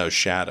 Anything in those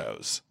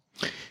shadows.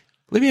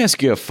 Let me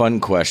ask you a fun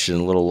question,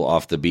 a little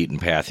off the beaten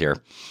path here.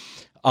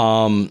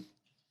 So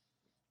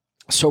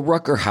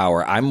Rutger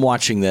Hauer, I'm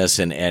watching this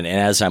and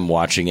as I'm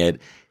watching it,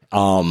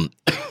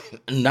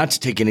 not to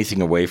take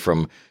anything away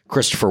from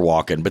Christopher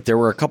Walken, but there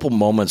were a couple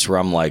moments where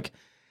I'm like,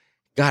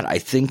 God, I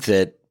think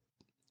that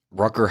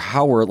Rutger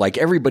Hauer, like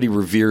everybody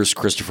reveres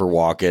Christopher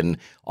Walken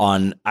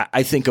on,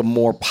 I think, a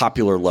more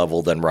popular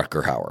level than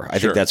Rutger Hauer. I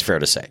think that's fair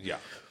to say. Yeah.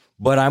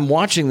 But I'm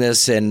watching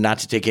this, and not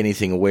to take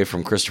anything away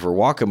from Christopher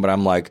Walken, but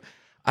I'm like,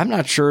 I'm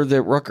not sure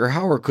that Rutger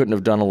Hauer couldn't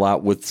have done a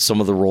lot with some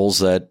of the roles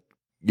that,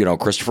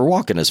 Christopher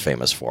Walken is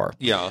famous for.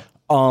 Yeah.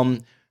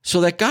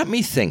 So that got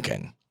me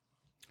thinking.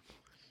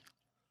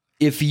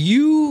 If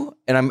you,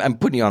 and I'm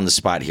putting you on the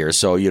spot here,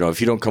 so,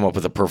 if you don't come up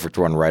with a perfect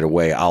one right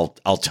away, I'll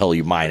tell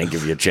you mine and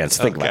give you a chance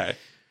to think about it.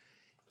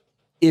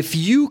 If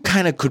you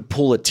kind of could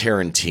pull a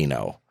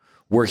Tarantino,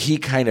 where he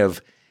kind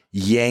of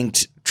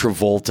yanked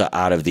Travolta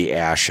out of the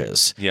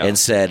ashes and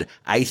said,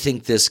 I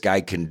think this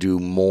guy can do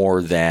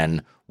more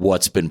than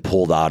what's been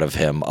pulled out of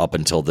him up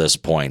until this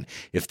point.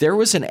 If there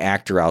was an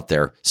actor out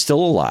there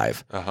still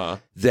alive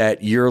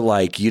that you're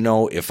like,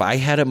 if I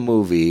had a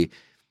movie,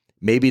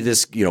 maybe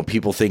this,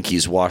 people think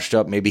he's washed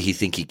up. Maybe they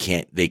think he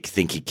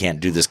can't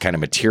do this kind of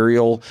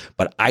material,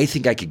 but I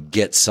think I could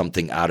get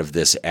something out of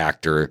this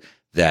actor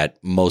that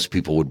most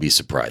people would be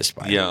surprised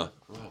by. Yeah.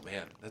 Oh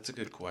man, that's a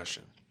good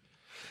question.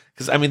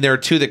 Because there are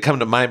two that come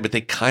to mind, but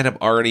they kind of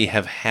already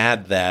have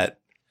had that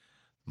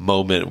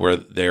moment where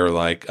they're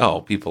like,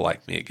 "Oh, people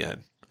like me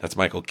again." That's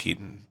Michael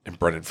Keaton and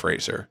Brendan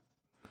Fraser.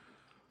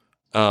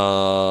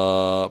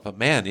 But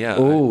man, yeah.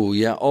 Oh,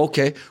 yeah.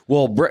 Okay.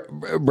 Well,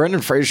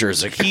 Brendan Fraser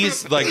is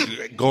he's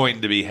like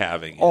going to be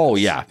having. Oh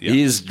yeah,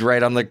 he's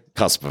right on the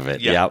cusp of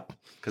it. Yep.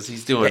 Because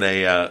he's doing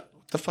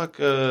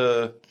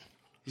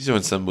he's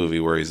doing some movie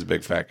where he's a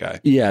big fat guy.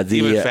 Yeah,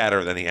 even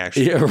fatter than he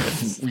actually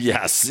is.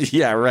 Yes.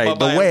 Yeah. Right.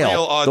 The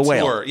Whale. The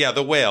Whale. Yeah,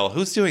 The Whale.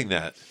 Who's doing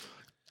that?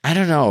 I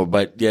don't know,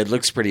 but yeah, it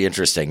looks pretty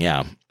interesting.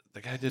 Yeah. The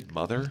guy did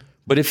Mother.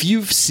 But if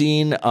you've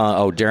seen,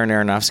 Darren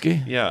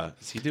Aronofsky. Yeah,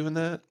 is he doing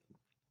that?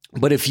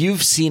 But if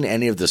you've seen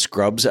any of the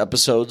Scrubs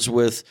episodes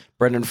with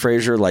Brendan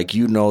Fraser,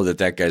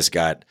 that guy's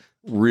got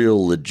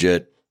real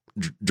legit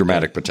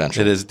dramatic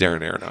potential. It is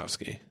Darren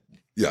Aronofsky.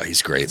 Yeah,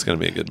 he's great. It's going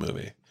to be a good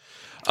movie.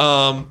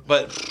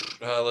 But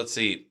let's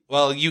see.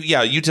 Well,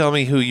 you tell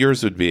me who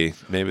yours would be.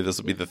 Maybe this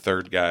will be the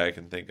third guy I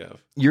can think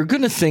of. You're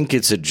going to think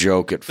it's a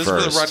joke at this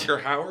first. This is for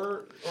Rutger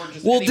Hauer or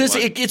just well,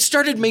 anyone? It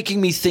started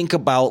making me think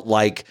about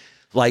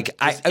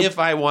if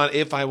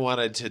I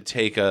wanted to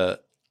take a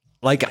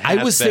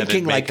I was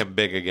thinking make him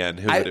big again,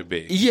 who would it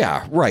be?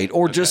 Yeah, right.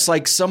 Or just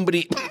like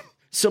somebody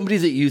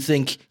that you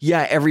think,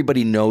 yeah,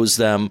 everybody knows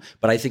them,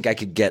 but I think I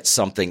could get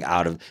something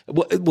out of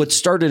what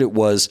started it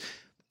was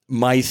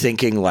my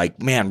thinking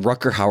man,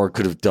 Rutger Hauer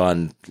could have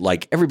done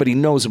everybody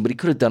knows him, but he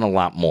could have done a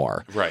lot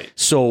more. Right.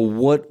 So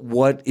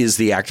what is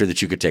the actor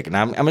that you could take? And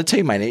I'm going to tell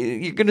you mine.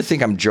 You're going to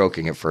think I'm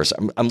joking at first.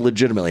 I'm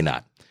legitimately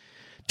not.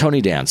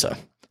 Tony Danza.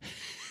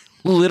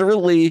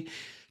 Literally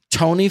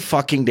Tony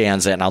fucking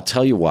Danza, and I'll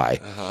tell you why.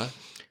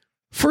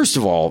 First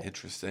of all,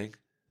 interesting.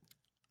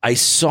 I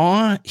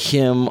saw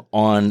him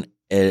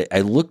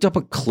I looked up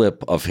a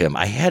clip of him.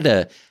 I had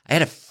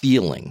a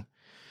feeling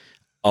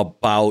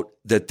about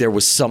that there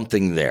was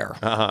something there.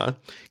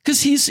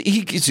 Because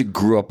he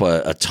grew up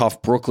a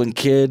tough Brooklyn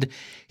kid.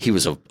 He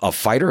was a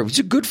fighter. He was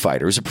a good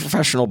fighter. He was a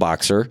professional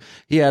boxer.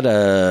 He had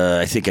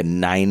I think a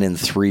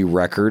 9-3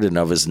 record, and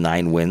of his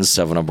 9 wins,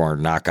 7 of them are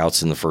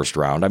knockouts in the first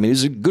round. He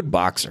was a good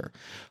boxer.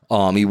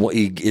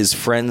 His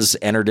friends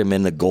entered him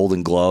in the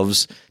Golden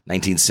Gloves,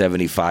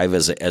 1975,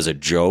 as a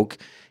joke.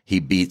 He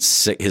beat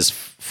his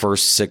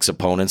first 6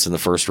 opponents in the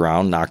first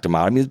round, knocked him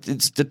out.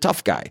 It's the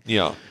tough guy.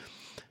 Yeah.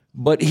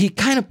 But he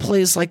kind of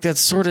plays like that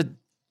sort of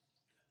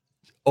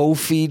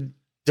oafy,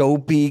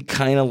 dopey,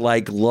 kind of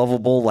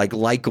lovable,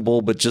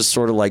 likable, but just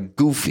sort of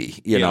goofy,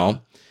 you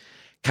know?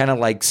 Kind of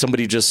like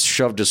somebody just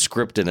shoved a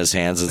script in his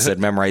hands and said,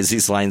 memorize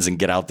these lines and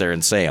get out there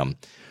and say them.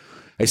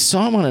 I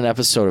saw him on an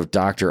episode of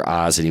Dr.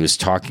 Oz, and he was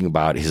talking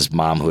about his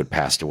mom who had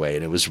passed away,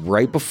 and it was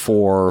right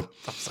before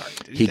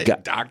he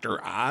got Dr.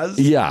 Oz?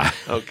 Yeah.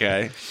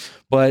 Okay.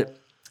 But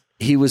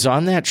he was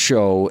on that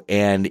show,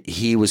 and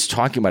he was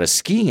talking about a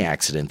skiing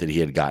accident that he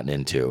had gotten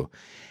into.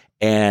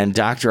 And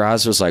Dr.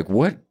 Oz was like,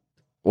 what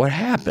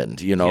happened?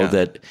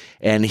 That,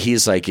 and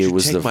he's like, it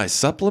was my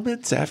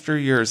supplements after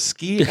your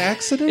ski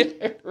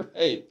accident?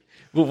 Right.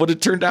 Well, what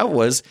it turned out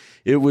was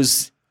it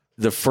was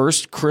the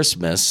first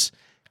Christmas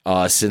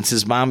since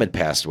his mom had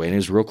passed away, and he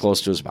was real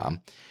close to his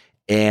mom.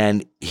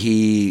 And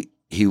his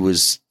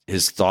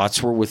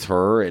thoughts were with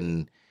her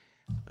and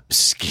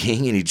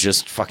skiing, and he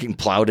just fucking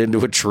plowed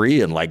into a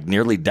tree and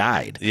nearly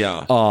died.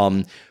 Yeah.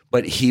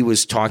 But he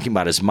was talking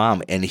about his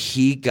mom, and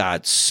he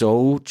got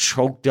so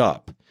choked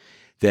up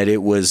that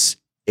it was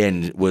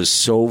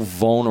so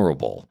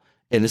vulnerable.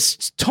 And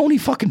it's Tony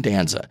fucking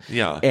Danza.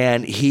 Yeah.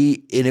 And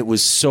it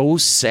was so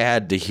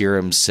sad to hear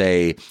him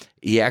say,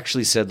 he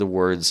actually said the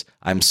words,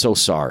 "I'm so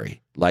sorry."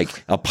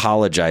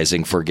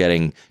 Apologizing for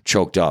getting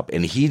choked up.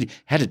 And he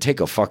had to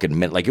take a fucking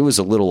minute. It was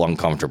a little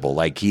uncomfortable.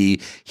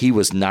 He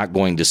was not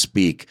going to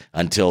speak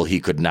until he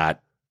could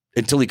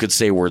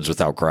say words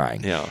without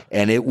crying. Yeah.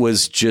 And it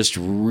was just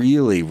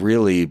really,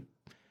 really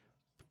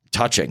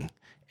touching.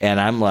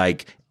 And I'm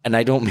like, and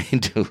I don't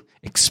mean to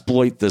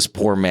exploit this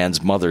poor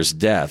man's mother's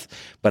death,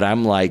 but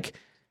I'm like,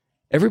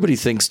 everybody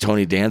thinks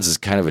Tony Danza is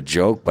kind of a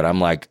joke, but I'm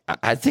like,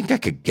 I think I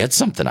could get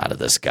something out of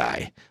this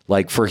guy.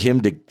 For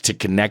him to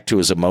connect to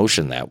his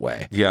emotion that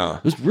way. Yeah.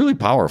 It was really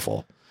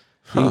powerful.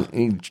 Huh.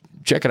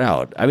 Check it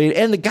out.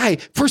 And the guy,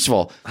 first of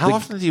all. How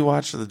often do you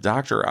watch the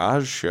Dr.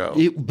 Oz show?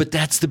 But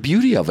that's the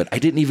beauty of it. I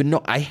didn't even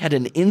know. I had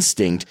an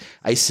instinct.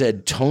 I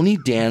said, Tony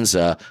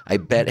Danza, I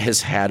bet,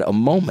 has had a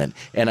moment.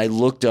 And I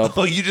looked up.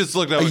 Oh, you just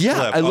looked up a clip.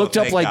 I looked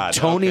up God.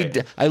 Tony.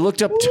 Okay. I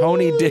looked up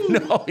Tony.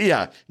 No,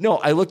 yeah. No,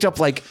 I looked up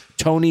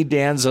Tony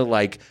Danza,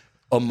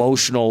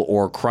 emotional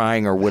or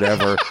crying or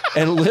whatever.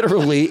 And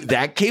literally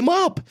that came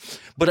up.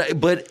 But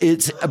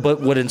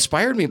what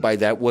inspired me by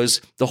that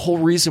was the whole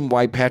reason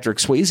why Patrick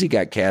Swayze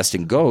got cast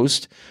in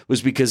Ghost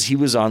was because he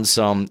was on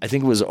I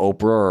think it was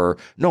Oprah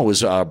it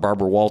was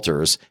Barbara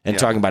Walters and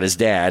talking about his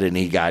dad, and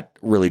he got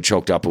really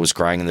choked up and was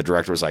crying, and the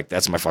director was like,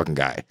 that's my fucking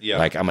guy. Yeah.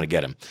 Like, I'm going to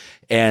get him.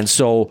 And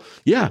so,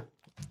 yeah,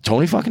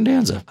 Tony fucking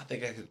Danza. I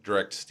think I could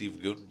direct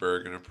Steve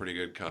Guttenberg in a pretty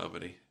good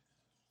comedy.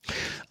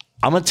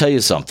 I'm going to tell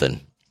you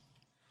something.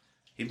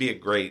 He'd be a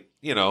great,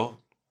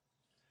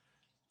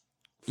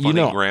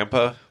 funny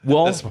grandpa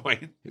at this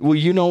point. Well,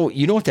 you know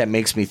what that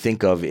makes me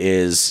think of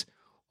is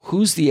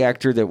who's the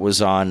actor that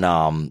was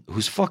on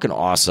who's fucking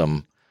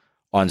awesome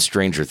on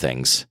Stranger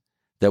Things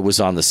that was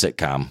on the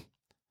sitcom.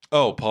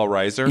 Oh, Paul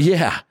Reiser?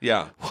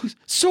 Yeah.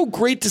 So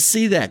great to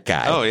see that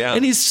guy. Oh, yeah.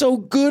 And he's so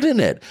good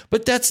in it.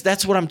 But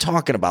that's what I'm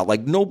talking about.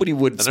 Like, nobody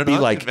would be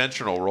like...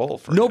 conventional role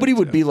for nobody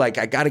would be like,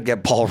 I got to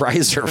get Paul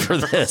Reiser for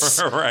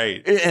this.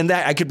 Right. And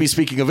that I could be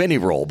speaking of any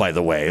role, by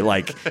the way.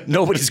 Like,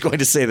 nobody's going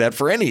to say that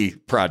for any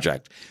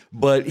project.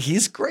 But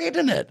he's great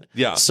in it.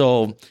 Yeah.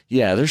 So,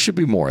 yeah, there should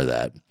be more of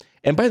that.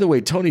 And by the way,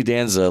 Tony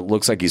Danza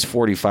looks like he's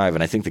 45,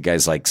 and I think the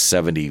guy's like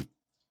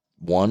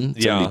 71,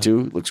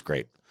 72. Looks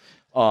great.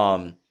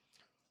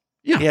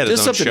 Yeah, he had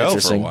his own show for a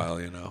interesting.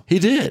 while, He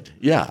did.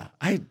 Yeah,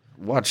 I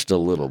watched a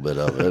little bit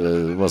of it.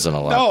 It wasn't a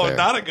lot. No, there.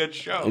 not a good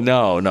show.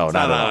 No, it's not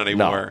on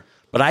anymore. No.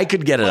 But I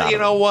could get it out. You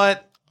know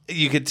what?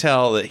 You could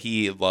tell that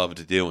he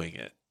loved doing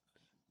it.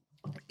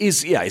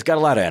 He's got a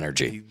lot of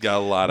energy. He's got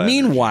a lot of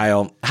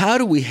Meanwhile, how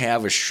do we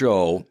have a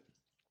show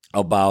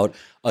about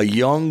a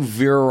young,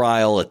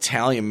 virile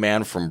Italian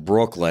man from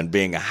Brooklyn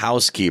being a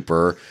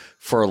housekeeper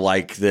for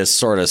like this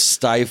sort of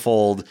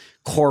stifled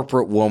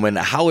corporate woman?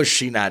 How is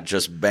she not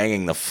just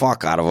banging the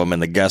fuck out of him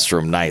in the guest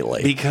room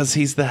nightly? Because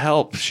he's the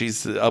help.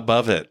 She's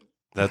above it.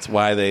 That's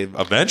why they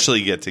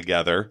eventually get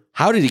together.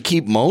 How did he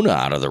keep Mona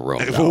out of the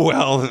room, though?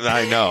 Well,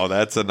 I know.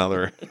 That's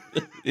another.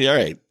 All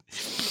right.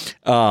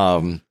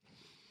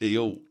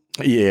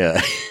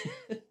 Yeah.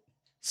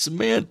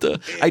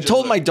 Samantha. I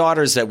told my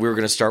daughters that we were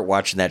going to start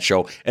watching that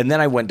show, and then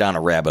I went down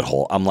a rabbit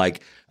hole. I'm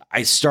like,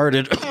 I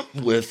started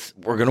with,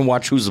 we're going to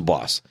watch Who's the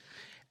Boss.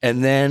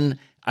 And then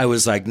I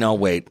was like, no,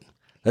 wait.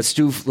 Let's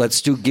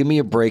do Give Me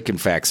a Break and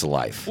Facts of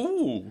Life.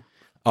 Ooh.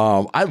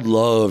 I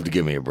loved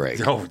Give Me a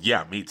Break. Oh,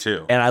 yeah, me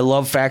too. And I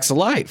love Facts of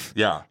Life.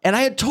 Yeah. And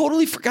I had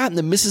totally forgotten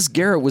that Mrs.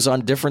 Garrett was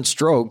on Different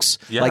Strokes.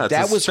 Yeah, like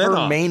that was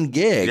her main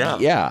gig.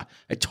 Yeah.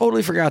 I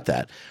totally forgot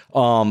that.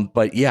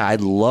 But yeah, I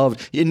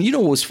loved, and you know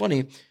what was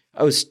funny?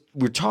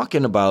 We're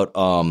talking about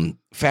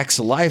Facts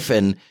of Life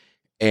and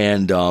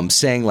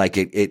saying like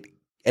it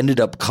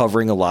ended up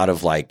covering a lot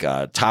of like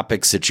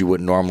topics that you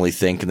wouldn't normally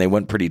think, and they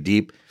went pretty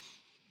deep.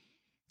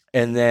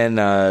 And then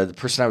the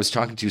person I was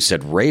talking to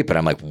said rape, and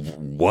I'm like,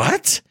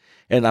 what?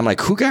 And I'm like,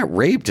 who got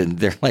raped? And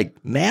they're like,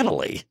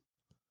 Natalie.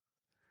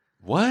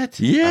 What?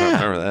 Yeah. I don't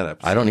remember that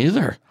episode. I don't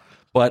either.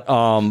 But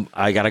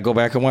I got to go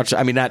back and watch.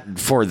 I mean, not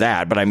for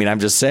that, but I mean, I'm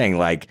just saying,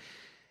 like,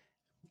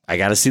 I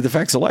got to see the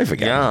Facts of Life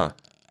again. Yeah.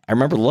 I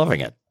remember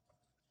loving it.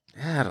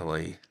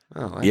 Natalie.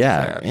 Oh, that's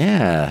yeah. sad.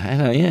 Yeah. I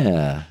know.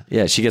 Yeah.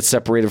 Yeah. She gets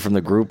separated from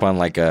the group on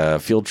like a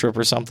field trip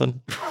or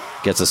something.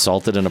 Gets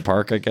assaulted in a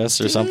park, I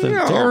guess, or something.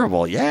 Damn.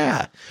 Terrible.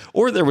 Yeah.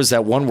 Or there was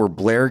that one where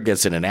Blair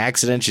gets in an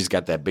accident. She's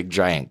got that big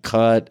giant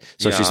cut.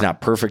 So she's not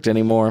perfect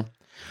anymore.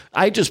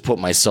 I just put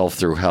myself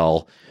through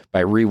hell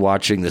by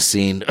rewatching the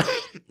scene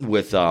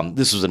with,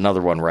 this was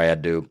another one where I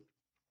had to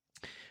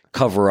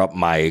cover up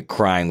my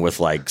crying with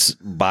like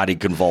body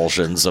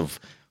convulsions of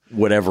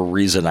whatever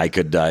reason I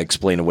could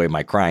explain away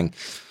my crying.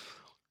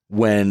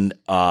 When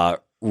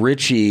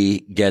Richie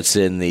gets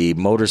in the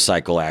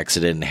motorcycle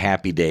accident in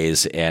Happy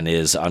Days and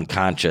is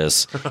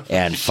unconscious,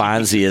 and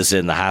Fonzie is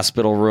in the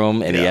hospital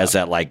room, and he has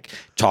that like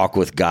talk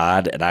with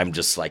God, and I'm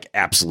just like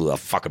absolute a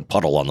fucking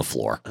puddle on the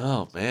floor.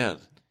 Oh man,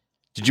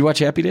 did you watch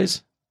Happy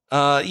Days?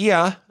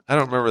 Yeah, I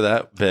don't remember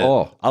that bit.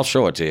 Oh, I'll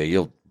show it to you.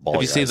 You'll bawl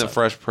Have you your seen eyes the out.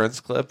 Fresh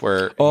Prince clip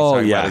where he's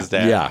talking about his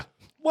dad? Yeah.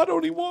 Why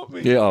don't he want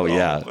me? Yeah, oh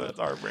yeah. That's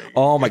heartbreaking.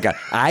 Oh my God.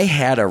 I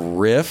had a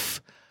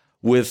riff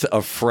with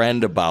a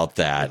friend about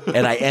that,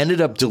 and I ended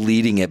up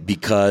deleting it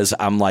because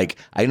I'm like,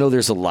 I know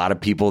there's a lot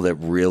of people that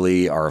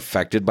really are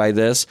affected by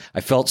this.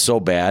 I felt so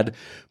bad,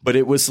 but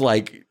it was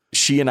like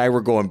she and I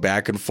were going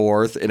back and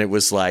forth, and it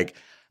was like,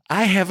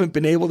 I haven't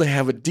been able to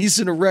have a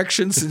decent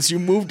erection since you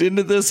moved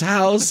into this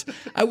house.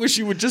 I wish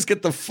you would just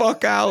get the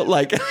fuck out.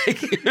 Like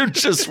you're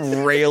just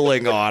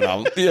railing on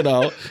him, you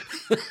know,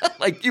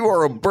 like you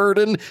are a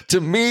burden to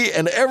me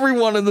and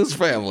everyone in this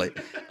family.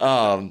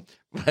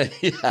 But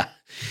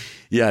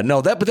yeah,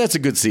 no, but that's a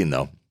good scene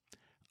though.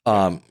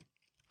 Where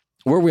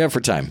are we at for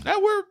time?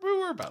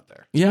 We're about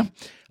there. Yeah.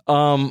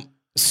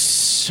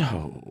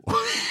 So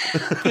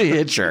the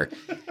Hitcher.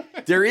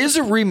 There is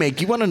a remake.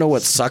 You want to know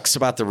what sucks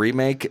about the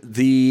remake?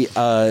 The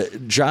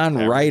John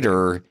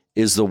Ryder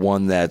is the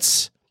one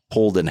that's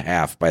pulled in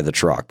half by the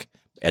truck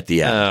at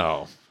the end.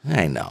 Oh,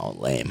 I know,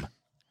 lame.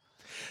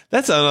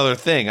 That's another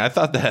thing. I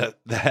thought that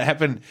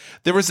happened.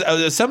 There was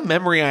some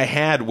memory I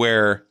had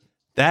where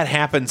that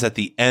happens at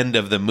the end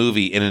of the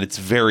movie, and it's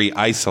very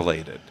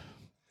isolated.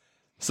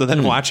 So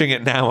then watching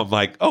it now, I'm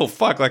like, oh,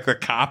 fuck. Like the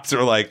cops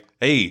are like,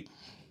 hey,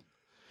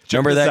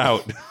 remember that?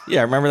 Out.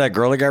 Yeah, remember that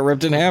girl that got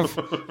ripped in half?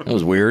 That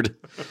was weird.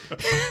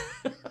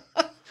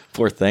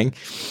 Poor thing.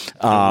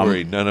 Don't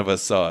worry, none of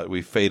us saw it.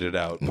 We faded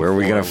out. Where are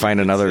we going to find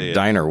another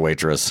diner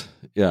waitress?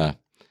 Yeah.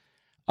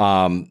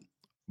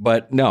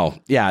 But no.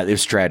 Yeah, it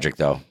was tragic,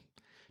 though.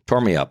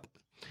 Tore me up,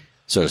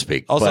 so to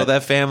speak. Also,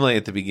 that family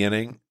at the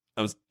beginning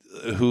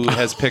who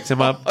has picked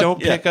him up,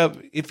 don't pick up.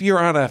 If you're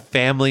on a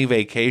family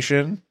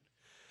vacation,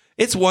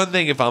 it's one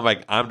thing if I'm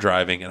like, I'm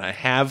driving and I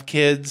have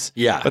kids,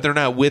 but they're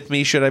not with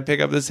me. Should I pick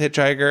up this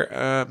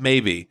hitchhiker?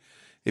 Maybe.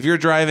 If you're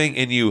driving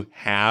and you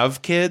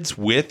have kids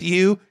with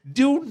you,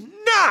 do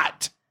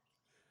not.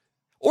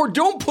 Or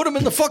don't put them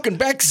in the fucking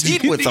back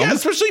seat with them.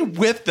 Especially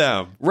with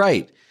them.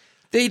 Right.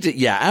 They did.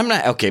 Yeah, I'm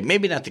not. Okay,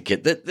 maybe not the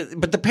kid.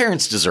 But the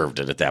parents deserved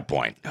it at that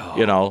point. Oh.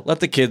 You know, let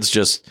the kids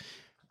just,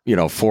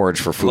 forage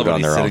for food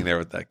on their own. Sitting there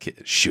with that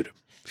kid. Shoot him.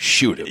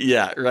 Shoot him.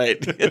 Yeah, right.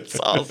 It's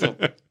awesome.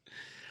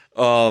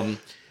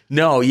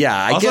 No, yeah.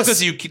 I also, guess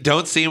because you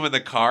don't see him in the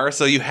car,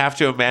 so you have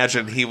to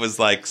imagine he was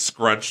like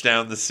scrunched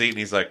down the seat, and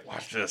he's like,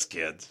 "Watch this,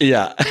 kids.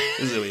 Yeah, this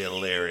is gonna be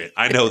hilarious.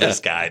 I know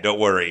this guy. Don't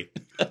worry."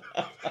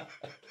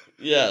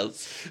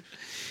 Yes.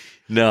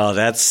 No,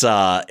 that's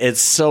it's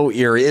so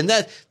eerie, and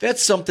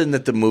that's something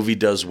that the movie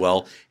does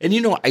well. And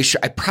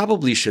I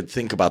probably should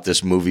think about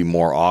this movie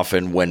more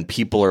often when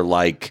people are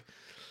like,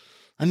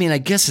 I mean, I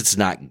guess it's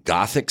not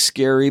gothic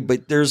scary,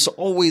 but there's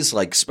always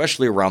like,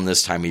 especially around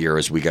this time of year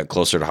as we get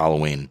closer to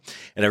Halloween,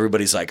 and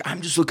everybody's like,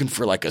 I'm just looking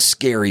for like a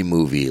scary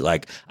movie.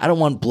 Like, I don't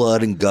want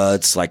blood and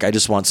guts. Like, I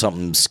just want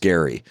something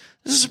scary.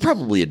 This is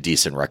probably a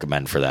decent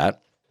recommend for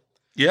that.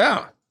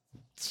 Yeah.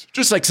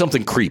 Just like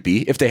something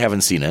creepy if they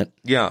haven't seen it.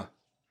 Yeah.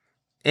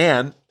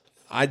 And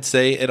I'd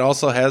say it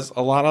also has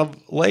a lot of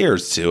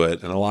layers to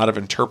it, and a lot of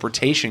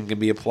interpretation can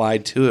be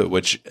applied to it,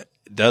 which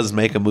does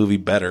make a movie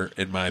better,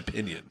 in my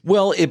opinion.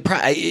 Well,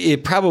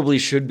 it probably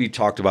should be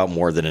talked about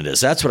more than it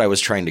is. That's what I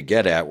was trying to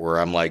get at, where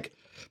I'm like,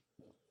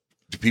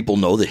 do people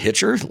know the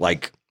Hitcher?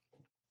 Like,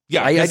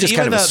 yeah, I just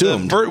kind of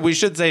assumed. We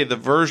should say the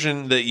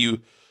version that you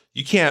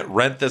can't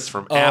rent this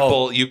from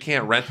Apple, you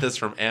can't rent this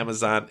from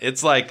Amazon.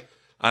 It's like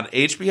on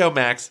HBO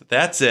Max,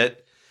 that's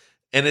it.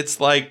 And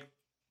it's like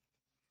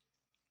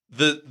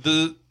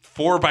the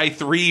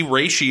 4:3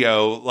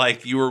 ratio,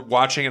 like you were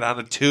watching it on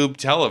a tube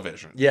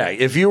television. Yeah,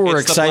 if you were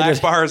excited, the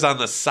black bars on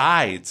the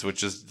sides,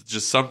 which is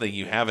just something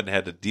you haven't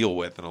had to deal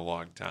with in a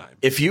long time.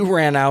 If you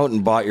ran out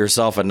and bought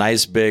yourself a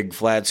nice big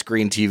flat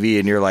screen TV,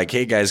 and you're like,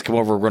 "Hey guys, come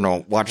over, we're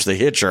going to watch The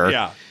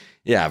Hitcher."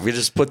 Yeah, we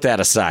just put that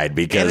aside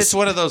because it's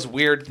one of those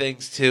weird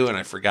things too. And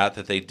I forgot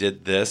that they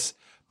did this,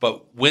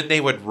 but when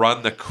they would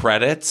run the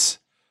credits,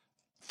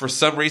 for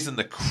some reason,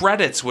 the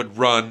credits would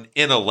run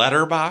in a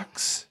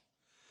letterbox.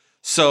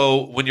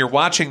 So when you're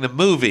watching the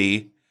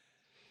movie,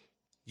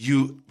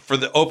 for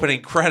the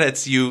opening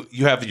credits, you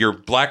have your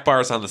black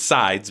bars on the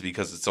sides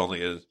because it's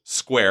only a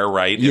square,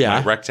 right? In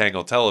my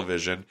rectangle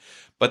television.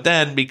 But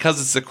then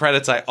because it's the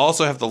credits, I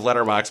also have the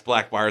letterbox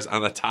black bars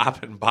on the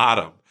top and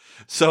bottom.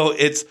 So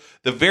it's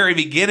the very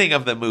beginning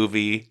of the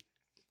movie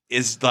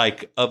is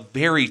like a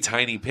very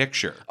tiny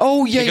picture.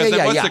 Oh, yeah, because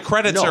then once the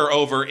credits are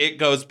over, it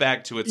goes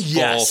back to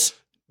its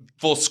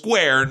full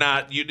square.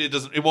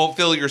 It won't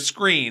fill your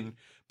screen.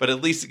 But at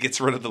least it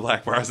gets rid of the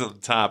black bars on the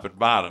top and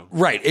bottom.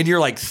 Right. And you're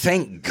like,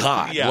 thank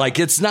God. Yeah. Like,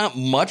 it's not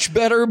much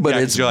better, but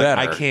it's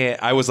better.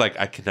 Like, I was like,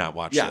 I cannot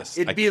watch this.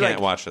 I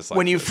can't watch this.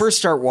 When you first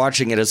start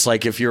watching it, it's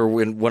like if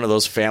you're in one of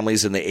those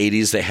families in the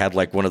 80s that had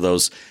like one of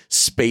those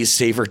space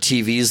saver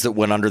TVs that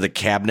went under the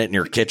cabinet in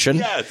your kitchen.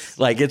 Yes.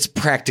 Like, it's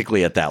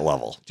practically at that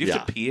level. Do you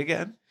have to pee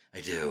again?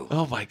 I do.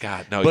 Oh, my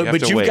God. No,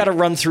 but you've got to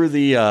run through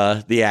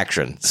the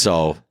action.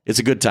 So it's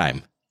a good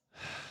time.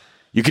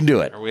 You can do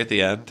it. Are we at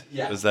the end?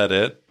 Yeah. Is that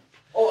it?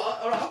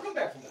 I'll come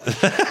back from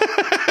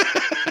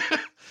that.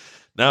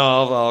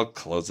 No, I'll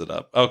close it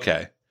up.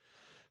 Okay.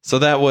 So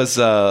that was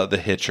The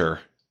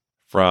Hitcher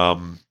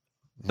from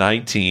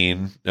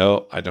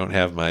no, I don't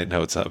have my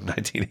notes up,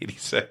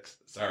 1986.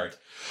 Sorry.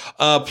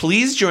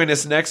 Please join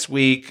us next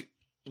week.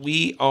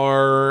 We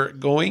are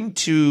going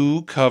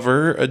to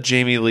cover a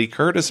Jamie Lee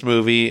Curtis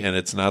movie, and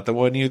it's not the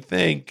one you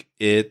think.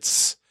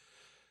 It's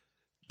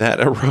that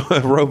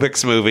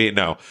aerobics movie.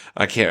 No,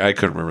 I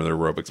couldn't remember the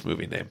aerobics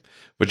movie name.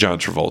 With John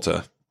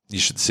Travolta. You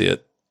should see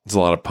it. There's a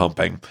lot of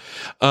pumping.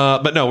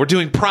 But no, we're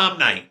doing Prom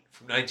Night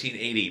from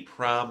 1980.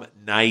 Prom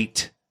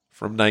Night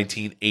from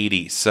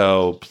 1980.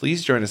 So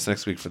please join us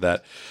next week for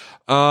that.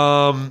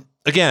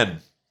 Again,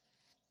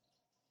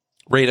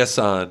 rate us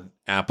on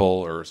Apple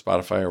or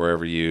Spotify or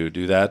wherever you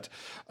do that.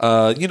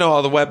 All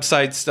the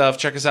website stuff.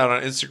 Check us out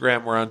on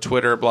Instagram. We're on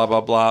Twitter, blah,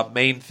 blah, blah.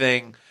 Main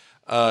thing,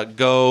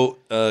 go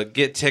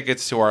get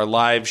tickets to our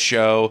live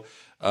show.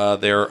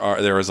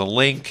 There is a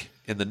link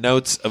in the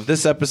notes of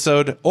this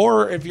episode,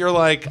 or if you're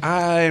like,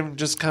 I'm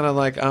just kind of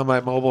like on my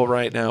mobile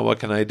right now, what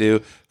can I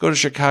do? Go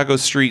to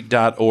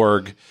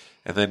chicagostreet.org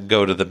and then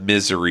go to the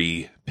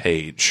misery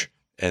page,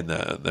 and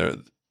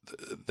the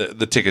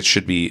the tickets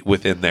should be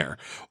within there,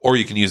 or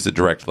you can use the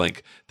direct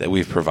link that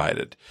we've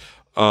provided.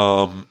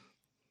 And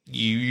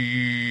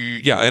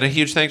a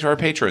huge thanks to our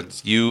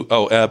patrons.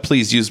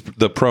 Please use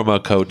the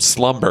promo code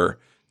SLUMBER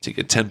to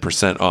get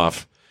 10%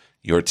 off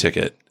your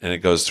ticket, and it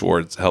goes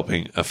towards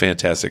helping a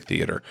fantastic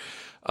theater.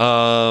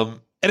 And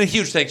a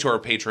huge thanks to our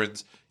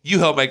patrons. You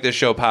help make this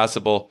show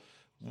possible.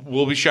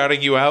 We'll be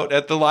shouting you out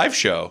at the live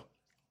show.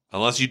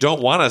 Unless you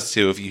don't want us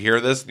to. If you hear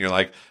this and you're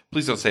like,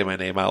 please don't say my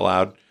name out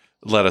loud,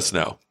 let us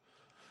know.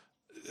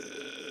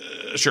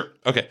 Sure.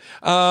 Okay.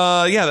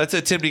 That's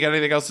it. Tim, do you got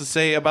anything else to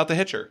say about the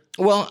Hitcher?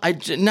 Well,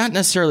 not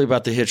necessarily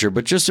about the Hitcher,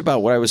 but just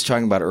about what I was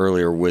talking about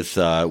earlier with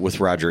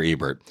Roger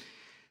Ebert.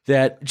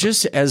 That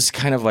just as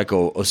kind of like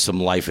some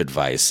life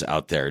advice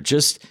out there,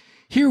 just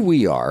here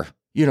we are,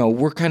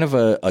 we're kind of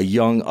a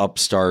young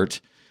upstart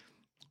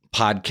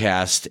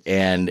podcast,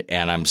 and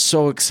I'm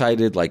so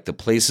excited, like the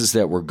places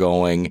that we're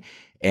going.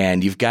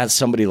 And you've got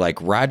somebody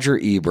like Roger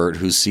Ebert,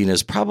 who's seen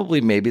as probably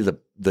maybe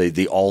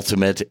the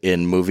ultimate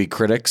in movie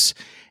critics.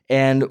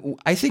 And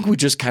I think we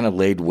just kind of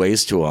laid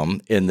waste to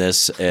him in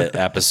this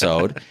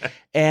episode.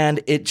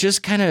 And it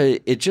just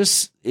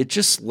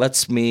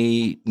lets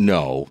me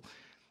know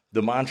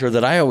the mantra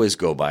that I always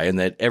go by and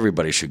that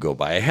everybody should go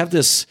by. I have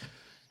this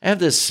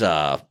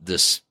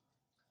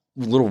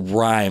little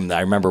rhyme that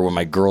I remember when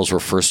my girls were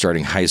first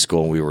starting high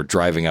school and we were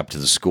driving up to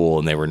the school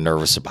and they were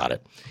nervous about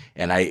it.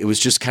 And it was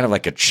just kind of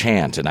like a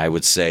chant. And I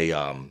would say,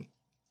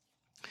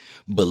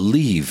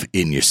 believe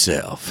in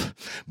yourself,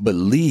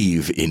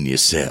 believe in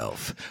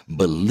yourself,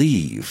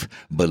 believe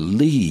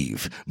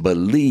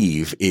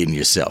in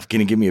yourself. Can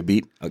you give me a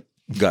beat?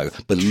 Go.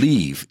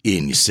 Believe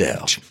in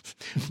yourself,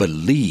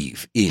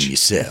 believe in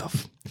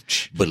yourself.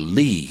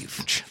 Believe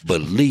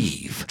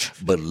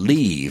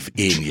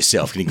in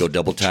yourself. Can you go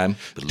double time?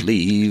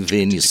 Believe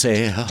in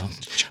yourself.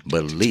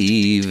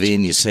 Believe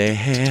in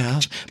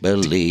yourself.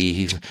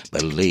 Believe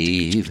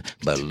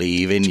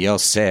in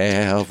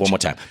yourself. One more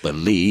time.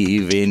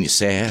 Believe in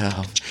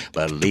yourself.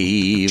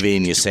 Believe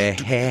in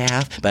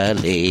yourself.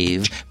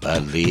 Believe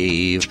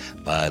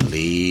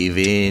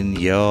in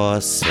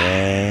yourself.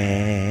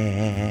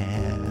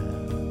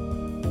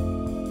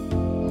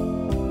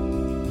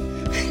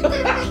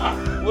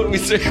 What do we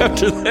say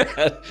after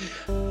that?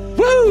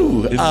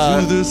 Woo!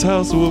 Into this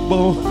house we're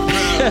born.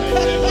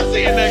 We'll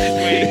see you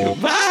next week.